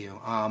honest with you.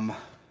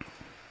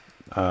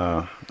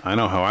 I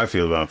know how I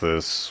feel about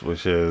this,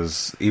 which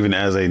is even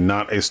as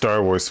not a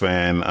Star Wars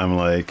fan, I'm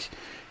like,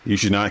 you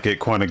should not get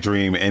Quantic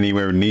Dream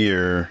anywhere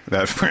near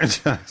that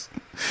franchise.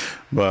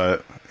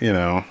 But, you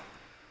know,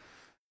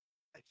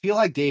 I feel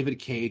like David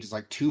Cage is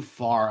like too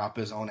far up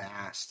his own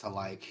ass to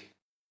like.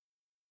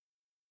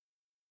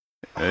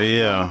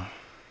 Yeah.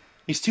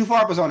 He's too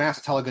far up his own ass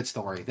to tell a good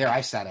story. There,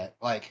 I said it.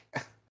 Like.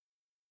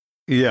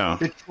 Yeah.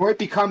 Detroit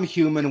Become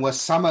Human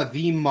was some of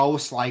the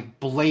most like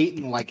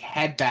blatant, like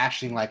head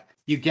bashing, like,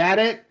 you get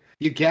it?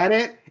 You get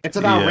it? It's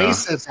about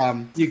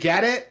racism. You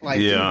get it?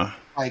 Like, yeah.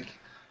 Like,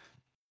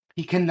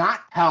 he cannot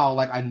tell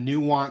like a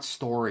nuanced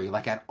story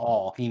like at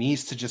all. He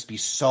needs to just be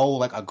so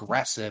like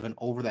aggressive and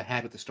over the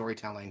head with the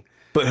storytelling.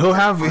 But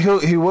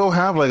he will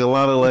have like a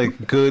lot of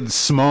like good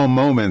small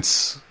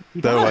moments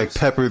that are like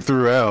peppered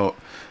throughout,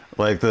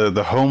 like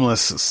the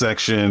homeless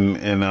section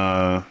in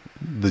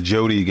the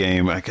Jody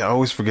game. I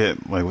always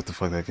forget like what the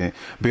fuck that game.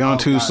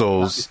 Beyond Two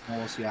Souls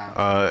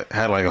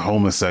had like a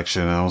homeless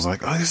section, and I was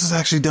like, oh, this is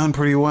actually done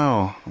pretty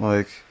well.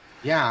 Like,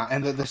 yeah,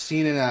 and the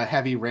scene in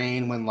Heavy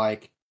Rain when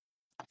like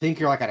I think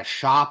you're like at a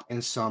shop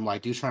and some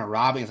like dude's trying to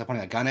rob you and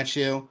pointing a gun at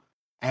you,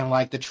 and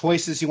like the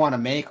choices you want to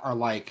make are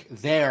like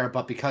there,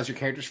 but because your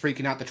character's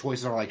freaking out, the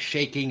choices are like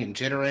shaking and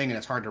jittering, and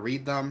it's hard to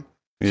read them.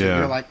 So Yeah.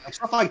 you're like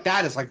stuff like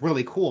that is like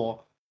really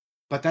cool.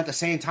 But at the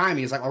same time,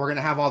 he's like, oh, we're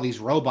gonna have all these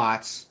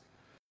robots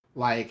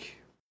like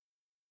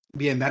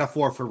be a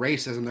metaphor for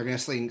racism. They're gonna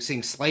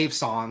sing slave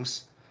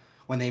songs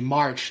when they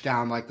march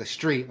down like the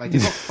street. Like,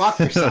 dude, go fuck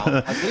yourself.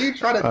 Like, what are you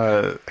trying to do?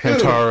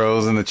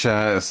 Hamtaro's in the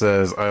chat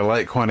says, I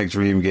like Quantic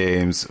Dream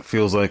games.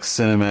 Feels like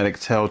cinematic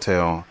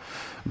Telltale.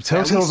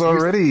 Telltale's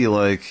already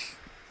like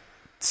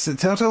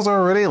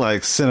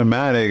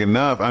cinematic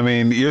enough. I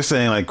mean, you're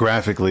saying like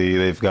graphically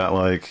they've got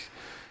like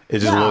it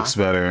just looks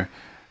better,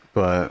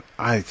 but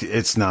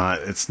it's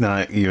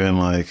not even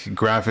like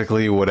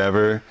graphically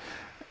whatever.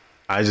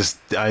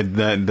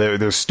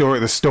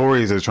 The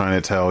stories they're trying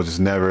to tell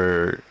just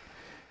never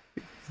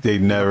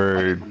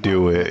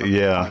do it.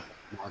 Yeah.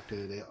 Mark,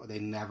 dude, they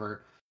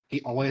never.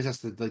 He always has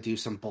to do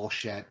some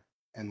bullshit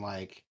and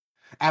like.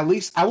 At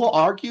least I will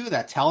argue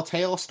that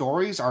Telltale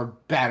stories are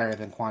better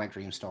than Quantic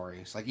Dream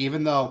stories. Like,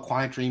 even though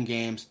Quantic Dream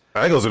games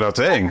that goes without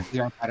saying,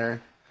 are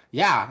better.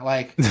 Yeah,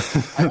 like,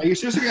 are you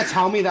seriously gonna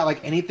tell me that like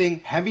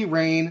anything Heavy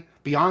Rain,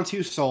 Beyond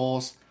Two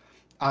Souls,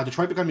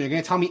 Detroit Become Human, you're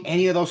gonna tell me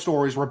any of those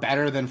stories were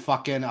better than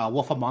fucking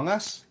Wolf Among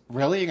Us?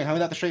 Really? You're gonna tell me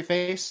that with a straight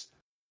face?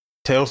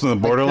 Tales from the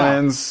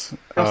Borderlands.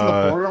 Tales from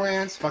the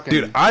Borderlands, fucking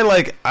dude. I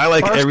like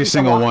every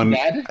single one.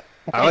 Dead.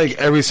 I like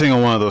every single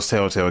one of those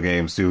Telltale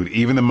games, dude.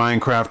 Even the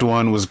Minecraft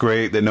one was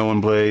great that no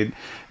one played.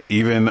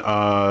 Even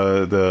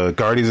the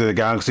Guardians of the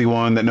Galaxy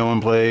one that no one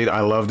played.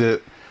 I loved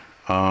it.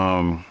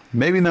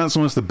 Maybe not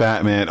so much the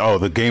Batman. Oh,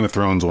 the Game of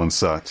Thrones one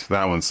sucked.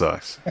 That one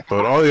sucks.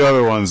 But all the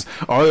other ones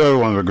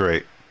were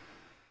great.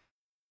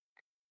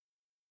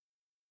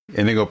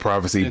 Indigo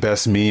Prophecy,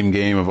 best meme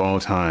game of all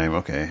time.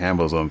 Okay,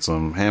 Hambo's on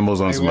some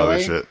other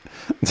shit.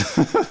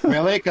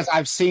 Really? Because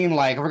I've seen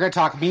like we're gonna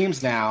talk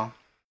memes now.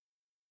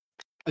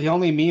 The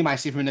only meme I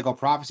see from Indigo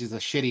Prophecy is the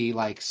shitty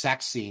like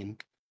sex scene.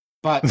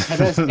 But to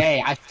this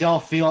day, I still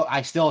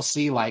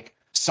see like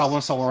so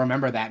and so will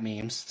remember that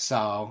memes.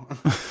 So,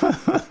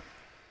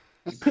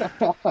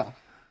 but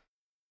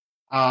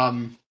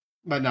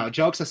no,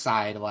 jokes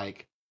aside,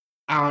 like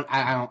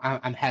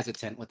I'm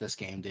hesitant with this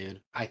game,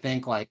 dude. I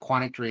think like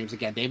Quantic Dreams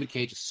again. David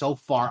Cage is so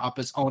far up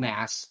his own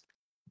ass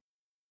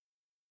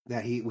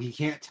that he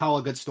can't tell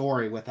a good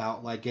story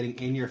without like getting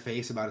in your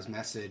face about his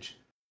message.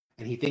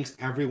 And he thinks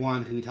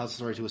everyone who he tells the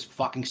story to is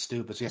fucking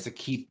stupid, so he has to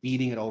keep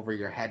beating it over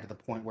your head to the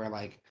point where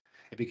like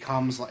it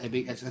becomes like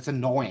it's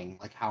annoying,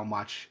 like how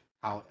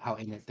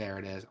in it there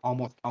it is,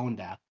 almost tone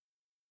deaf.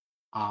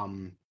 I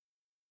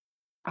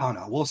don't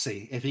know. We'll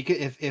see if he could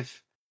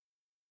if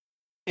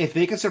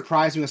they can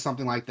surprise me with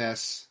something like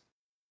this,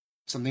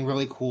 something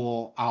really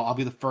cool. I'll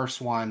be the first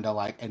one to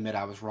like admit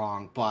I was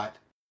wrong, but.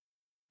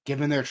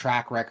 Given their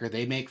track record,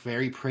 they make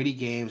very pretty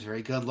games,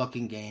 very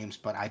good-looking games,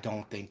 but I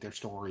don't think their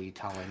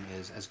storytelling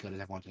is as good as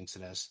everyone thinks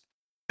it is.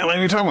 And like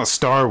you're talking about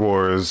Star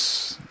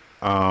Wars,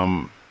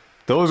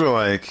 those are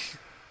like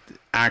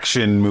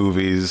action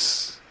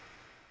movies.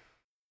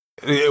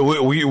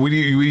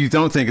 We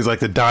don't think it's like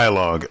the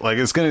dialogue. Like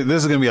this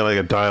is gonna be like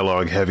a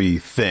dialogue-heavy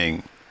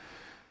thing,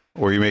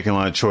 where you're making a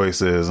lot of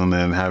choices and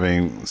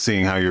then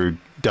seeing how your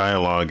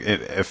dialogue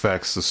it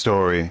affects the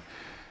story.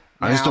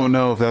 I just don't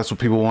know if that's what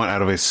people want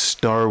out of a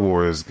Star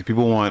Wars.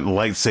 People want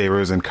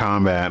lightsabers and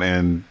combat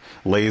and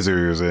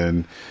lasers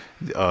and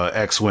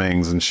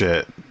X-Wings and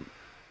shit.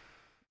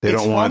 They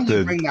don't want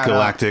the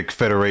Galactic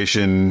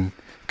Federation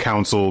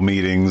Council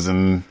meetings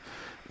and...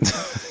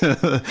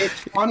 It's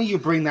funny you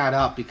bring that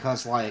up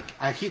because, like,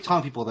 I keep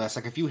telling people this.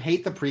 Like, if you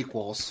hate the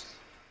prequels,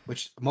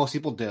 which most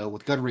people do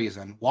with good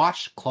reason,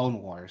 watch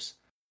Clone Wars.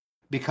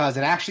 Because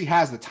it actually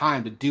has the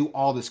time to do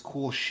all this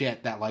cool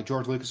shit that, like,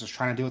 George Lucas was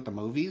trying to do with the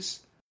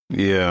movies.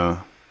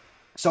 Yeah.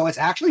 So it's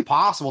actually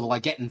possible to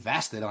like get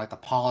invested in like the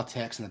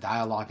politics and the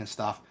dialogue and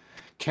stuff.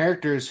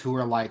 Characters who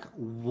are like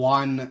who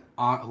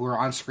are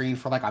on screen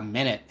for like a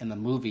minute in the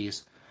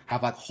movies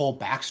have like whole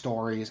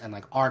backstories and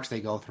like arcs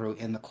they go through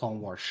in the Clone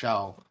Wars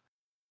show.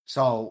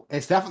 So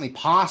it's definitely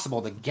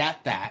possible to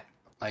get that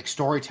like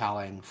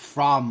storytelling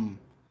from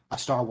a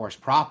Star Wars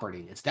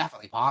property. It's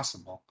definitely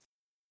possible.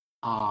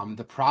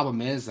 The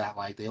problem is that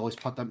like they always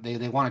put them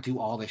they want to do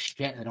all this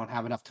shit and they don't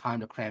have enough time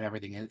to cram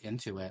everything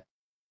into it.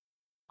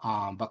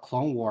 But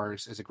Clone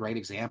Wars is a great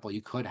example.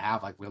 You could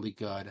have like really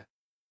good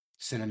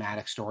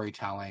cinematic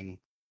storytelling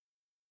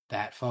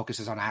that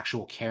focuses on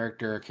actual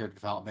character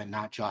development,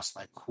 not just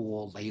like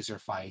cool laser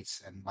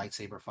fights and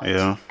lightsaber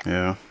fights.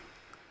 Yeah.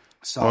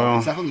 So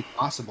it's definitely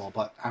possible,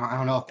 but I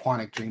don't know if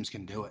Quantic Dreams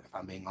can do it, if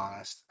I'm being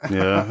honest.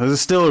 Yeah,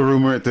 there's still a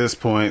rumor at this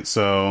point,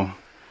 so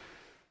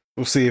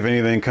we'll see if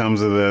anything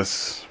comes of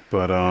this.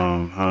 But I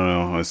don't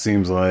know. It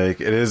seems like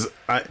it is.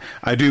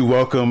 I do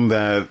welcome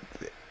that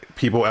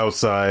people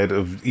outside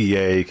of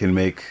EA can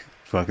make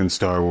fucking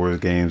Star Wars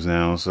games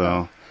now,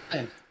 so...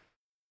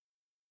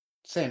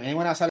 Same.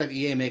 Anyone outside of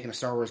EA making a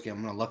Star Wars game,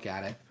 I'm going to look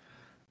at it.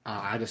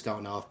 I just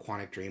don't know if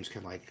Quantic Dreams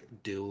can, like,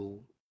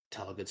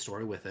 tell a good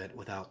story with it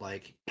without,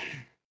 like,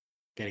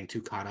 getting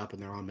too caught up in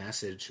their own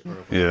message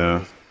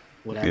or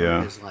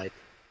whatever is, like,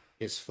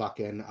 his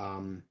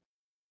fucking,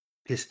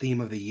 his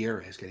theme of the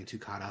year is getting too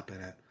caught up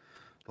in it.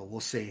 But we'll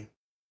see.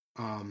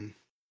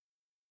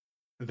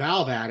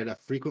 Valve added a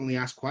frequently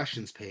asked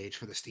questions page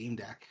for the Steam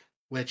Deck,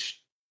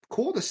 which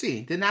cool to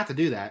see. Didn't have to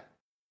do that.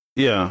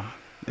 Yeah,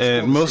 It's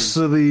and cool to see. most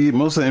of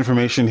the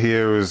information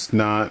here is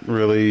not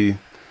really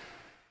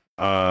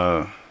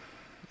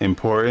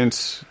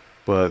important,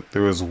 but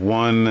there was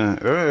one.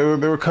 There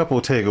were a couple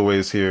of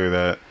takeaways here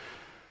that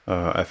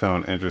I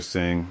found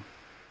interesting.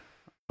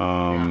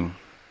 Yeah.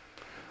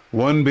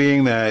 One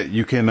being that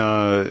you can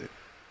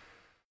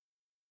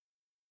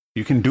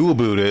dual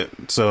boot it.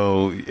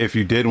 So if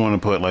you did want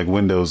to put like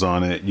Windows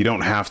on it, you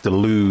don't have to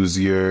lose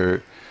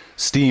your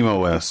Steam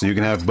OS. So you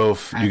can have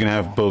both. You can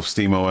have both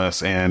Steam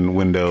OS and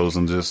Windows,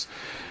 and just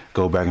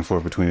go back and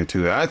forth between the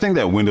two. I think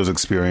that Windows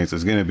experience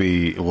is going to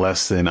be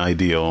less than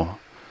ideal.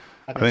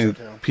 I think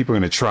So too. people are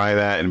going to try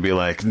that and be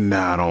like,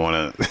 "Nah, I don't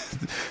want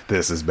to.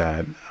 This is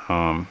bad."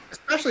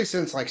 Especially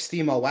since like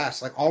Steam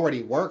OS like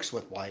already works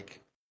with like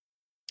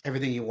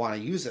everything you want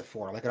to use it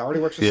for. Like it already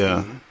works with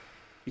Yeah. Steam.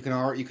 You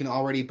can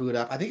already boot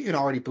up. I think you can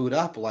already boot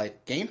up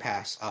like Game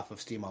Pass off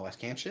of Steam OS,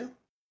 can't you?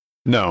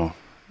 No,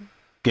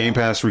 Game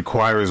Pass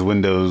requires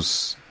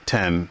Windows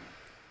 10.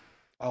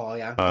 Oh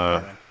yeah.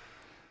 Uh, Okay.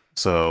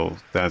 so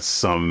that's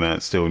something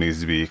that still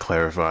needs to be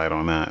clarified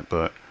on that.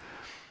 But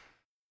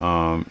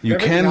you Everything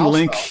can else,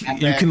 link. though,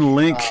 You Epic, can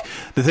link.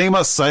 The thing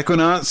about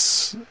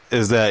Psychonauts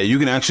is that you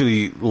can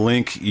actually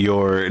link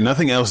your.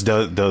 Nothing else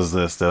does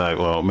this.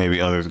 Well,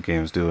 maybe other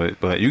games do it,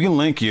 but you can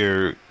link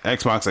your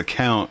Xbox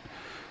account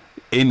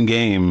in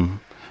game,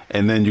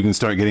 and then you can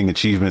start getting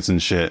achievements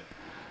and shit.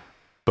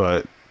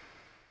 But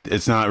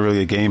it's not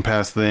really a Game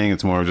Pass thing.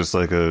 It's more just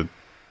like a,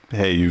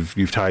 hey,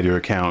 you've tied your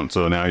account,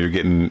 so now you're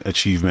getting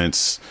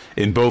achievements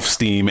in both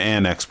Steam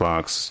and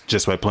Xbox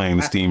just by playing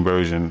the Steam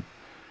version.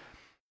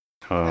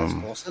 That's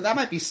cool. So that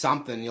might be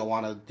something you'll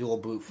want to dual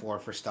boot for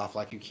stuff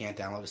like you can't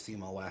download a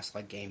Steam OS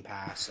like Game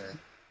Pass. Or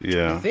I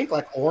Yeah, think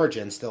like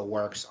Origin still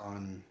works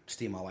on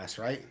Steam OS,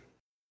 right?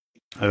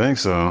 I think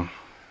so.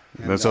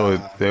 That's And, always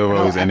they've I know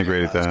always Epic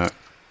integrated does. that.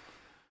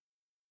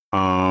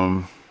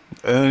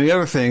 And the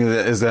other thing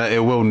is that it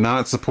will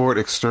not support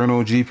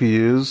external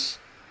GPUs,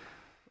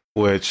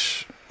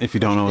 which, if you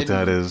don't know what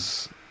that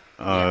is,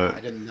 Yeah, I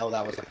didn't know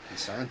that was a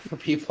concern for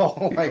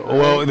people. Like,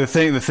 well, really? the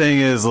thing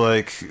is,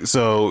 like,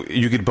 so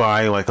you could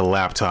buy like a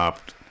laptop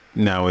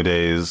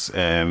nowadays,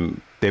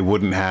 and they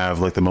wouldn't have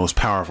like the most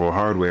powerful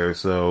hardware.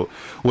 So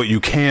what you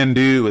can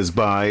do is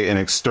buy an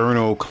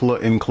external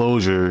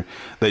enclosure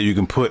that you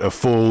can put a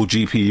full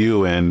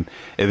GPU in,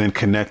 and then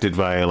connect it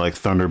via like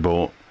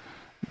Thunderbolt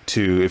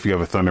to, if you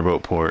have a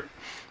Thunderbolt port,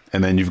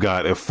 and then you've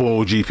got a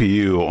full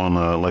GPU on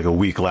a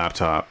weak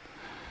laptop.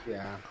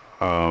 Yeah.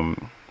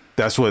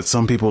 That's what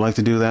some people like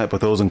to do that,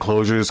 but those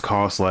enclosures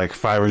cost like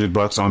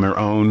 $500 on their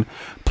own,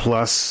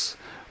 plus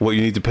what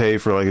you need to pay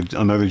for like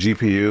another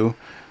GPU.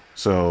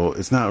 So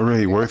it's not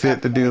really worth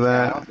it to do I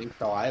that. don't think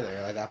so either.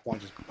 Like, at that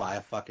point, just buy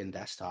a fucking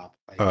desktop.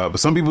 Like, But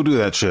some people do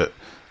that shit.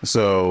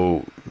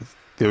 So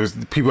there's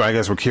people, I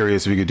guess, were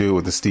curious if you could do it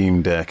with the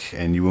Steam Deck,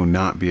 and you will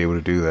not be able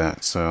to do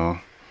that. So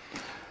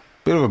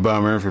bit of a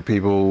bummer for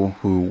people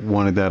who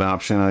wanted that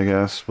option, I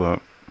guess.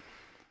 But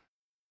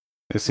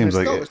it seems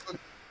like there's still a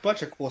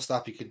bunch of cool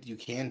stuff you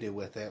can do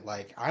with it.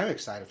 Like I'm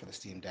excited for the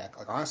Steam Deck.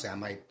 Like honestly, I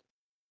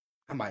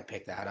might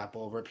pick that up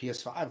over a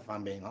PS5 if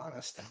I'm being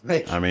honest.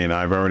 Like, I mean,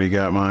 I've already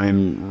got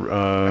mine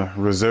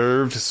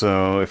reserved,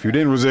 so if you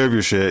didn't reserve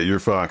your shit, you're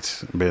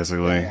fucked,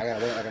 basically. I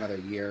gotta wait like another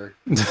year.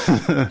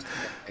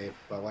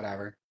 But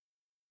whatever.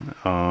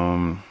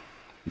 And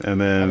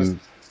then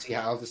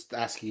I'll just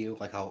ask you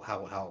like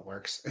how it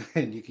works,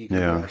 and you can be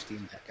Yeah. our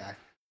Steam Deck guy.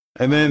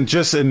 and then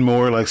just in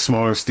more like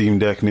smaller Steam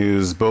Deck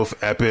news,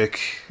 both Epic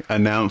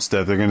announced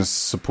that they're going to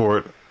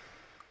support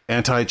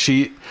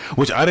anti-cheat,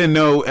 which I didn't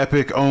know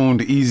Epic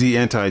owned Easy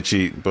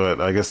Anti-Cheat, but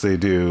I guess they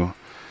do.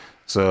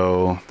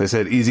 So they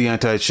said Easy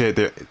Anti-Cheat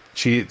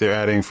they're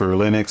adding for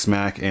Linux,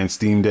 Mac, and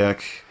Steam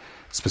Deck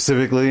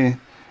specifically,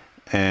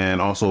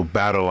 and also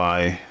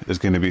BattleEye is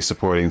going to be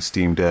supporting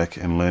Steam Deck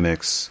and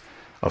Linux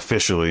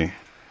officially.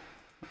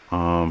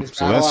 Is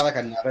So BattleEye that's like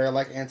another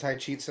like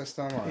anti-cheat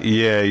system? Or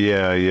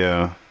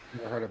yeah.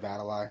 never heard of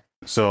BattleEye.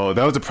 So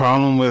that was the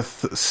problem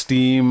with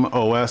Steam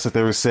OS that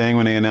they were saying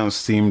when they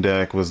announced Steam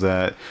Deck, was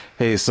that,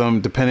 hey,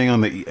 depending on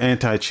the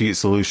anti-cheat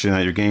solution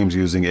that your game's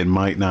using, it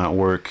might not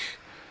work,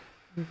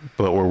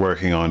 but we're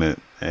working on it.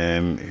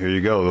 And here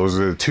you go. Those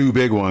are the two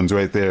big ones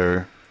right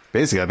there.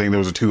 Basically, I think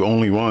those are two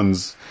only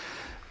ones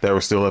that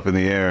were still up in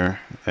the air,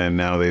 and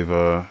now they've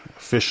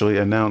officially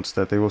announced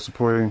that they were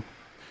supporting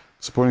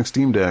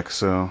Steam Deck.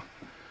 So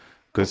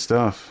good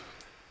stuff.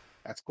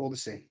 That's cool to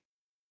see.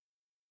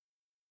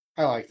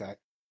 I like that.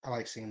 I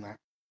like seeing that.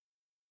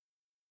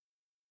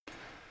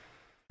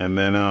 And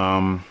then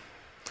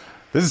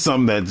this is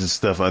something that just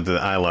stuff that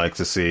I like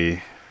to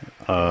see.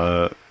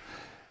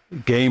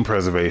 Game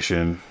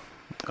preservation.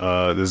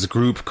 There's a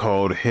group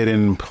called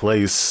Hidden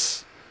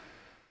Palace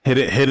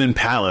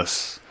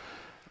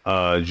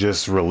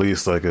just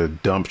released like a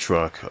dump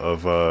truck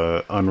of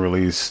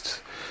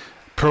unreleased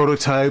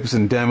prototypes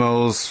and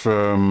demos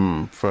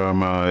from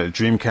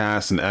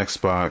Dreamcast and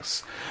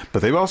Xbox,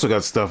 but they've also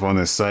got stuff on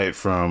this site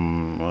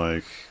from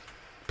like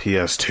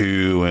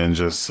PS2 and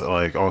just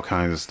like all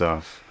kinds of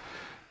stuff.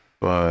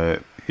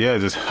 But yeah,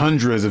 just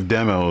hundreds of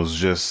demos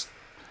just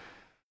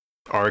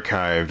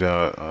archived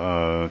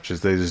out.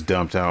 Just they just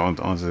dumped out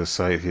onto the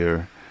site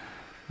here.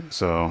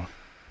 So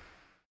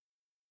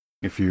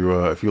if you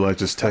like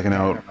just checking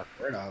out, I've never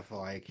heard of,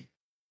 like,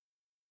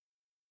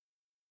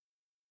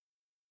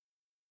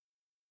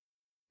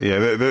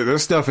 yeah,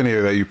 there's stuff in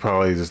here that you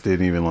probably just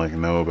didn't even like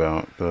know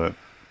about. But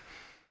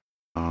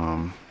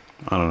I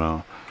don't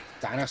know.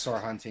 dinosaur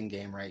hunting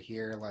game right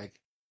here. Like,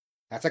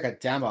 that's like a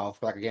demo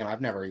for like a game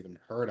I've never even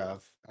heard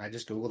of. I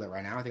just googled it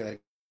right now. I think that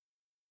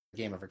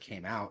game ever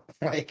came out.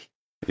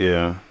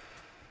 Yeah,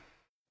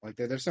 Like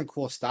there's some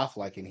cool stuff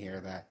like in here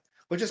that,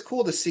 which is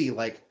cool to see.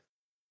 Like,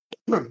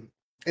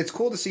 it's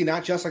cool to see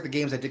not just like the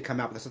games that did come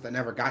out, but the stuff that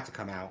never got to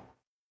come out.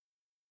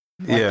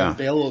 Like yeah. the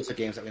builds of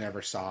games that we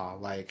never saw.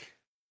 Like,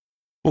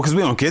 Well, because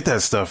we don't get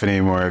that stuff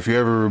anymore. If you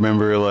ever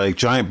remember, like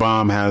Giant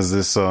Bomb has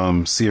this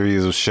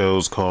series of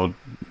shows called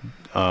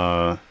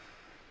Demo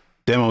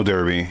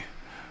Derby,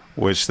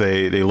 which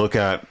they look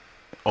at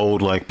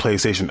old like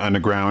PlayStation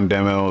Underground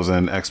demos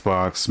and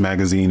Xbox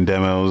Magazine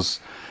demos,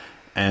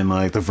 and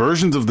like the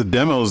versions of the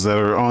demos that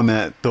are on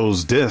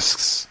those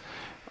discs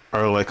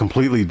are like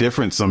completely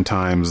different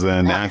sometimes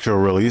than the actual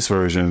release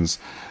versions.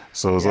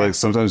 So it's like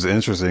sometimes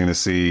interesting to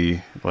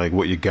see like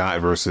what you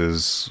got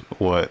versus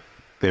what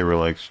they were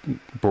like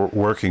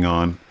working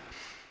on.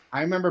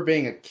 I remember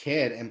being a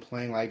kid and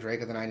playing like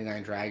Drake of the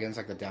 99 Dragons,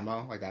 like the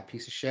demo, like that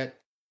piece of shit.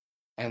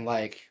 And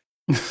like,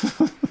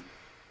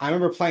 I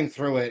remember playing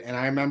through it, and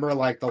I remember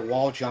like the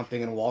wall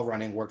jumping and wall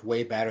running worked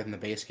way better than the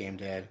base game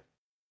did.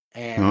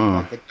 And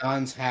like the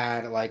guns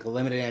had like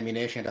limited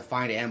ammunition to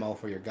find ammo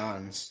for your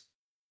guns,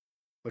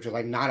 which was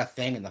like not a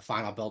thing in the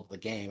final build of the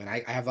game. And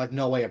I have like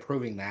no way of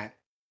proving that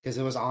because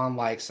it was on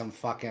like some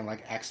fucking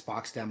like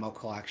Xbox demo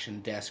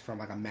collection disc from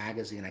like a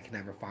magazine I can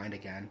never find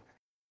again.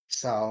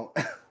 So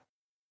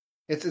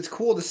it's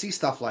cool to see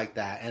stuff like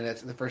that, and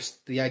it's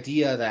the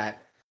idea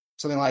that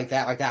something like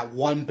that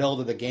one build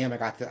of the game I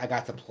got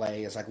to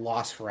play is like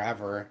lost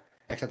forever,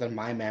 except in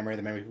my memory,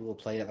 the memory of people who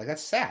played it. Like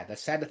that's sad.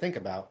 That's sad to think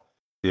about.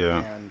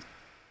 Yeah. And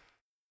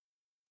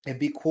it'd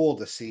be cool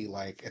to see,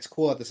 like, it's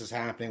cool that this is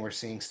happening. We're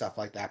seeing stuff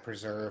like that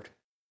preserved.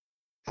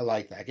 I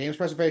like that. Games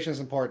preservation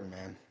is important,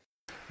 man.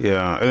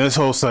 Yeah, and this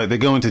whole site, they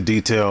go into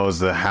detail as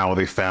to how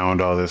they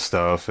found all this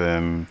stuff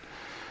and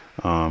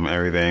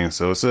everything.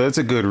 So it's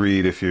a good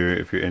read if you're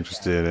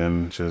interested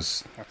in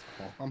just. That's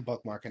cool. I'm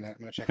bookmarking it. I'm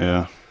gonna check it Yeah.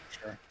 out.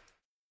 Sure.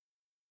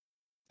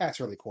 That's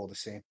really cool to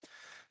see.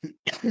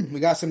 We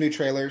got some new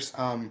trailers.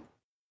 SpongeBob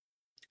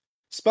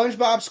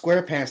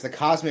SquarePants: The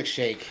Cosmic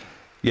Shake.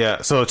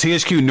 Yeah, so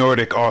THQ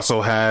Nordic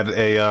also had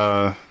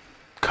a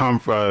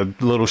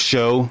little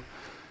show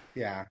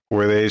Yeah.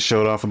 where they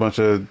showed off a bunch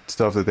of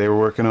stuff that they were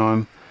working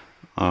on.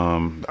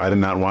 I did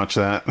not watch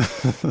that.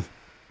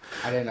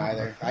 I didn't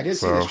either. I did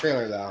see this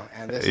trailer though,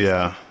 and this.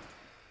 Yeah.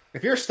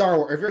 If you're a Star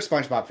Wars, if you're a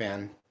SpongeBob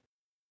fan,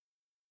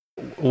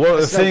 Well,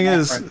 the this thing a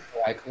is, reference to,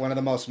 like one of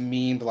the most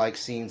memed like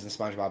scenes in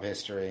SpongeBob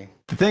history.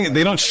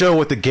 they don't show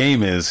what the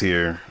game is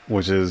here,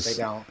 which is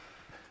They don't.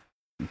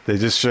 they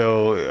just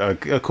show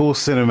a cool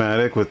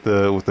cinematic with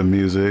the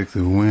music.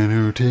 The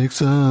winner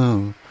takes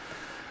all.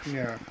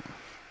 Yeah.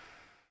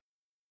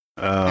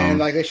 And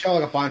like they show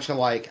like a bunch of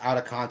like out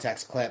of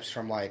context clips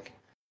from like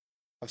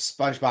of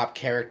SpongeBob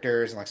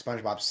characters and like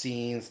SpongeBob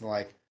scenes and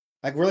like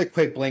really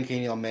quick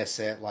blinking you'll miss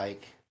it,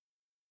 like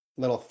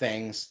little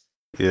things,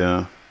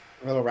 Yeah.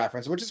 little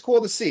reference, which is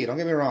cool to see. Don't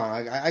get me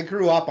wrong. I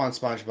grew up on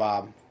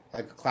SpongeBob,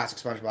 like classic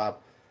SpongeBob.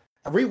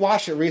 I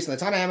rewatched it recently.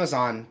 It's on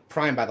Amazon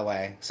Prime, by the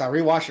way. So I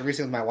rewatched it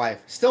recently with my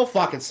wife. Still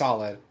fucking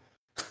solid.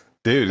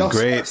 Dude,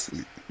 great.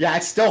 Yeah,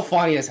 it's still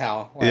funny as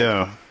hell. Like,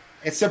 Yeah.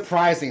 it's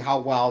surprising how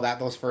well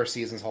those first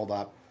seasons hold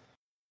up.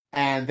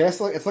 And this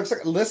looks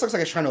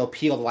like it's trying to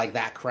appeal to like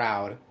that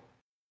crowd.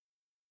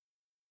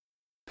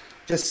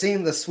 Just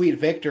seeing the sweet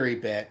victory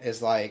bit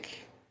is like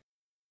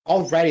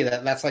already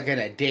that's like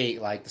gonna date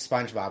like the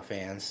SpongeBob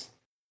fans.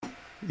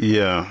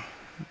 Yeah.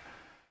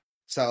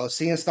 So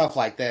seeing stuff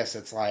like this,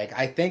 it's like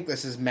I think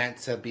this is meant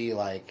to be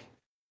like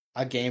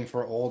a game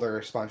for older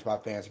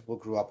SpongeBob fans who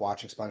grew up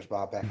watching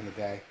SpongeBob back in the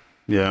day.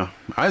 Yeah.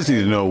 I just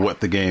need to know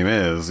what the game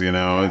is, you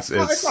know. Yeah,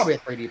 It's probably a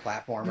 3D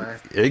platformer.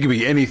 It could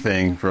be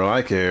anything for all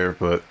I care,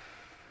 but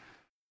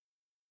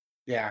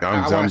Yeah,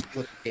 I want to see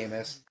what the game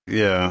is.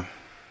 Yeah.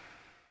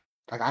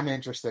 Like I'm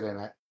interested in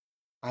it.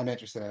 We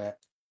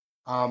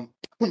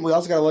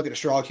also got to look at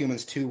Destroy All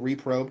Humans 2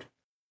 Reprobed,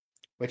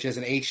 which is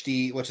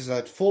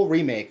a full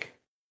remake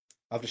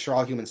of Destroy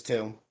All Humans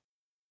 2.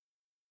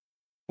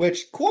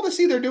 Which, cool to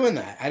see they're doing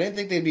that. I didn't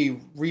think they'd be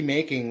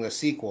remaking the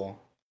sequel.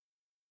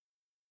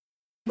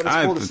 But it's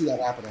cool to see that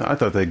happening. I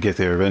thought they'd get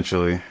there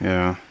eventually,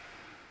 yeah.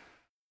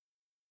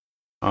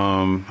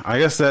 I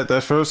guess that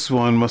first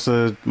one must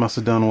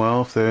have done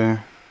well if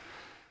they're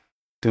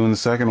doing the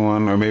second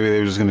one, or maybe they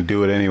were just going to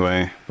do it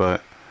anyway.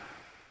 But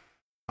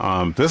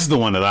this is the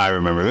one that I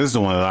remember. This is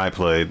the one that I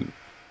played.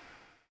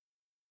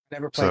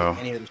 Never played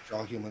any of the Destroy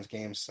All Humans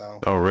games, so.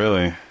 Oh,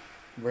 really?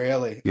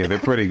 Really? Yeah, they're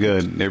pretty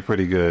good. They're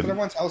pretty That's what good.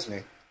 everyone tells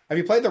me. Have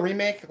you played the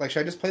remake? Like,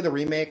 should I just play the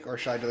remake, or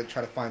should I like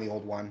try to find the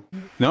old one?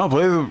 No,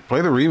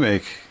 play the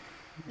remake.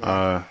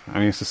 Yeah, I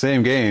mean, it's the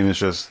same game. It's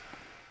just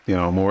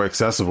more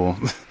accessible.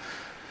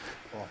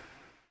 cool.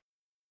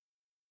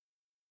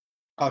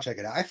 I'll check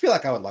it out. I feel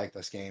like I would like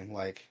this game.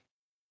 Like,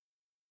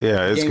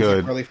 Yeah, the it's game's like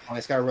good. really funny.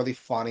 It's got a really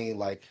funny,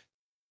 like,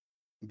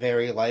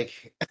 very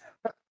like,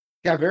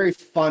 got very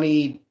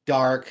funny,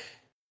 dark,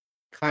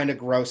 kind of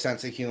gross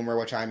sense of humor,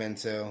 which I'm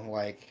into.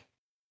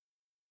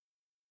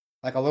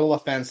 Like a little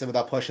offensive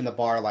without pushing the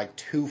bar like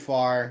too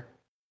far.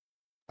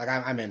 Like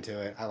I'm into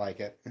it. I like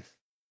it.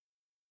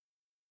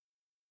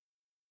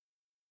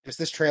 Just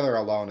this trailer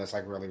alone is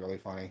like really really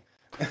funny.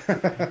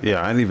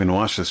 Yeah, I didn't even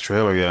watch this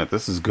trailer yet.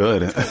 This is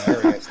good. It's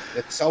hilarious.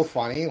 It's so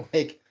funny.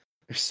 Like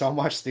there's so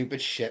much stupid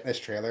shit in this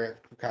trailer.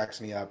 It cracks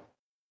me up.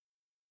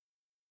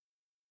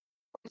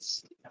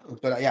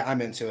 But yeah,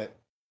 I'm into it.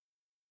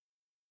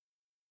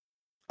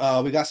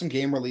 We got some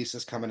game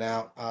releases coming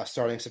out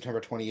starting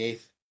September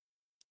 28th.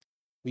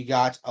 We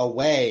got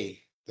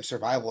Away, the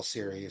survival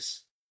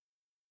series.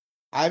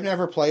 I've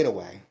never played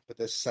Away, but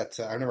this set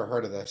to, I've never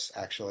heard of this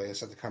actually. It's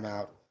set to come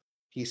out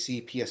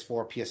PC,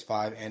 PS4,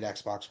 PS5, and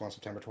Xbox One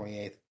September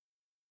 28th.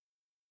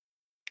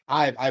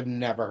 I've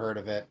never heard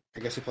of it. I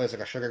guess he plays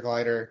like a sugar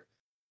glider.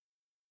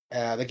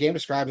 The game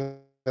describes it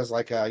as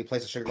like he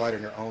plays a sugar glider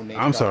in your own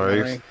nature I'm sorry.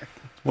 documentary.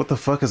 What the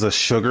fuck is a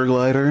sugar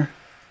glider?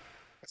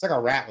 It's like a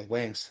rat with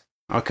wings.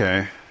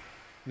 Okay,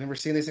 Never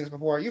seen these things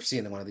before? You've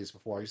seen one of these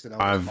before. You used to know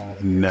what it's called.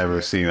 I've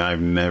never seen. I've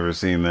never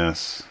seen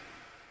this.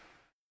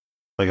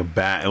 Like a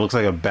bat. It looks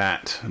like a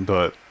bat,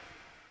 but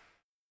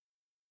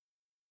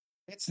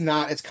It's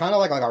not. It's kind of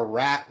like a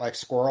rat, like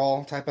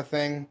squirrel type of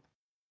thing,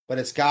 but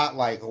it's got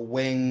like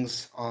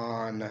wings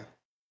on.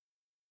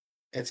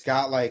 It's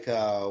got like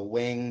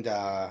winged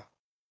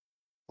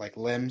like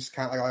limbs,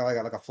 kind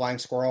of like a flying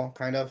squirrel,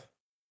 kind of.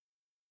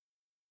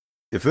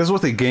 if this is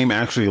what the game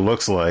actually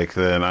looks like,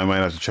 then I might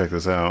have to check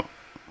this out.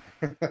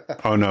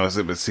 Oh no, is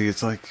it? But see,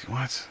 it's like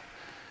what?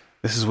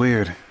 This is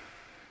weird.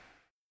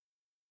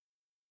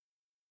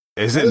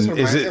 Is it?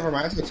 Is It it?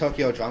 reminds me of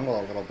Tokyo Jungle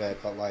a little bit,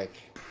 but like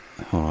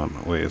Hold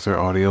on. Wait, is there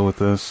audio with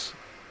this?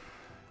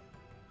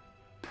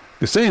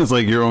 They're saying it's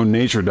like your own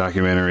nature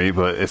documentary,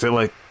 but is it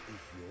like?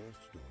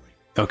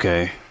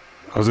 Okay,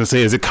 I was gonna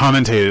say, is it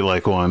commentated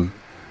like one?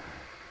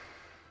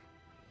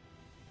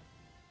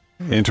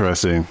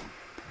 Interesting.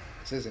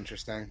 this is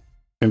interesting.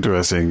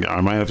 Interesting.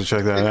 I might have to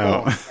check that Pretty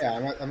out. cool.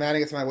 Yeah, I'm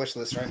adding it to my wish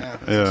list right now.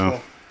 This is Yeah.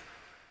 cool.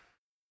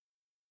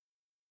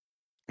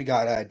 We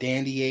got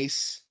Dandy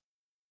Ace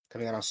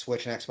coming out on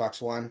Switch and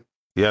Xbox One.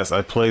 Yes,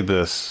 I played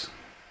this.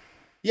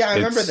 Yeah, I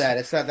remember It's- that.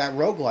 It's that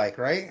roguelike,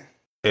 right?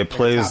 It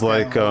plays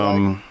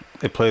top-down roguelike?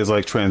 it plays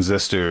like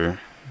Transistor,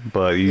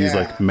 but you use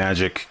Yeah. like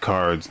magic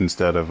cards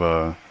instead of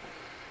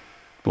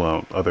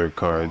other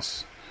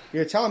cards.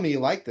 You're telling me you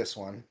like this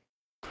one.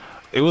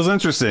 It was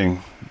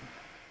interesting.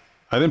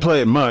 I didn't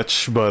play it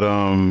much, but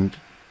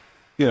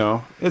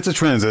it's a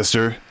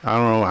Transistor. I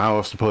don't know how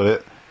else to put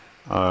it.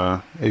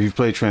 If you've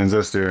played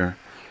Transistor,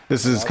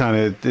 this is kind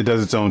of, it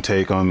does its own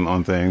take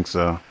on things.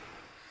 So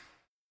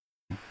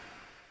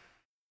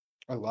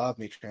I love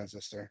me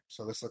Transistor,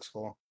 so this looks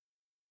cool.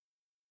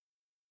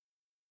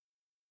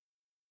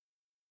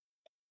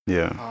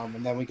 yeah,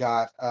 And then we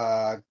got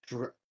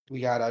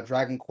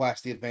Dragon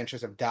Quest: The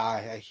Adventures of Dai,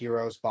 a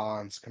Heroes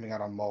Bonds coming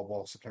out on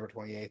mobile September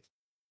 28th.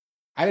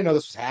 I didn't know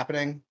this was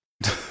happening.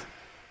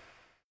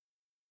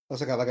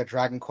 Looks like a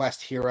Dragon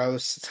Quest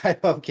Heroes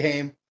type of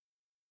game,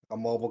 a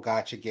mobile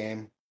gacha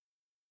game,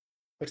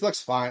 which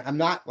looks fine. I'm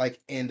not like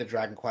into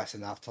Dragon Quest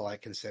enough to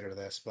like consider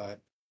this, but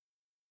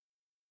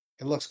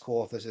it looks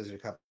cool if this is your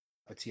cup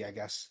of tea, I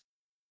guess.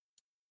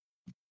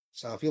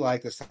 So if you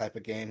like this type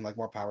of game, like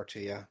more power to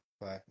you,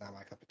 but not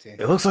my cup of tea.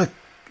 it looks like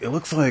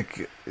like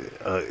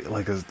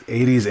a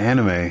 '80s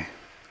anime.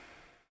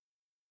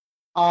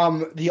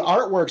 The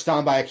artwork's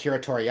done by Akira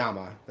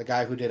Toriyama, the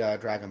guy who did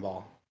Dragon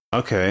Ball.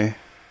 Okay,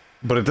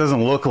 but it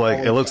doesn't look like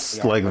Oh, it looks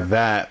yeah, like yeah.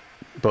 that.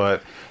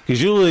 But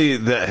because usually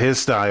that his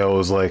style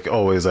is like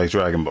always like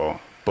Dragon Ball,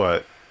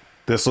 but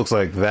this looks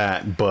like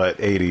that, but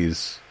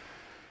 '80s.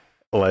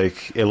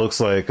 Like it looks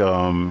like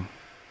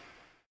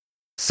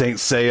Saint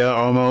Seiya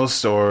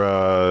almost,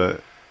 or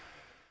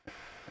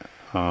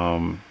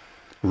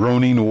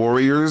Ronin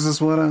Warriors is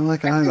what I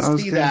like. I I can was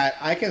see getting. that.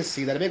 I can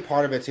see that. A big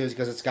part of it too is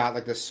because it's got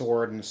like the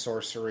sword and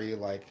sorcery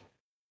like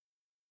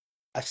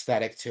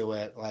aesthetic to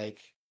it. Like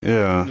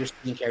Yeah, you're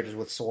seeing characters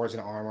with swords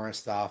and armor and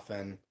stuff,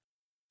 and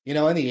you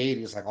know, in the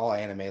 '80s, like all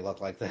anime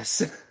looked like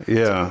this.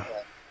 yeah.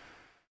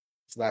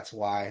 So that's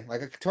why.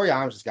 Like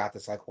Toriyama's just got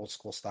this like old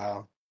school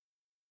style.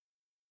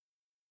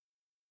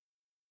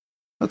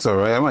 That's all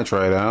right. I might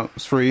try it out.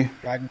 It's free.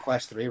 Dragon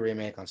Quest 3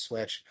 remake on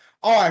Switch.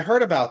 Oh, I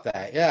heard about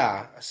that.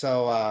 Yeah.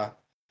 So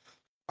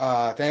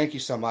thank you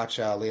so much,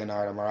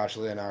 Leonardo, Mirage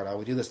Leonardo.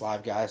 We do this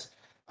live, guys.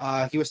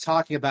 He was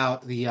talking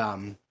about the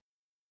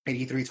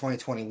 83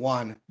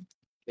 2021.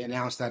 they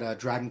announced that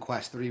Dragon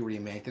Quest III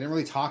remake. They didn't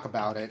really talk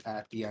about it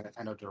at the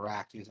Nintendo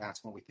Direct. He was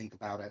asking what we think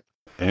about it.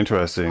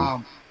 Interesting.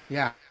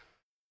 Yeah,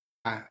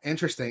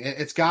 interesting.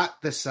 It's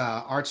got this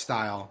art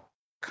style,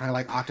 kind of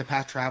like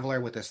Octopath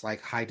Traveler, with this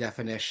like high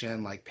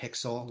definition, like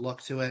pixel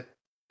look to it.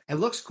 It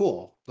looks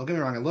cool. Don't get me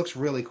wrong; it looks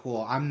really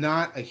cool. I'm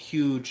not a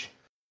huge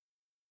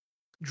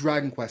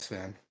Dragon Quest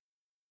fan.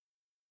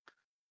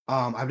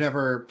 I've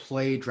never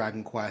played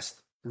Dragon Quest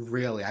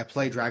really. I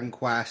played Dragon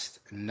Quest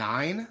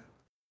 9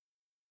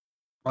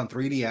 on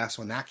 3DS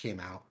when that came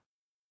out.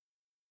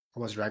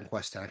 Or was it Dragon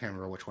Quest 10? I can't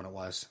remember which one it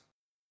was.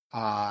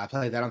 I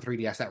played that on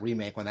 3DS, that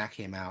remake when that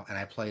came out, and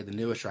I played the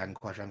newest Dragon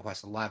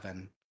Quest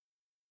 11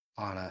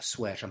 on a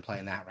Switch. I'm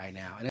playing that right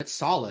now, and it's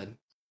solid,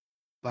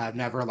 but I've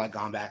never like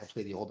gone back and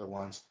played the older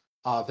ones.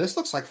 This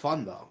looks like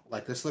fun though.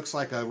 Like this looks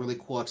like a really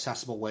cool,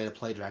 accessible way to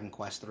play Dragon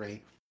Quest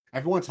 3.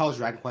 Everyone tells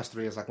Dragon Quest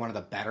 3 is like one of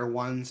the better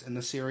ones in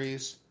the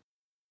series.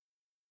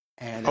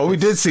 And we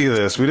did see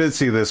this. We did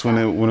see this when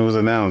it was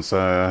announced.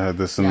 I had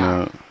this in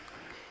the.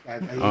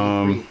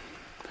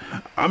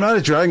 I'm not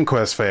a Dragon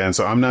Quest fan,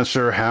 so I'm not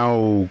sure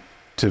how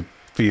to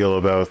feel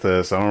about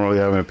this. I don't really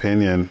have an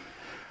opinion.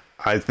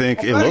 I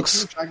think it looks.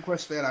 I'm not a Dragon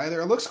Quest fan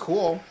either. It looks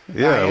cool.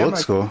 Yeah, it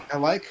looks cool. I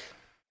like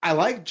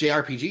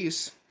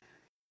JRPGs,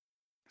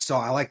 so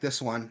I like this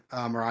one.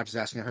 Mirage is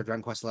asking. I heard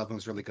Dragon Quest 11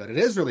 was really good. It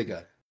is really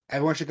good.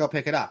 Everyone should go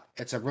pick it up.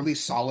 It's a really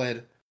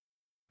solid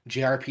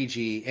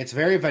JRPG. It's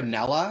very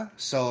vanilla,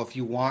 so if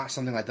you want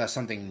something that does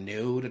something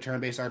new to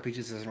turn-based RPGs,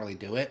 it doesn't really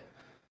do it.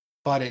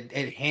 But it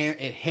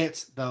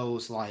hits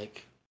those,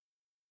 like,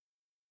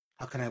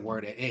 how can I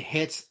word it? It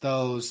hits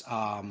those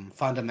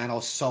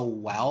fundamentals so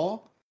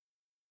well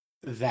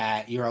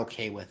that you're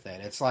okay with it.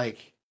 It's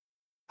like,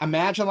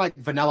 imagine like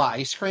vanilla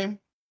ice cream,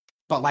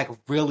 but like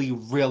really,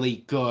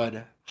 really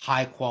good,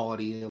 high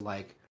quality,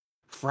 like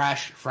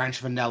fresh French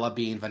vanilla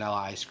bean vanilla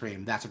ice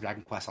cream. That's what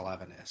Dragon Quest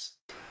 11 is.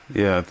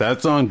 Yeah,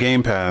 that's on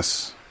Game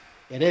Pass.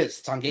 It is.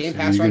 It's on Game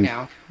Pass right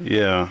now.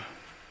 Yeah.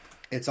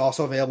 It's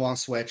also available on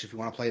Switch if you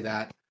want to play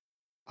that.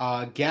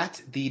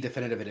 Get the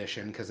definitive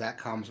edition because that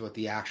comes with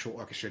the actual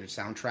orchestrated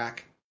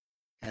soundtrack,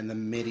 and the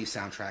MIDI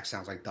soundtrack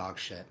sounds like dog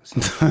shit. So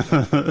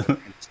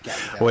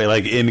wait,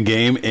 like in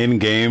game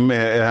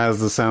it has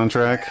the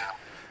soundtrack? Yeah.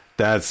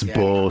 That's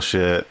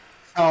bullshit.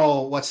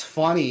 Oh, what's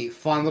fun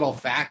little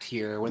fact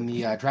here, when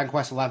the Dragon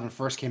Quest XI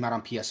first came out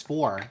on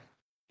PS4,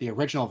 the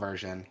original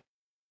version,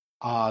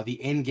 the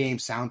in-game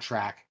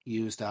soundtrack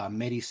used a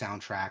MIDI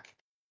soundtrack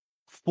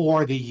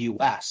for the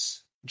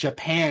US.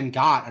 Japan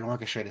got an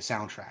orchestrated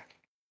soundtrack.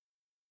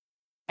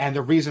 And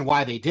the reason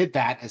why they did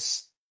that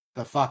is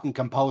the fucking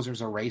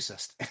composer's a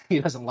racist. He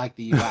doesn't like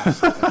the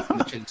US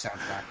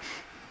soundtrack.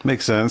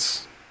 Makes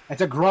sense.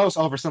 It's a gross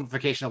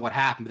oversimplification of what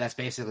happened, but that's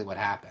basically what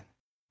happened.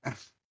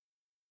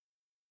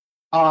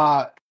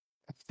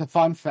 The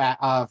fun fact,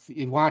 if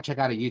you want to check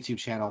out a YouTube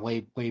channel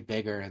way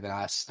bigger than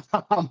us,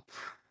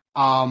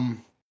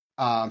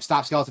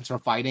 Stop Skeletons from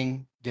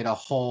Fighting did a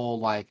whole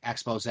like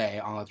expose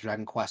on the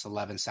Dragon Quest XI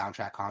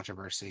soundtrack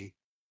controversy,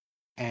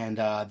 and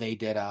they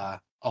did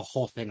a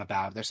whole thing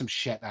about it. There's some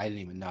shit I didn't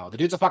even know. The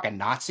dude's a fucking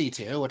Nazi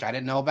too, which I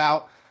didn't know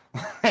about.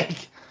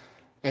 Like,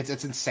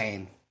 it's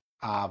insane.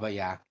 But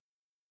yeah,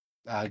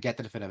 get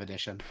the definitive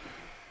edition.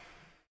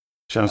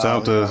 Shouts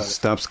out to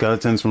Stop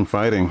Skeletons from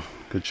Fighting.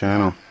 Good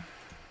channel.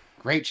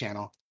 Great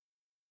channel.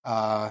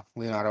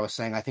 Leonardo was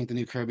saying, I think the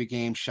new Kirby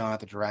game shown at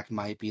the Direct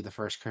might be the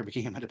first Kirby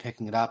game into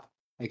picking it up.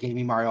 It gave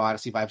me Mario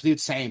Odyssey vibes. Dude,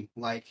 same.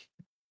 Like,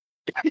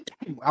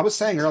 I was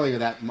saying earlier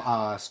that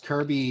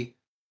Kirby...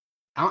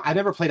 I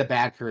never played a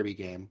bad Kirby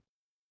game,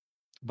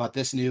 but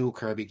this new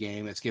Kirby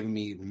game, it's giving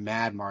me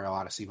mad Mario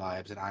Odyssey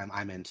vibes, and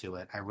I'm into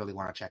it. I really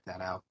want to check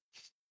that out.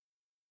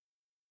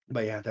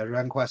 But yeah, the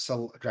Dragon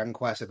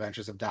Quest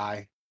Adventures of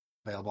Dai,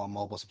 available on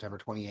mobile September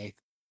 28th.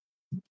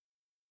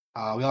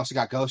 We also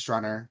got Ghost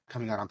Runner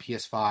coming out on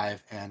PS5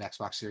 and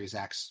Xbox Series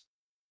X.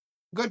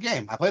 Good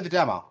game. I played the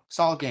demo.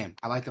 Solid game.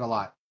 I liked it a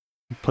lot.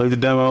 Played the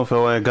demo.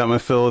 Felt like I got my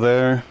fill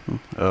there.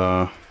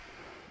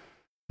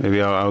 Maybe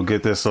I'll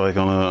get this like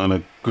on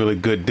a really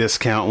good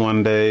discount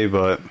one day,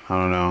 but I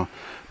don't know.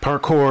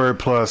 Parkour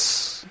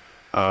plus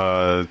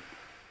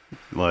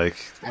like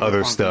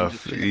other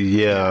stuff.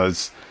 Yeah,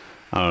 it's,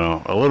 I don't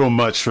know, a little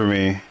much for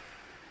me.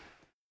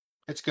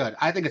 It's good.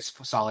 I think it's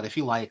solid. If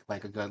you like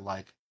a good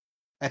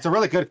it's a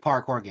really good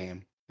parkour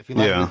game. If you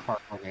like a good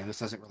parkour game, this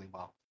does it really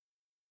well.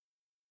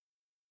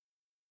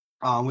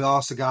 We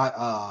also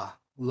got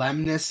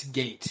Lemnis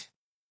Gate.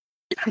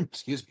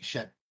 Excuse me,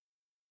 shit.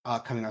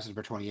 Coming out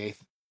September 28th.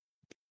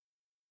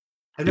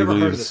 I've never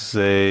heard of this.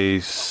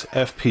 It's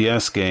a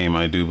FPS game,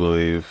 I do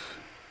believe.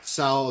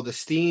 So the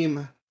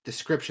Steam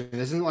description,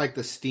 this isn't like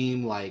the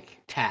Steam like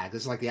tag.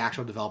 This is like the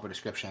actual developer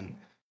description.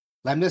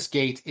 Lemnis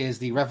Gate is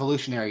the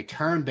revolutionary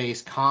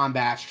turn-based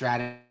combat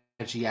strategy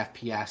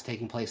FPS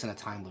taking place in a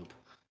time loop.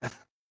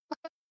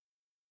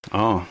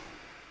 Oh.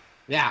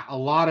 Yeah, a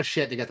lot of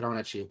shit to get thrown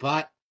at you.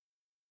 But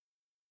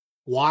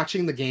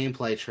watching the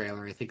gameplay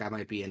trailer, I think I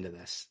might be into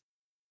this.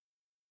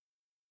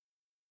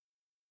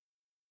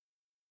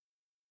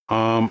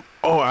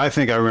 Oh, I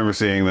think I remember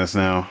seeing this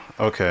now.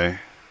 Okay.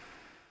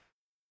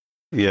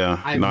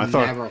 Yeah. I've No, I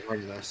thought never heard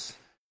of this.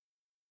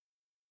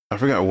 I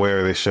forgot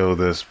where they showed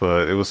this,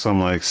 but it was some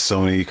like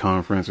Sony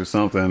conference or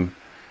something.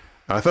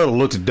 I thought it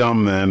looked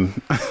dumb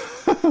then.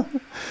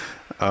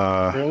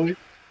 Really?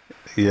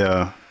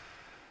 Yeah.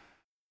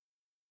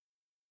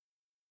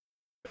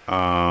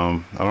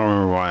 I don't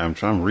remember why. I'm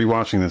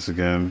rewatching this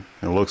again.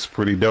 It looks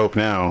pretty dope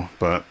now,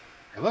 but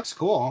It looks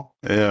cool.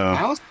 I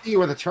yeah. don't see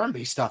where the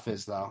turn-based stuff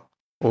is, though.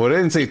 Well, it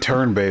didn't say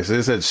turn-based.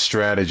 It said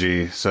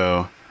strategy.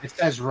 So, It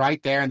says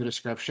right there in the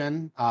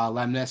description,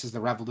 Lemnis is the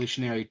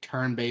revolutionary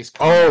turn-based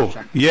combat oh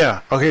strategy.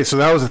 yeah. Okay, so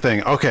that was the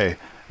thing. Okay,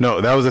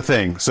 no, that was the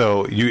thing.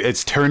 So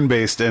it's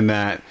turn-based in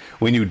that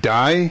when you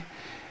die,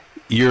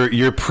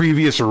 your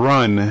previous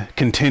run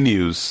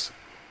continues.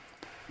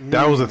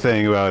 That was the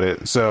thing about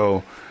it.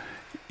 So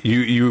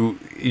you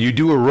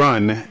do a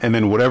run, and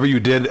then whatever you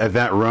did at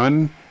that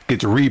run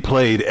gets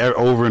replayed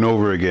over and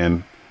over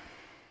again.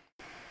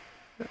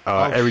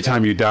 Every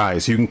time you die,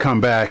 so you can come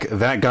back.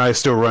 That guy's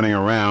still running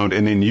around,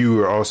 and then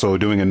you are also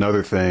doing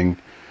another thing.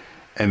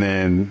 And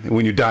then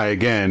when you die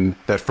again,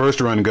 that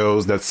first run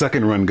goes, that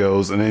second run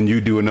goes, and then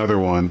you do another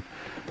one.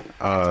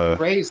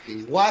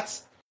 Crazy. What?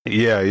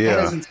 Yeah.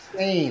 That is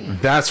insane.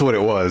 That's what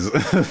it was.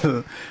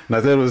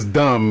 Not that it was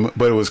dumb,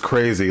 but it was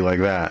crazy like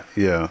that.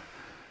 Yeah.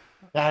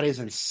 That is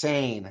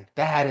insane.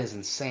 That is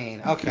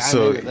insane. Okay,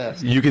 So I'm into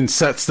this. you can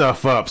set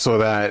stuff up so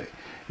that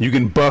you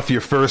can buff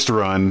your first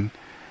run,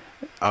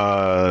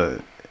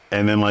 and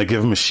then like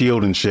give him a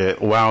shield and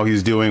shit while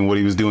he's doing what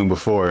he was doing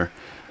before.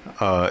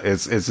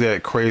 It's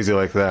crazy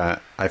like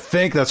that. I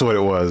think that's what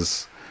it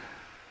was,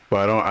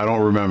 but I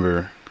don't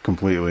remember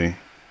completely.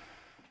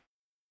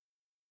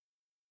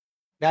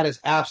 That is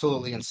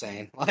absolutely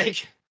insane.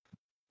 Like,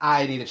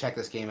 I need to check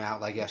this game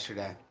out like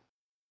yesterday.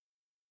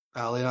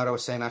 Leonardo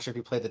was saying, not sure if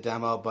you played the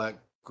demo, but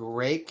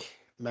Grake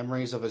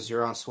Memories of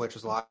Azure on Switch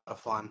was a lot of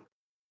fun.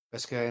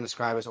 Basically, I can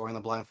describe as Ori and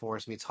the Blind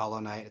Forest meets Hollow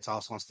Knight. It's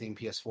also on Steam,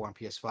 PS4, and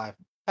PS5.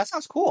 That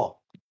sounds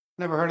cool.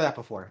 Never heard of that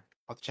before.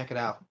 I'll have to check it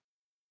out.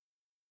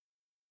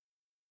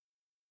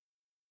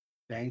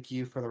 Thank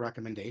you for the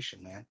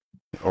recommendation, man.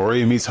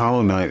 Ori meets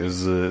Hollow Knight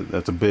is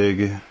that's a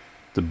big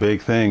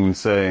thing to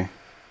say.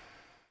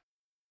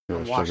 I'm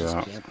Let's watching check some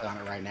it out. gameplay on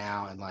it right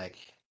now, and like,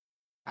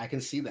 I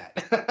can see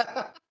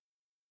that.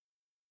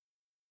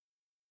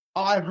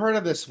 Oh, I've heard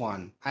of this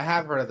one. I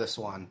have heard of this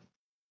one.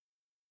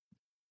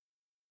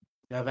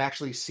 I've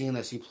actually seen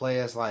this. You play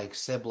as like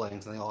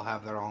siblings, and they all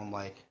have their own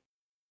like.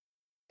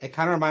 It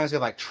kind of reminds me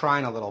of like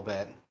Trine a little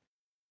bit.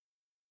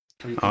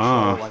 Where you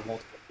control like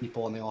multiple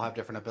people, and they all have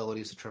different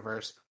abilities to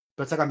traverse.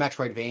 But it's like a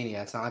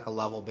Metroidvania. It's not like a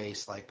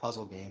level-based like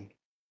puzzle game.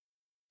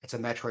 It's a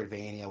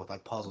Metroidvania with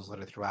like puzzles that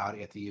are throughout.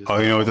 You have to use. Oh,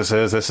 you know what this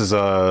is? This is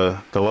the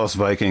Lost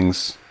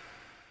Vikings.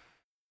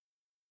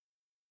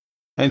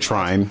 And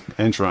Trine.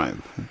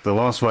 The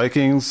Lost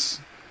Vikings,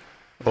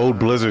 old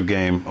Blizzard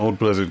game.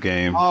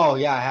 Oh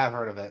yeah, I have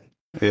heard of it.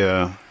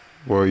 Yeah.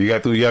 Where you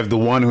have the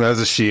one who has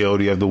a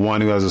shield, you have the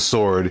one who has a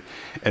sword,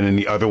 and then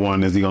the other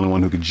one is the only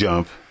one who could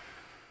jump.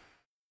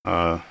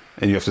 And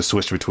you have to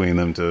switch between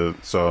them to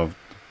solve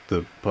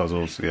the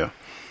puzzles. Yeah.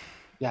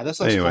 Yeah, this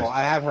looks Anyway. cool.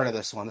 I have heard of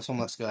this one. This one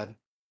looks good.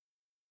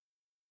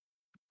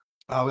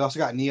 We also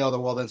got Neo: The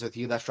World Ends With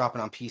You. That's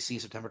dropping on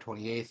PC September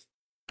 28th.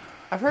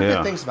 I've heard Yeah.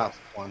 good things about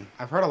this one.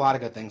 I've heard a lot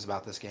of good things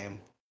about this game.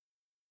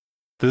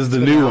 This is the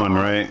It's new been out one, on-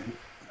 right?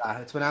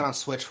 It's been out on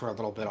Switch for a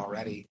little bit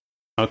already.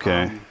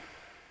 Okay.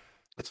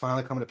 It's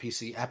finally coming to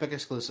PC. Epic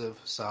exclusive,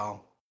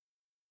 so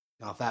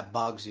if that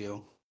bugs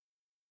you,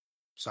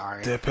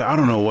 sorry. I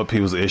don't know what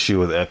people's issue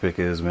with Epic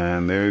is,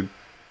 man.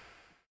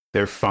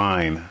 They're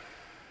fine.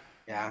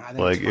 Yeah, I think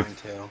Like,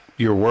 it's fine too.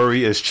 Your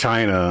worry is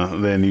China,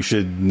 then you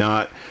should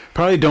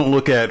probably don't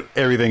look at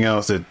everything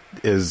else that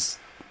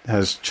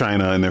has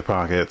China in their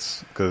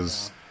pockets,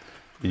 because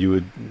you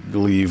would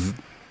leave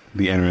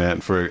the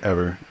internet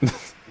forever.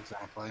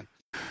 Exactly.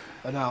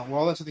 But no,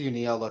 World Ends With You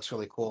Neo looks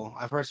really cool.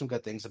 I've heard some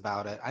good things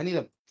about it. I need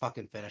to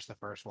fucking finish the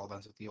first World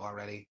Ends With You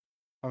already.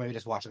 Or maybe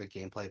just watch like a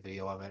gameplay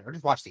video of it. Or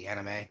just watch the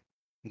anime and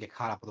get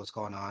caught up with what's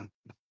going on.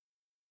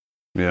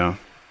 Yeah.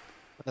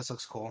 But this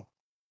looks cool.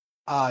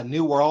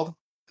 New World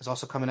is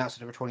also coming out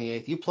September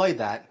 28th. You played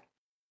that.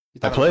 You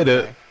I thought played was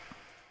it. okay.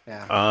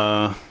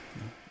 Yeah.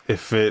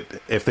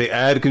 If they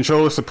add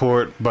controller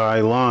support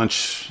by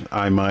launch,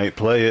 I might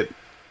play it.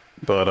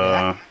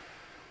 But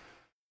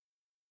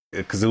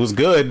because it was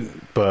good,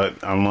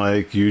 but I'm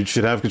like, you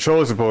should have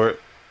controller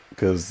support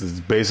because it's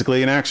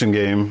basically an action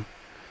game.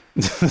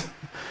 And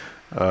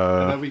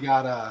then we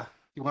got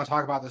you want to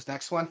talk about this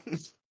next one?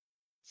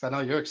 So I know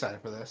you're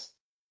excited for this.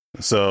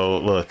 So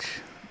look,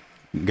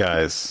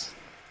 guys,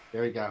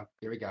 Here we go.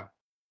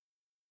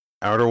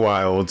 Outer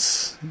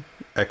Wilds,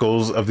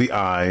 Echoes of the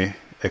Eye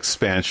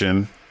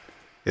expansion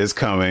is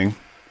coming,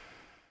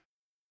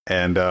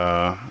 and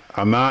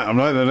I'm not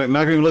gonna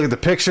look at the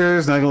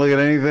pictures, not gonna look at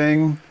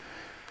anything.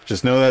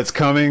 Just know that's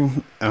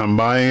coming, and I'm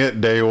buying it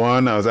day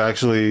one. I was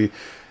actually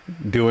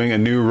doing a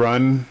new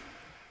run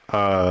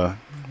on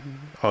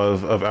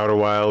of Outer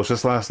Wilds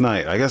just last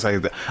night. I guess I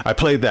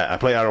played that. I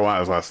played Outer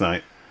Wilds last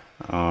night.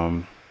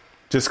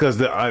 Just because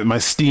my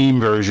Steam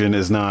version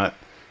is not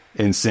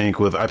in sync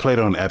with. I played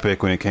it on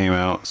Epic when it came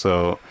out,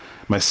 so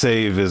my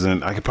save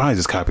isn't. I could probably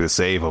just copy the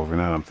save over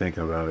now that I'm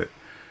thinking about it.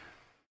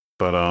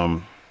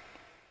 But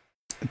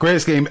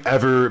greatest game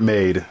ever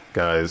made,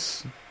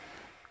 guys.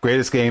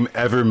 Greatest game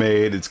ever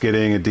made. It's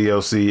getting a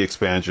DLC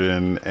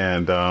expansion,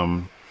 and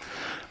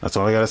that's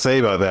all I gotta say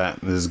about that.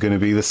 This is going to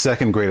be the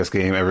second greatest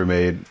game ever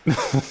made.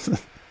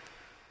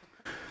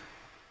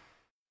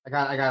 I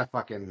gotta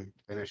fucking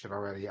finish it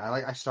already.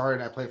 I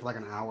started. I played for like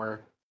an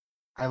hour.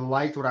 I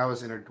liked what I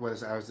was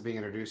being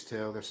introduced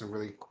to. There's some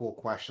really cool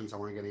questions I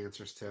want to get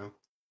answers to.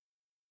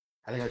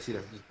 I think I just need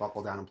to just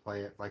buckle down and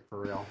play it like for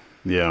real.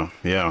 Yeah.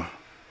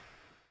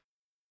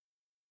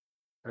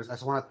 I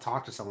just want to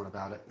talk to someone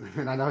about it,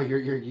 and I know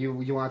you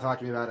want to talk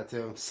to me about it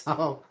too.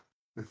 So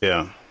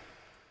Yeah.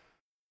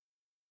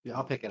 yeah,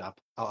 I'll pick it up.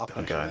 I'll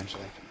finish it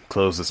eventually.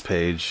 Close this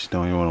page.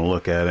 Don't even want to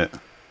look at it.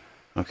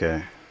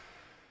 Okay.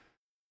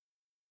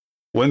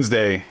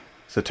 Wednesday,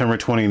 September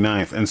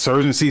 29th.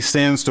 Insurgency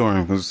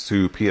Sandstorm goes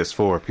to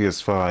PS4,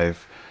 PS5,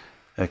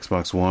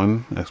 Xbox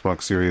One,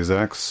 Xbox Series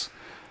X.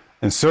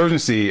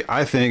 Insurgency,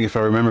 I think, if I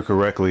remember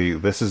correctly,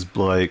 this is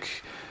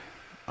like,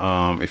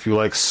 if you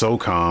like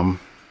SOCOM,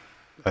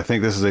 I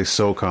think this is a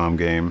SOCOM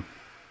game.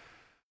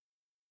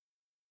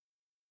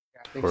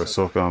 Yeah, Or a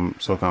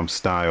SOCOM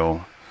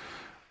style.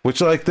 Which,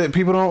 like, that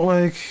people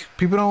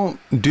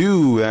don't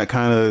do that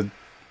kind of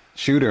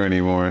shooter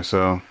anymore,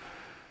 so.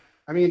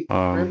 I mean,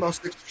 Rainbow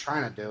Six is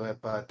trying to do it,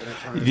 but then it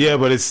turns Yeah,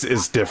 but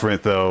it's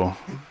different though.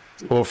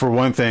 Well, for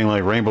one thing,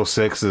 like Rainbow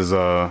Six is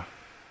oh,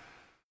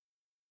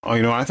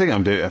 you know, I think I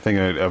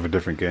have a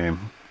different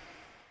game.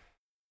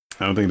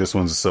 I don't think this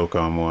one's a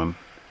SOCOM one.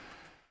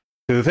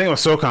 The thing with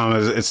SOCOM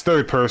is it's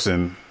third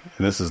person,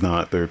 and this is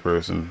not third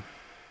person.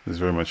 This is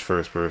very much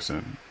first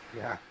person.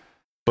 Yeah.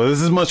 But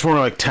this is much more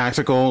like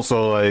tactical.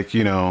 So, like,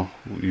 you know,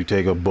 you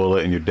take a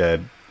bullet and you're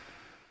dead,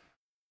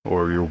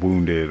 or you're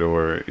wounded,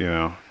 or you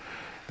know.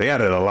 They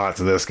added a lot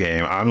to this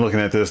game. I'm looking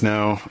at this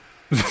now,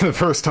 the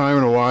first time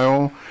in a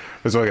while.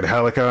 There's like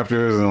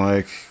helicopters and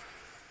like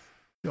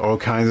all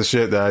kinds of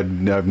shit that I've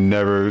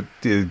never.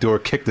 A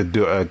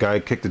guy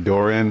kicked the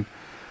door in.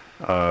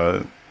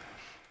 I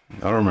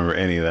don't remember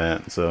any of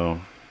that. So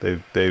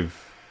they've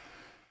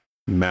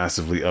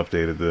massively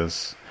updated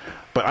this.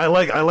 But I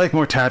like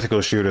more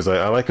tactical shooters.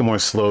 I like a more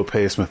slow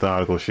paced,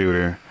 methodical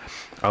shooter.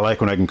 I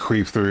like when I can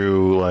creep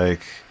through and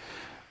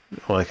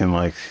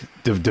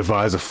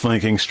devise a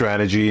flanking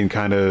strategy and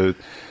kind of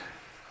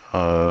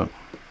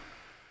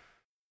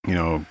you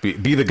know, be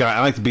the guy. I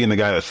like being the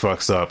guy that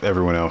fucks up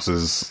everyone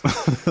else's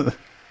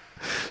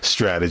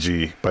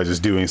strategy by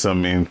just doing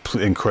something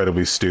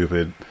incredibly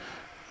stupid.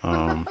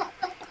 You're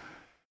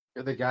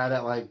the guy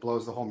that like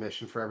blows the whole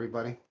mission for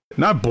everybody.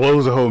 Not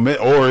blows the whole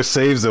or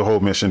saves the whole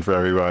mission for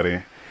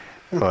everybody.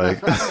 Like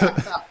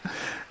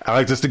I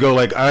like just to go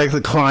I like to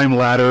climb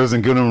ladders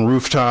and get on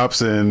rooftops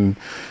and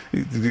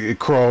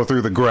crawl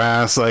through the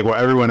grass while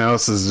everyone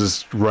else is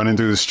just running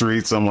through the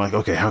streets. I'm like,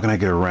 okay, how can I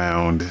get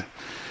around?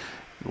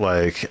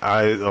 Like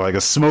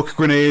a smoke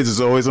grenades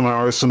is always in my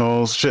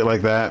arsenal, shit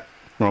like that.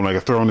 Where I'm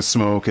like throwing the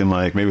smoke and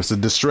like maybe it's a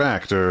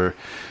distract or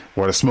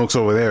while the smoke's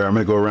over there, I'm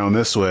gonna go around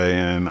this way,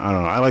 and I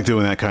don't know. I like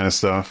doing that kind of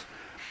stuff.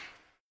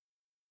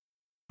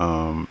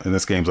 And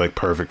this game's like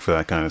perfect for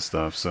that kind of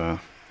stuff. So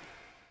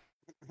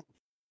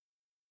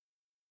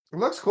it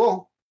looks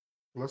cool.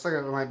 It looks like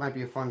it might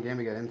be a fun game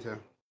to get into.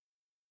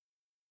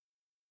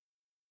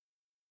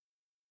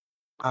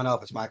 I don't know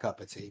if it's my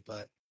cup of tea,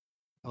 but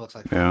it looks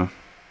like yeah.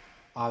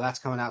 That's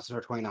coming out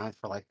September 29th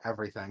for like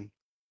everything.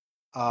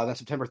 Then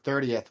September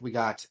 30th, we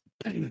got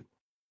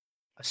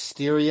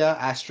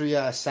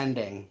Astria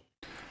Ascending.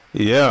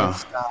 Yeah.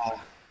 It's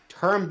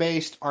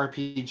turn-based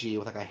RPG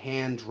with like a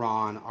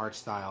hand-drawn art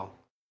style.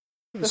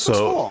 This looks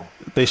cool.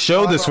 They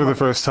showed this for the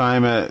first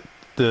time at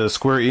the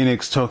Square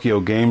Enix Tokyo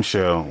Game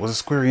Show. Was it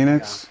Square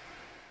Enix?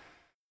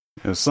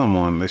 Yeah. It was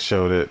someone. They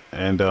showed it,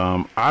 and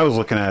I was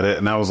looking at it,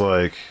 and I was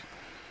like,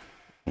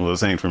 "Well,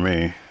 this ain't for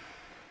me."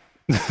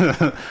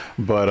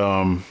 But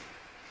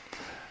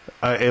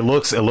it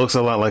looks a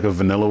lot like a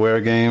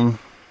Vanillaware game.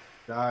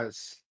 It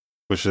does.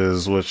 Which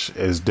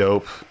is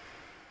dope.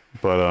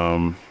 But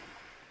I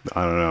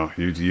don't know.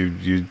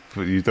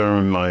 You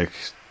throwing like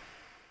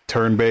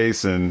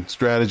turn-based and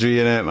strategy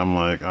in it, and I'm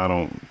like, I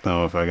don't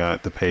know if I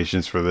got the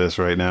patience for this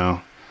right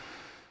now.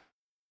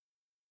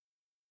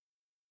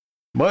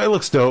 But it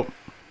looks dope.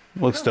 I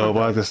like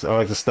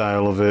the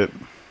style of it.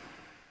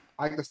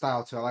 I like the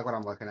style too. I like what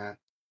I'm looking at.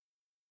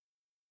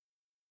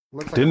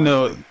 I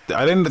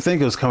didn't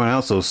think it was coming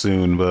out so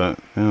soon, but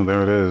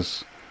there it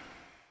is.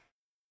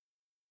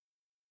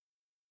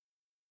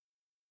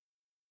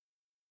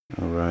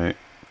 All right.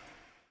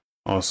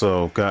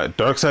 Also, got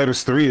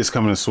Darksiders 3 is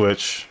coming to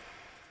Switch.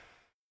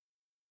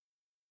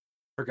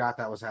 Forgot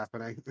that was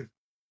happening.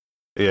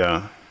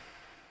 Yeah.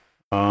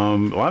 A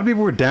lot of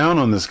people were down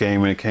on this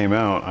game when it came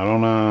out. I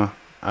don't know.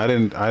 I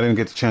didn't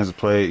get the chance to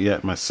play it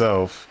yet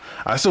myself.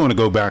 I still want to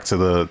go back to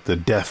the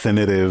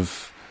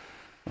definitive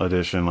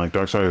edition, like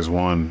Darksiders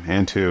 1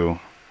 and 2.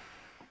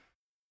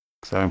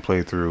 Because I haven't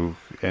played through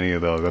any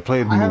of those. I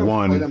played I haven't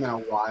 1. played them in a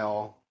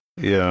while.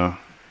 Yeah.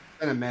 It's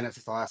been a minute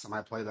since the last time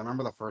I played them. I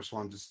remember the first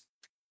one.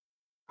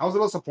 I was a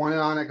little disappointed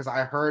on it because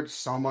I heard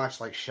so much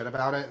like shit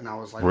about it, and I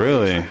was like,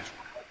 really? I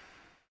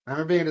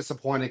remember being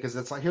disappointed because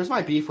it's like, here's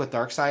my beef with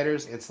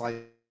Darksiders. It's like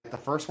the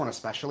first one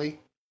especially.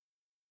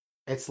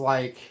 It's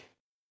like,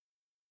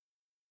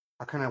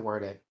 how can I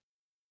word it?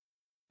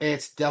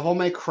 It's Devil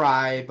May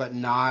Cry, but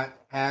not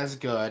as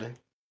good.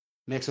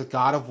 Mixed with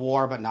God of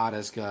War, but not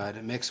as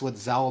good. Mixed with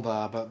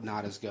Zelda, but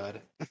not as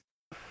good.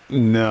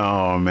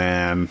 No,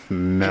 man.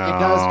 No. It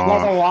does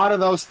a lot of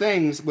those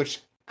things, which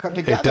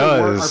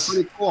together are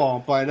pretty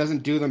cool, but it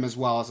doesn't do them as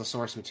well as the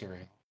source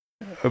material.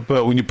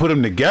 But when you put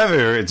them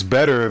together, it's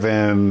better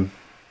than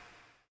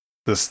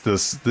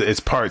its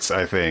parts,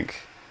 I think.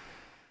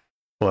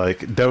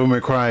 Like Devil May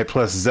Cry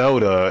plus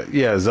Zelda,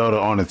 yeah, Zelda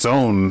on its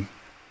own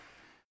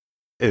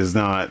is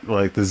not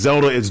like the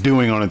Zelda it's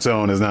doing on its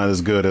own is not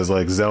as good as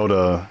like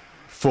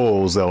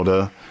full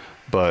Zelda,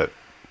 but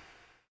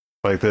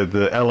like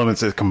the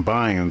elements it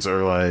combines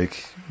are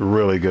like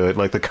really good.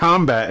 Like the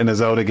combat in a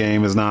Zelda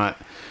game is not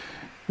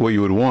what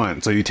you would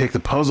want. So you take the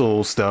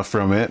puzzle stuff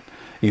from it,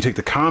 you take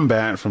the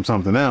combat from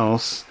something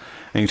else,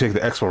 and you take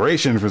the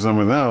exploration from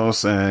something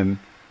else, and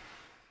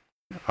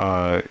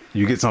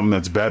you get something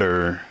that's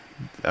better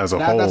as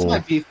a whole. That's my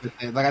beef with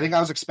it. Like, I think I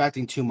was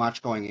expecting too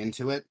much going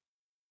into it.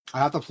 I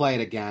have to play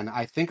it again.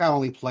 I think I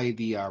only played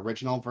the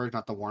original version,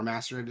 not the War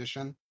Master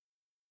edition.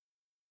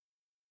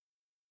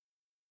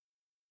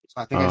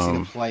 So I think I just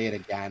need to play it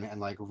again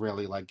and like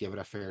really like give it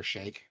a fair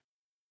shake.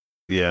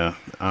 Yeah,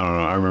 I don't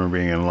know. I remember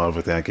being in love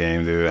with that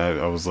game, dude.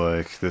 I was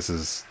like, this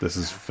is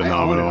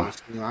phenomenal.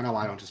 I know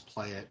I don't just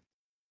play it.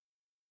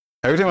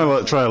 Every time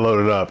I try to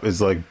load it up,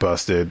 it's like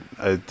busted.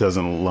 It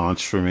doesn't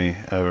launch for me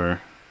ever.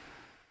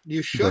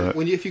 You should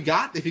if you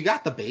got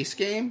the base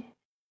game,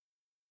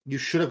 you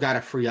should have got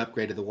a free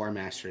upgrade to the War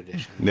Master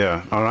edition.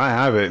 Yeah, I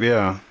have it.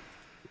 Yeah,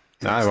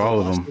 I have all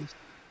of them.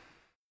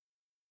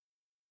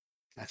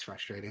 That's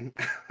frustrating.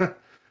 But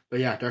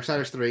yeah,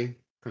 Darksiders 3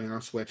 coming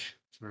on Switch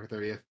September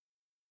 30th.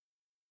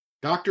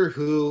 Doctor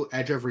Who: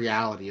 Edge of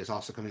Reality is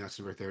also coming out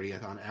September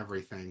 30th on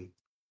everything.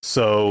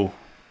 So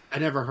I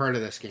never heard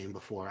of this game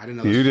before. I didn't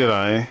know. You did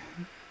I?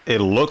 It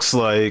looks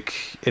like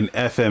an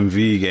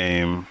FMV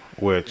game,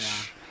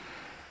 which,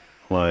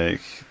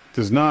 like,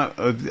 there's not.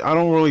 I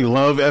don't really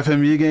love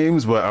FMV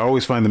games, but I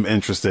always find them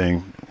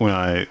interesting when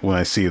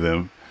I see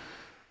them.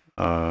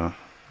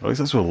 At least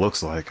that's what it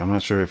looks like. I'm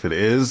not sure if it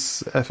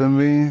is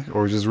FMV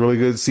or just really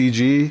good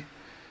CG,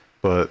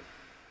 but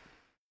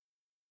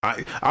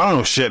I don't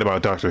know shit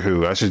about Doctor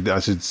Who. I should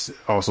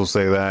also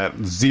say that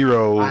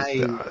zero.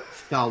 I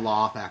fell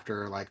off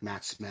after like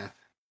Matt Smith.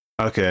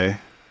 Okay.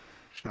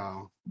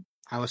 So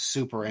I was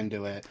super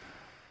into it.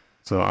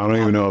 So I don't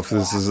even know if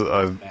this is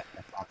I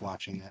stopped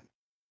watching it.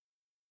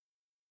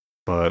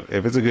 But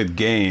if it's a good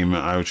game,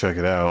 I would check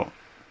it out.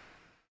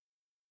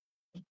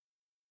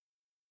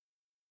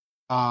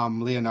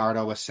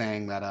 Leonardo was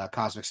saying that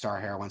Cosmic Star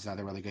Heroine's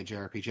another really good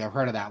JRPG. I've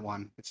heard of that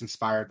one. It's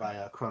inspired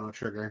by Chrono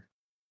Trigger.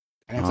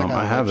 And it's like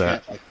I have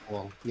that. Like,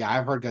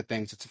 I've heard good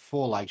things. It's a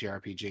full like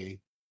JRPG.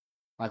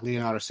 Like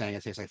Leonardo's saying,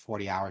 it takes like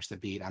 40 hours to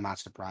beat. I'm not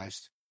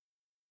surprised.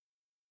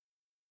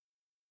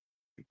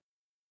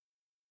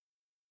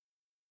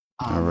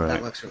 All right.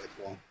 That looks really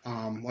cool.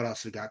 What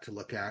else we got to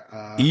look at?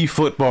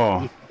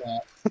 eFootball.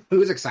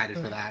 Who's excited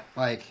for that?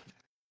 Like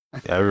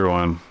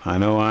everyone. I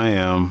know I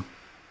am.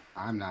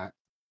 I'm not.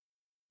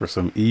 For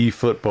some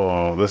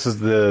eFootball. This is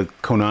the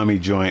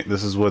Konami joint.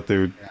 This is what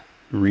they're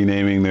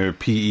renaming their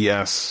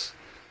PES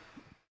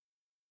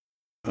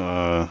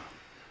for,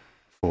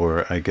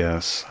 I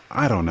guess.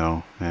 I don't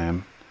know,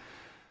 man.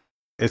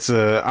 It's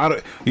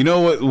you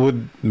know what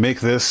would make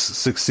this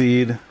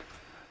succeed?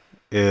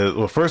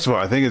 Well, first of all,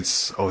 I think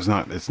it's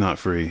not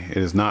free. It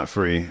is not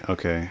free.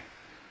 Okay.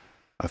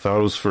 I thought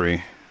it was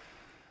free.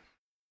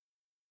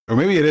 Or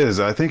maybe it is.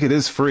 I think it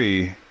is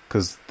free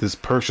because this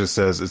purchase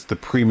says it's the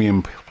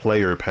premium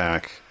player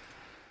pack.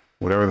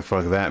 Whatever the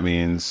fuck that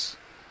means.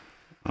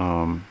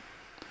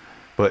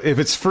 But if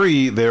it's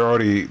free, they've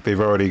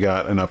already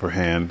got an upper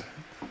hand.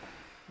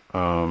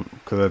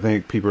 Because I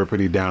think people are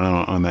pretty down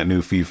on that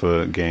new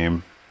FIFA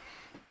game.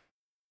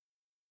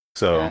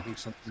 So, I think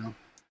so too.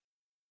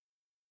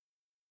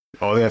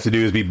 All they have to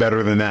do is be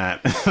better than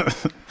that,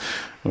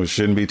 which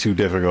shouldn't be too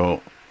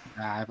difficult.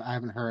 I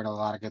haven't heard a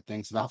lot of good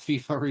things about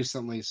FIFA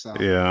recently, so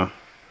yeah,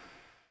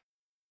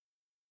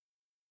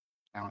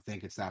 I don't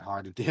think it's that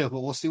hard to do.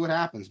 But we'll see what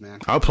happens, man.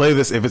 I'll play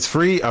this if it's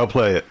free. I'll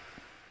play it.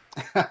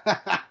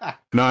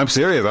 No, I'm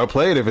serious. I'll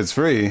play it if it's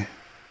free.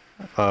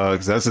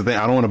 Because that's the thing.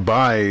 I don't want to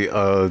buy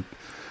a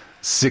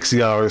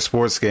 $60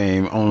 sports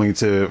game only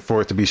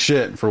for it to be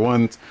shit for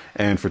one,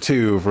 and for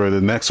two for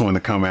the next one to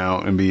come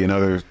out and be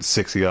another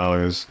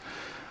 $60.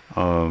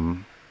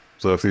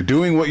 So if they're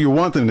doing what you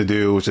want them to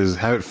do, which is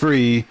have it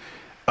free,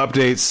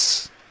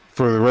 updates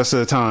for the rest of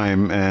the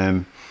time,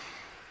 and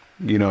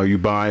you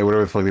buy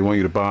whatever the fuck they want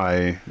you to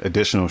buy,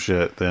 additional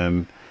shit,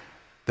 then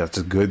that's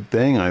a good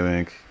thing, I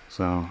think.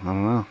 So, I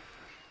don't know.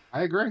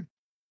 I agree.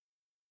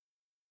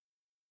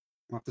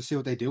 We'll have to see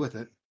what they do with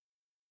it.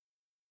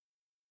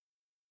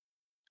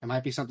 It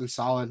might be something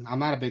solid. I'm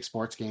not a big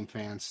sports game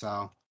fan,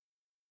 so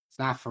it's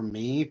not for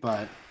me,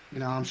 but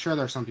I'm sure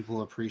there's some people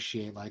who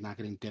appreciate like not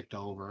getting dicked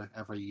over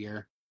every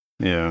year.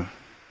 Yeah.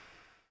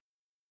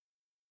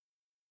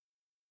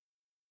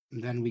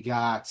 And then we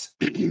got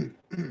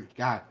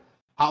God,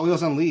 Hot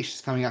Wheels Unleashed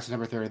is coming out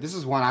September 30th. This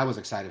is one I was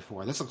excited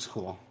for. This looks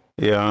cool.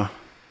 Yeah.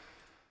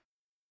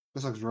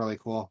 This looks really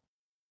cool.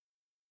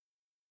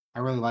 I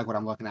really like what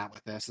I'm looking at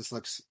with this. This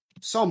looks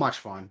so much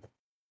fun.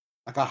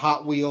 Like a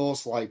Hot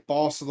Wheels, like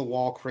balls to the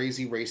wall,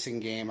 crazy racing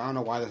game. I don't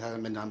know why this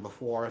hasn't been done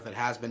before. If it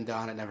has been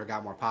done, it never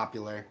got more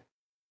popular.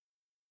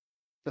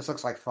 This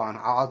looks like fun.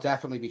 I'll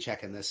definitely be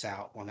checking this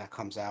out when that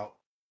comes out.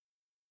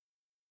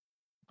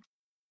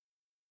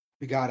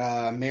 We got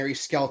a Mary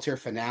Skelter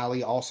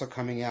Finale also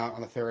coming out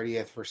on the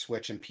 30th for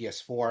Switch and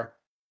PS4.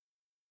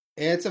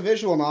 It's a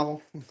visual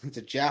novel. It's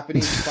a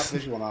Japanese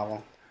visual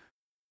novel.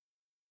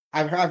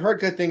 I've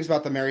heard good things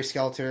about the Mary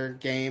Skelter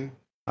game.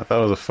 I thought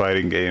it was a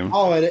fighting game.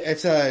 Oh,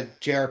 it's a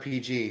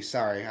JRPG.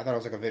 Sorry, I thought it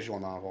was like a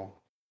visual novel.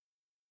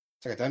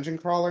 It's like a dungeon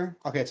crawler?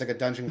 Okay, it's like a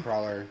dungeon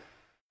crawler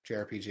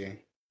JRPG.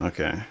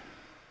 Okay.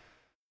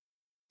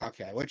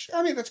 Okay, which,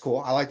 I mean, that's cool.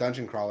 I like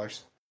dungeon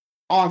crawlers.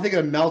 Oh, I'm thinking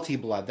of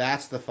Melty Blood.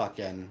 That's the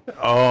fucking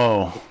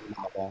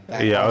novel.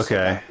 Yeah,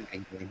 okay.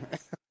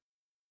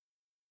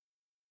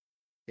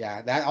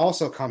 Yeah, that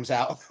also comes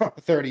out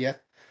 30th.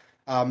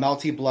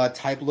 Melty Blood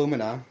Type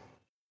Lumina.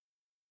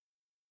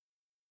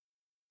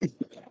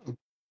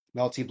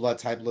 Melty Blood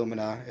Type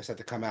Lumina is set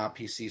to come out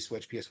PC,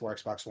 Switch,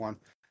 PS4, Xbox One.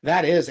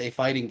 That is a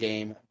fighting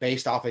game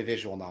based off a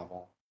visual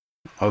novel.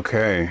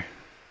 Okay.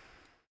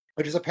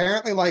 Which is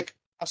apparently like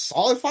a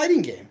solid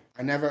fighting game.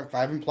 I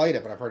haven't played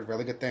it, but I've heard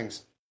really good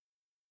things.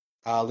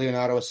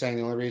 Leonardo was saying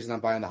the only reason I'm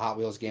buying the Hot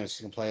Wheels game is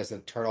you can play as the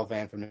turtle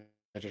van from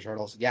Ninja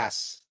Turtles.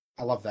 Yes,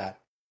 I love that.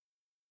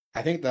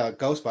 I think the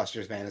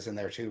Ghostbusters van is in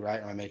there too, right?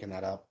 Or am I making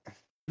that up?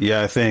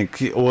 Yeah, I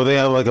think. Well, they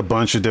have like a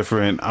bunch of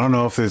different. I don't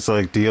know if it's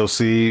like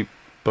DLC,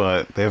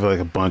 but they have like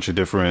a bunch of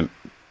different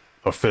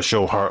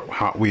official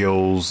Hot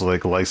Wheels,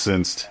 like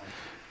licensed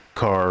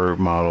car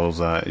models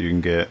that you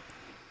can get.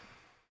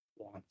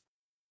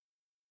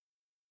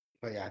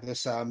 But yeah,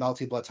 this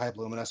Melty Blood Type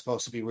Lumina is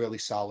supposed to be really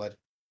solid.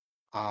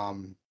 I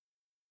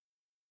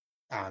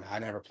don't know. I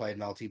never played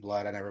Melty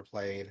Blood. I've never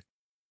played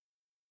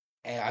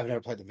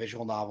the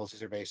visual novels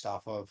these are based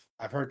off of.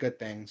 I've heard good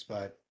things,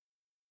 but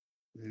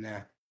nah.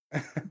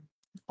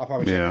 I'll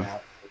probably check it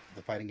out.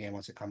 The fighting game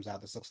once it comes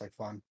out. This looks like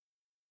fun.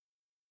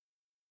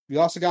 We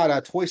also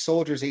got Toy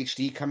Soldiers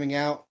HD coming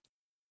out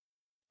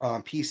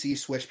on PC,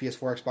 Switch,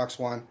 PS4, Xbox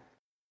One.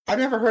 I've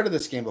never heard of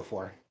this game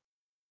before.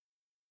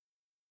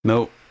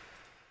 Nope.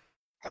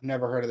 I've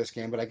never heard of this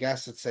game, but I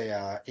guess it's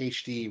a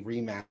HD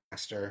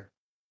remaster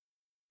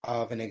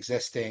of an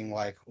existing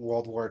like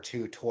World War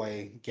II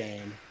toy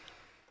game.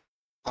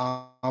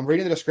 I'm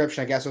reading the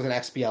description. I guess it was an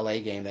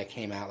XBLA game that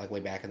came out like way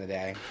back in the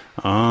day.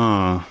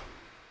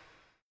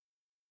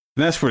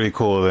 That's pretty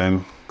cool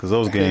then, because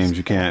those games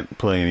you can't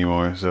play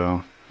anymore.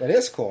 So that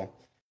is cool.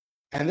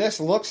 And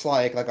this looks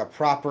like a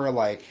proper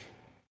like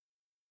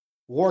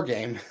war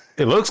game.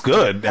 It looks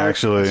good,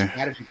 actually.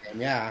 Strategy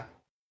game, yeah.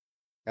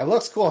 It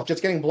looks cool. If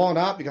it's getting blown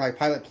up, you can like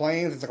pilot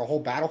planes. It's like a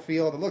whole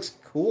battlefield. It looks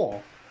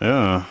cool.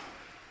 Yeah.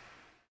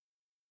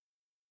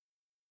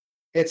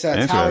 It's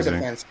a tower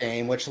defense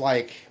game, which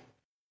like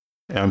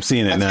yeah, I'm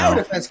seeing it now.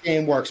 Tower defense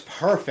game works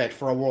perfect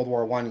for a World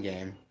War I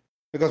game.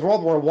 Because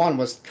World War I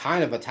was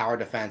kind of a tower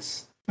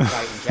defense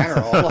fight in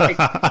general. Like,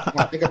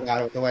 I think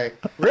about it the way,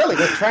 really,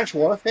 with trench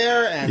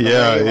warfare and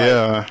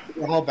the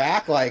way, hold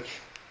back, like,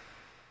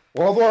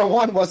 World War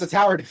I was a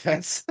tower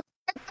defense.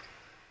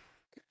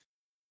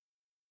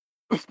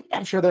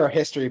 I'm sure there are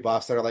history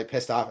buffs that are like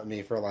pissed off at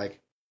me for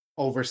like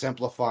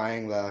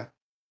oversimplifying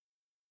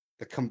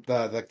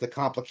the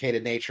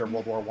complicated nature of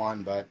World War I,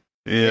 but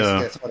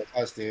that's what it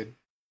does, dude.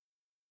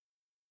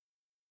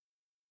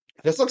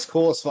 This looks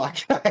cool as fuck.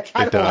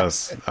 It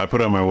does. I put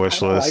it on my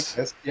wish list. Like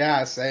this.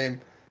 Yeah, same.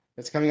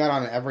 It's coming out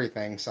on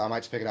everything, so I might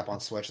just pick it up on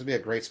Switch. It'll be a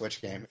great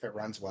Switch game if it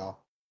runs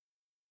well.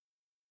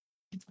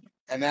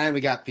 And then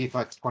we got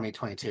FIFA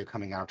 2022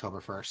 coming out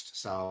October 1st.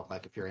 So,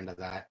 like, if you're into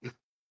that.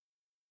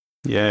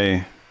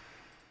 Yay.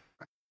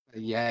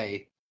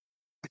 Yay.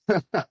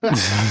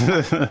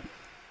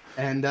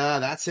 And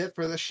that's it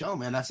for the show,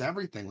 man. That's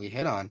everything we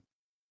hit on.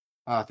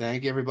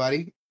 Thank you,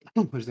 everybody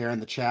who's there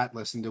in the chat,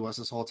 listening to us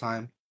this whole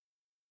time.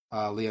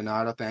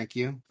 Leonardo, thank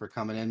you for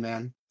coming in,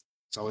 man.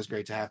 It's always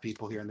great to have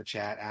people here in the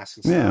chat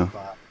asking stuff.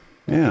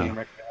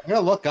 I'm gonna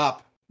look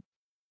up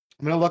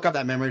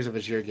that Memories of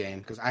Azure game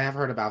because I have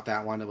heard about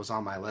that one. It was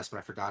on my list, but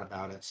I forgot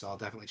about it. So I'll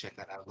definitely check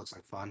that out. It looks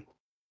like fun.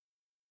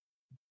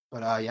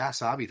 But yeah,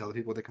 Sabi, tell the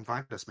people they can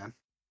find us, man.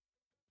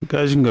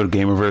 Guys, you can go to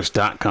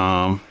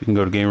Gamerverse.com. You can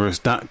go to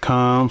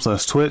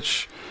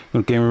Gamerverse.com/Twitch.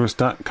 Go to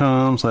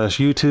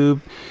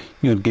Gamerverse.com/YouTube.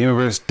 You can go to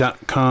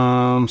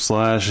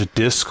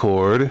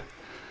Gamerverse.com/Discord.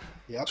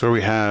 Yep. It's where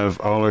we have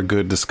all our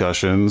good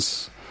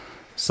discussions,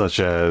 such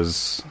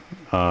as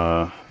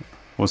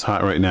what's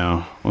hot right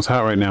now. What's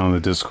hot right now in the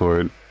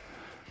Discord?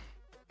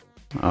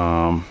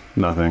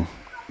 Nothing.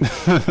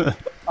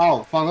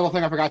 Oh, fun little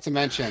thing I forgot to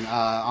mention.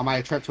 On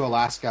my trip to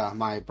Alaska,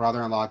 my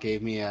brother-in-law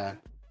gave me a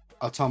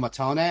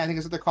automatone, I think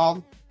is what they're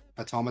called.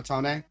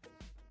 Automatone.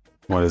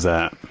 What is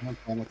that? I'm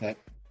fun with it.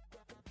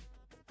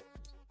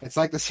 It's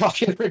like this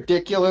fucking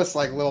ridiculous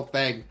like little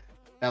thing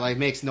that like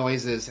makes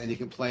noises and you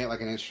can play it like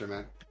an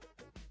instrument.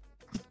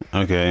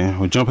 Okay,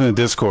 we'll jump into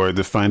Discord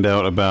to find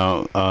out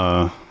about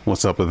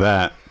what's up with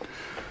that.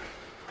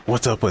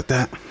 What's up with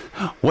that?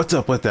 What's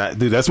up with that?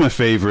 Dude, that's my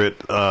favorite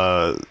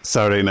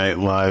Saturday Night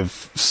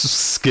Live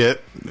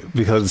skit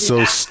because it's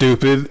so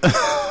stupid.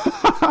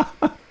 I'm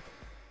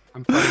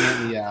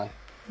putting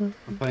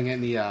it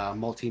in the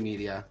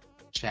multimedia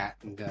chat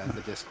in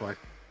the Discord.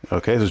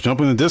 Okay, so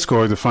jump into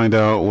Discord to find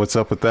out what's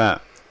up with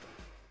that.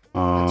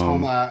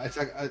 It's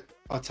like a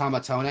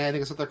automatone, I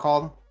think is what they're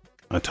called.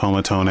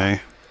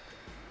 Automatone.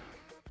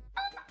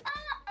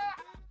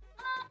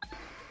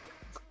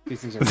 These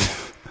things are cool.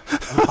 I'm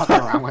fucking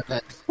around with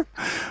it.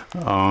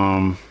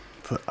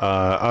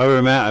 Other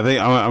than that, I think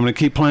I'm gonna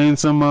keep playing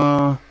some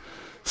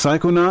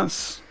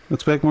Psychonauts.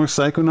 Expect more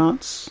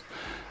Psychonauts.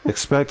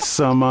 Expect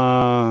some.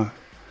 I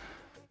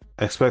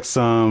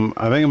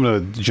think I'm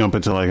gonna jump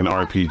into like an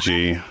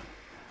RPG.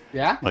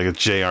 Yeah. Like a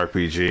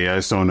JRPG. I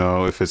just don't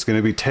know if it's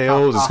gonna be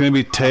Tales. It's gonna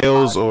be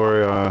Tales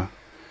or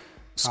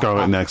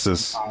Scarlet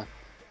Nexus.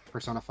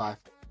 Persona 5.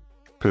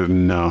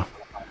 No.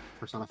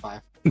 Persona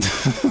 5.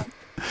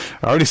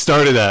 I already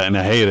started that and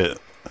I hate it.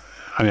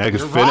 I mean, I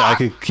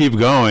could keep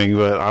going,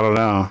 but I don't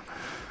know.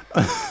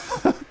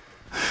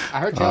 I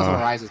heard Tales of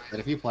Arise is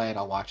good. If you play it,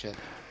 I'll watch it.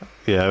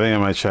 Yeah, I think I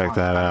might check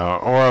that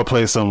out. Or I'll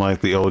play some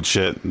like the old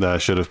shit that I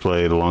should have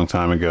played a long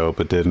time ago,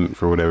 but didn't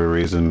for whatever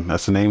reason.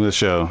 That's the name of the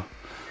show.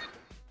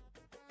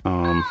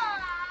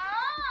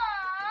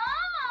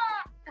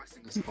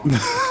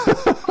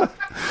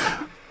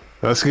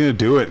 That's gonna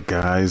do it,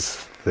 guys.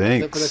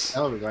 Thanks. For the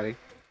show, everybody.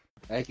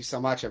 Thank you so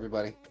much,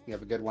 everybody. You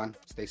have a good one.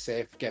 Stay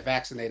safe. Get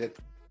vaccinated.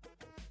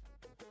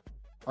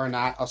 Or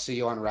not. I'll see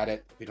you on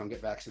Reddit if you don't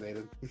get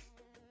vaccinated.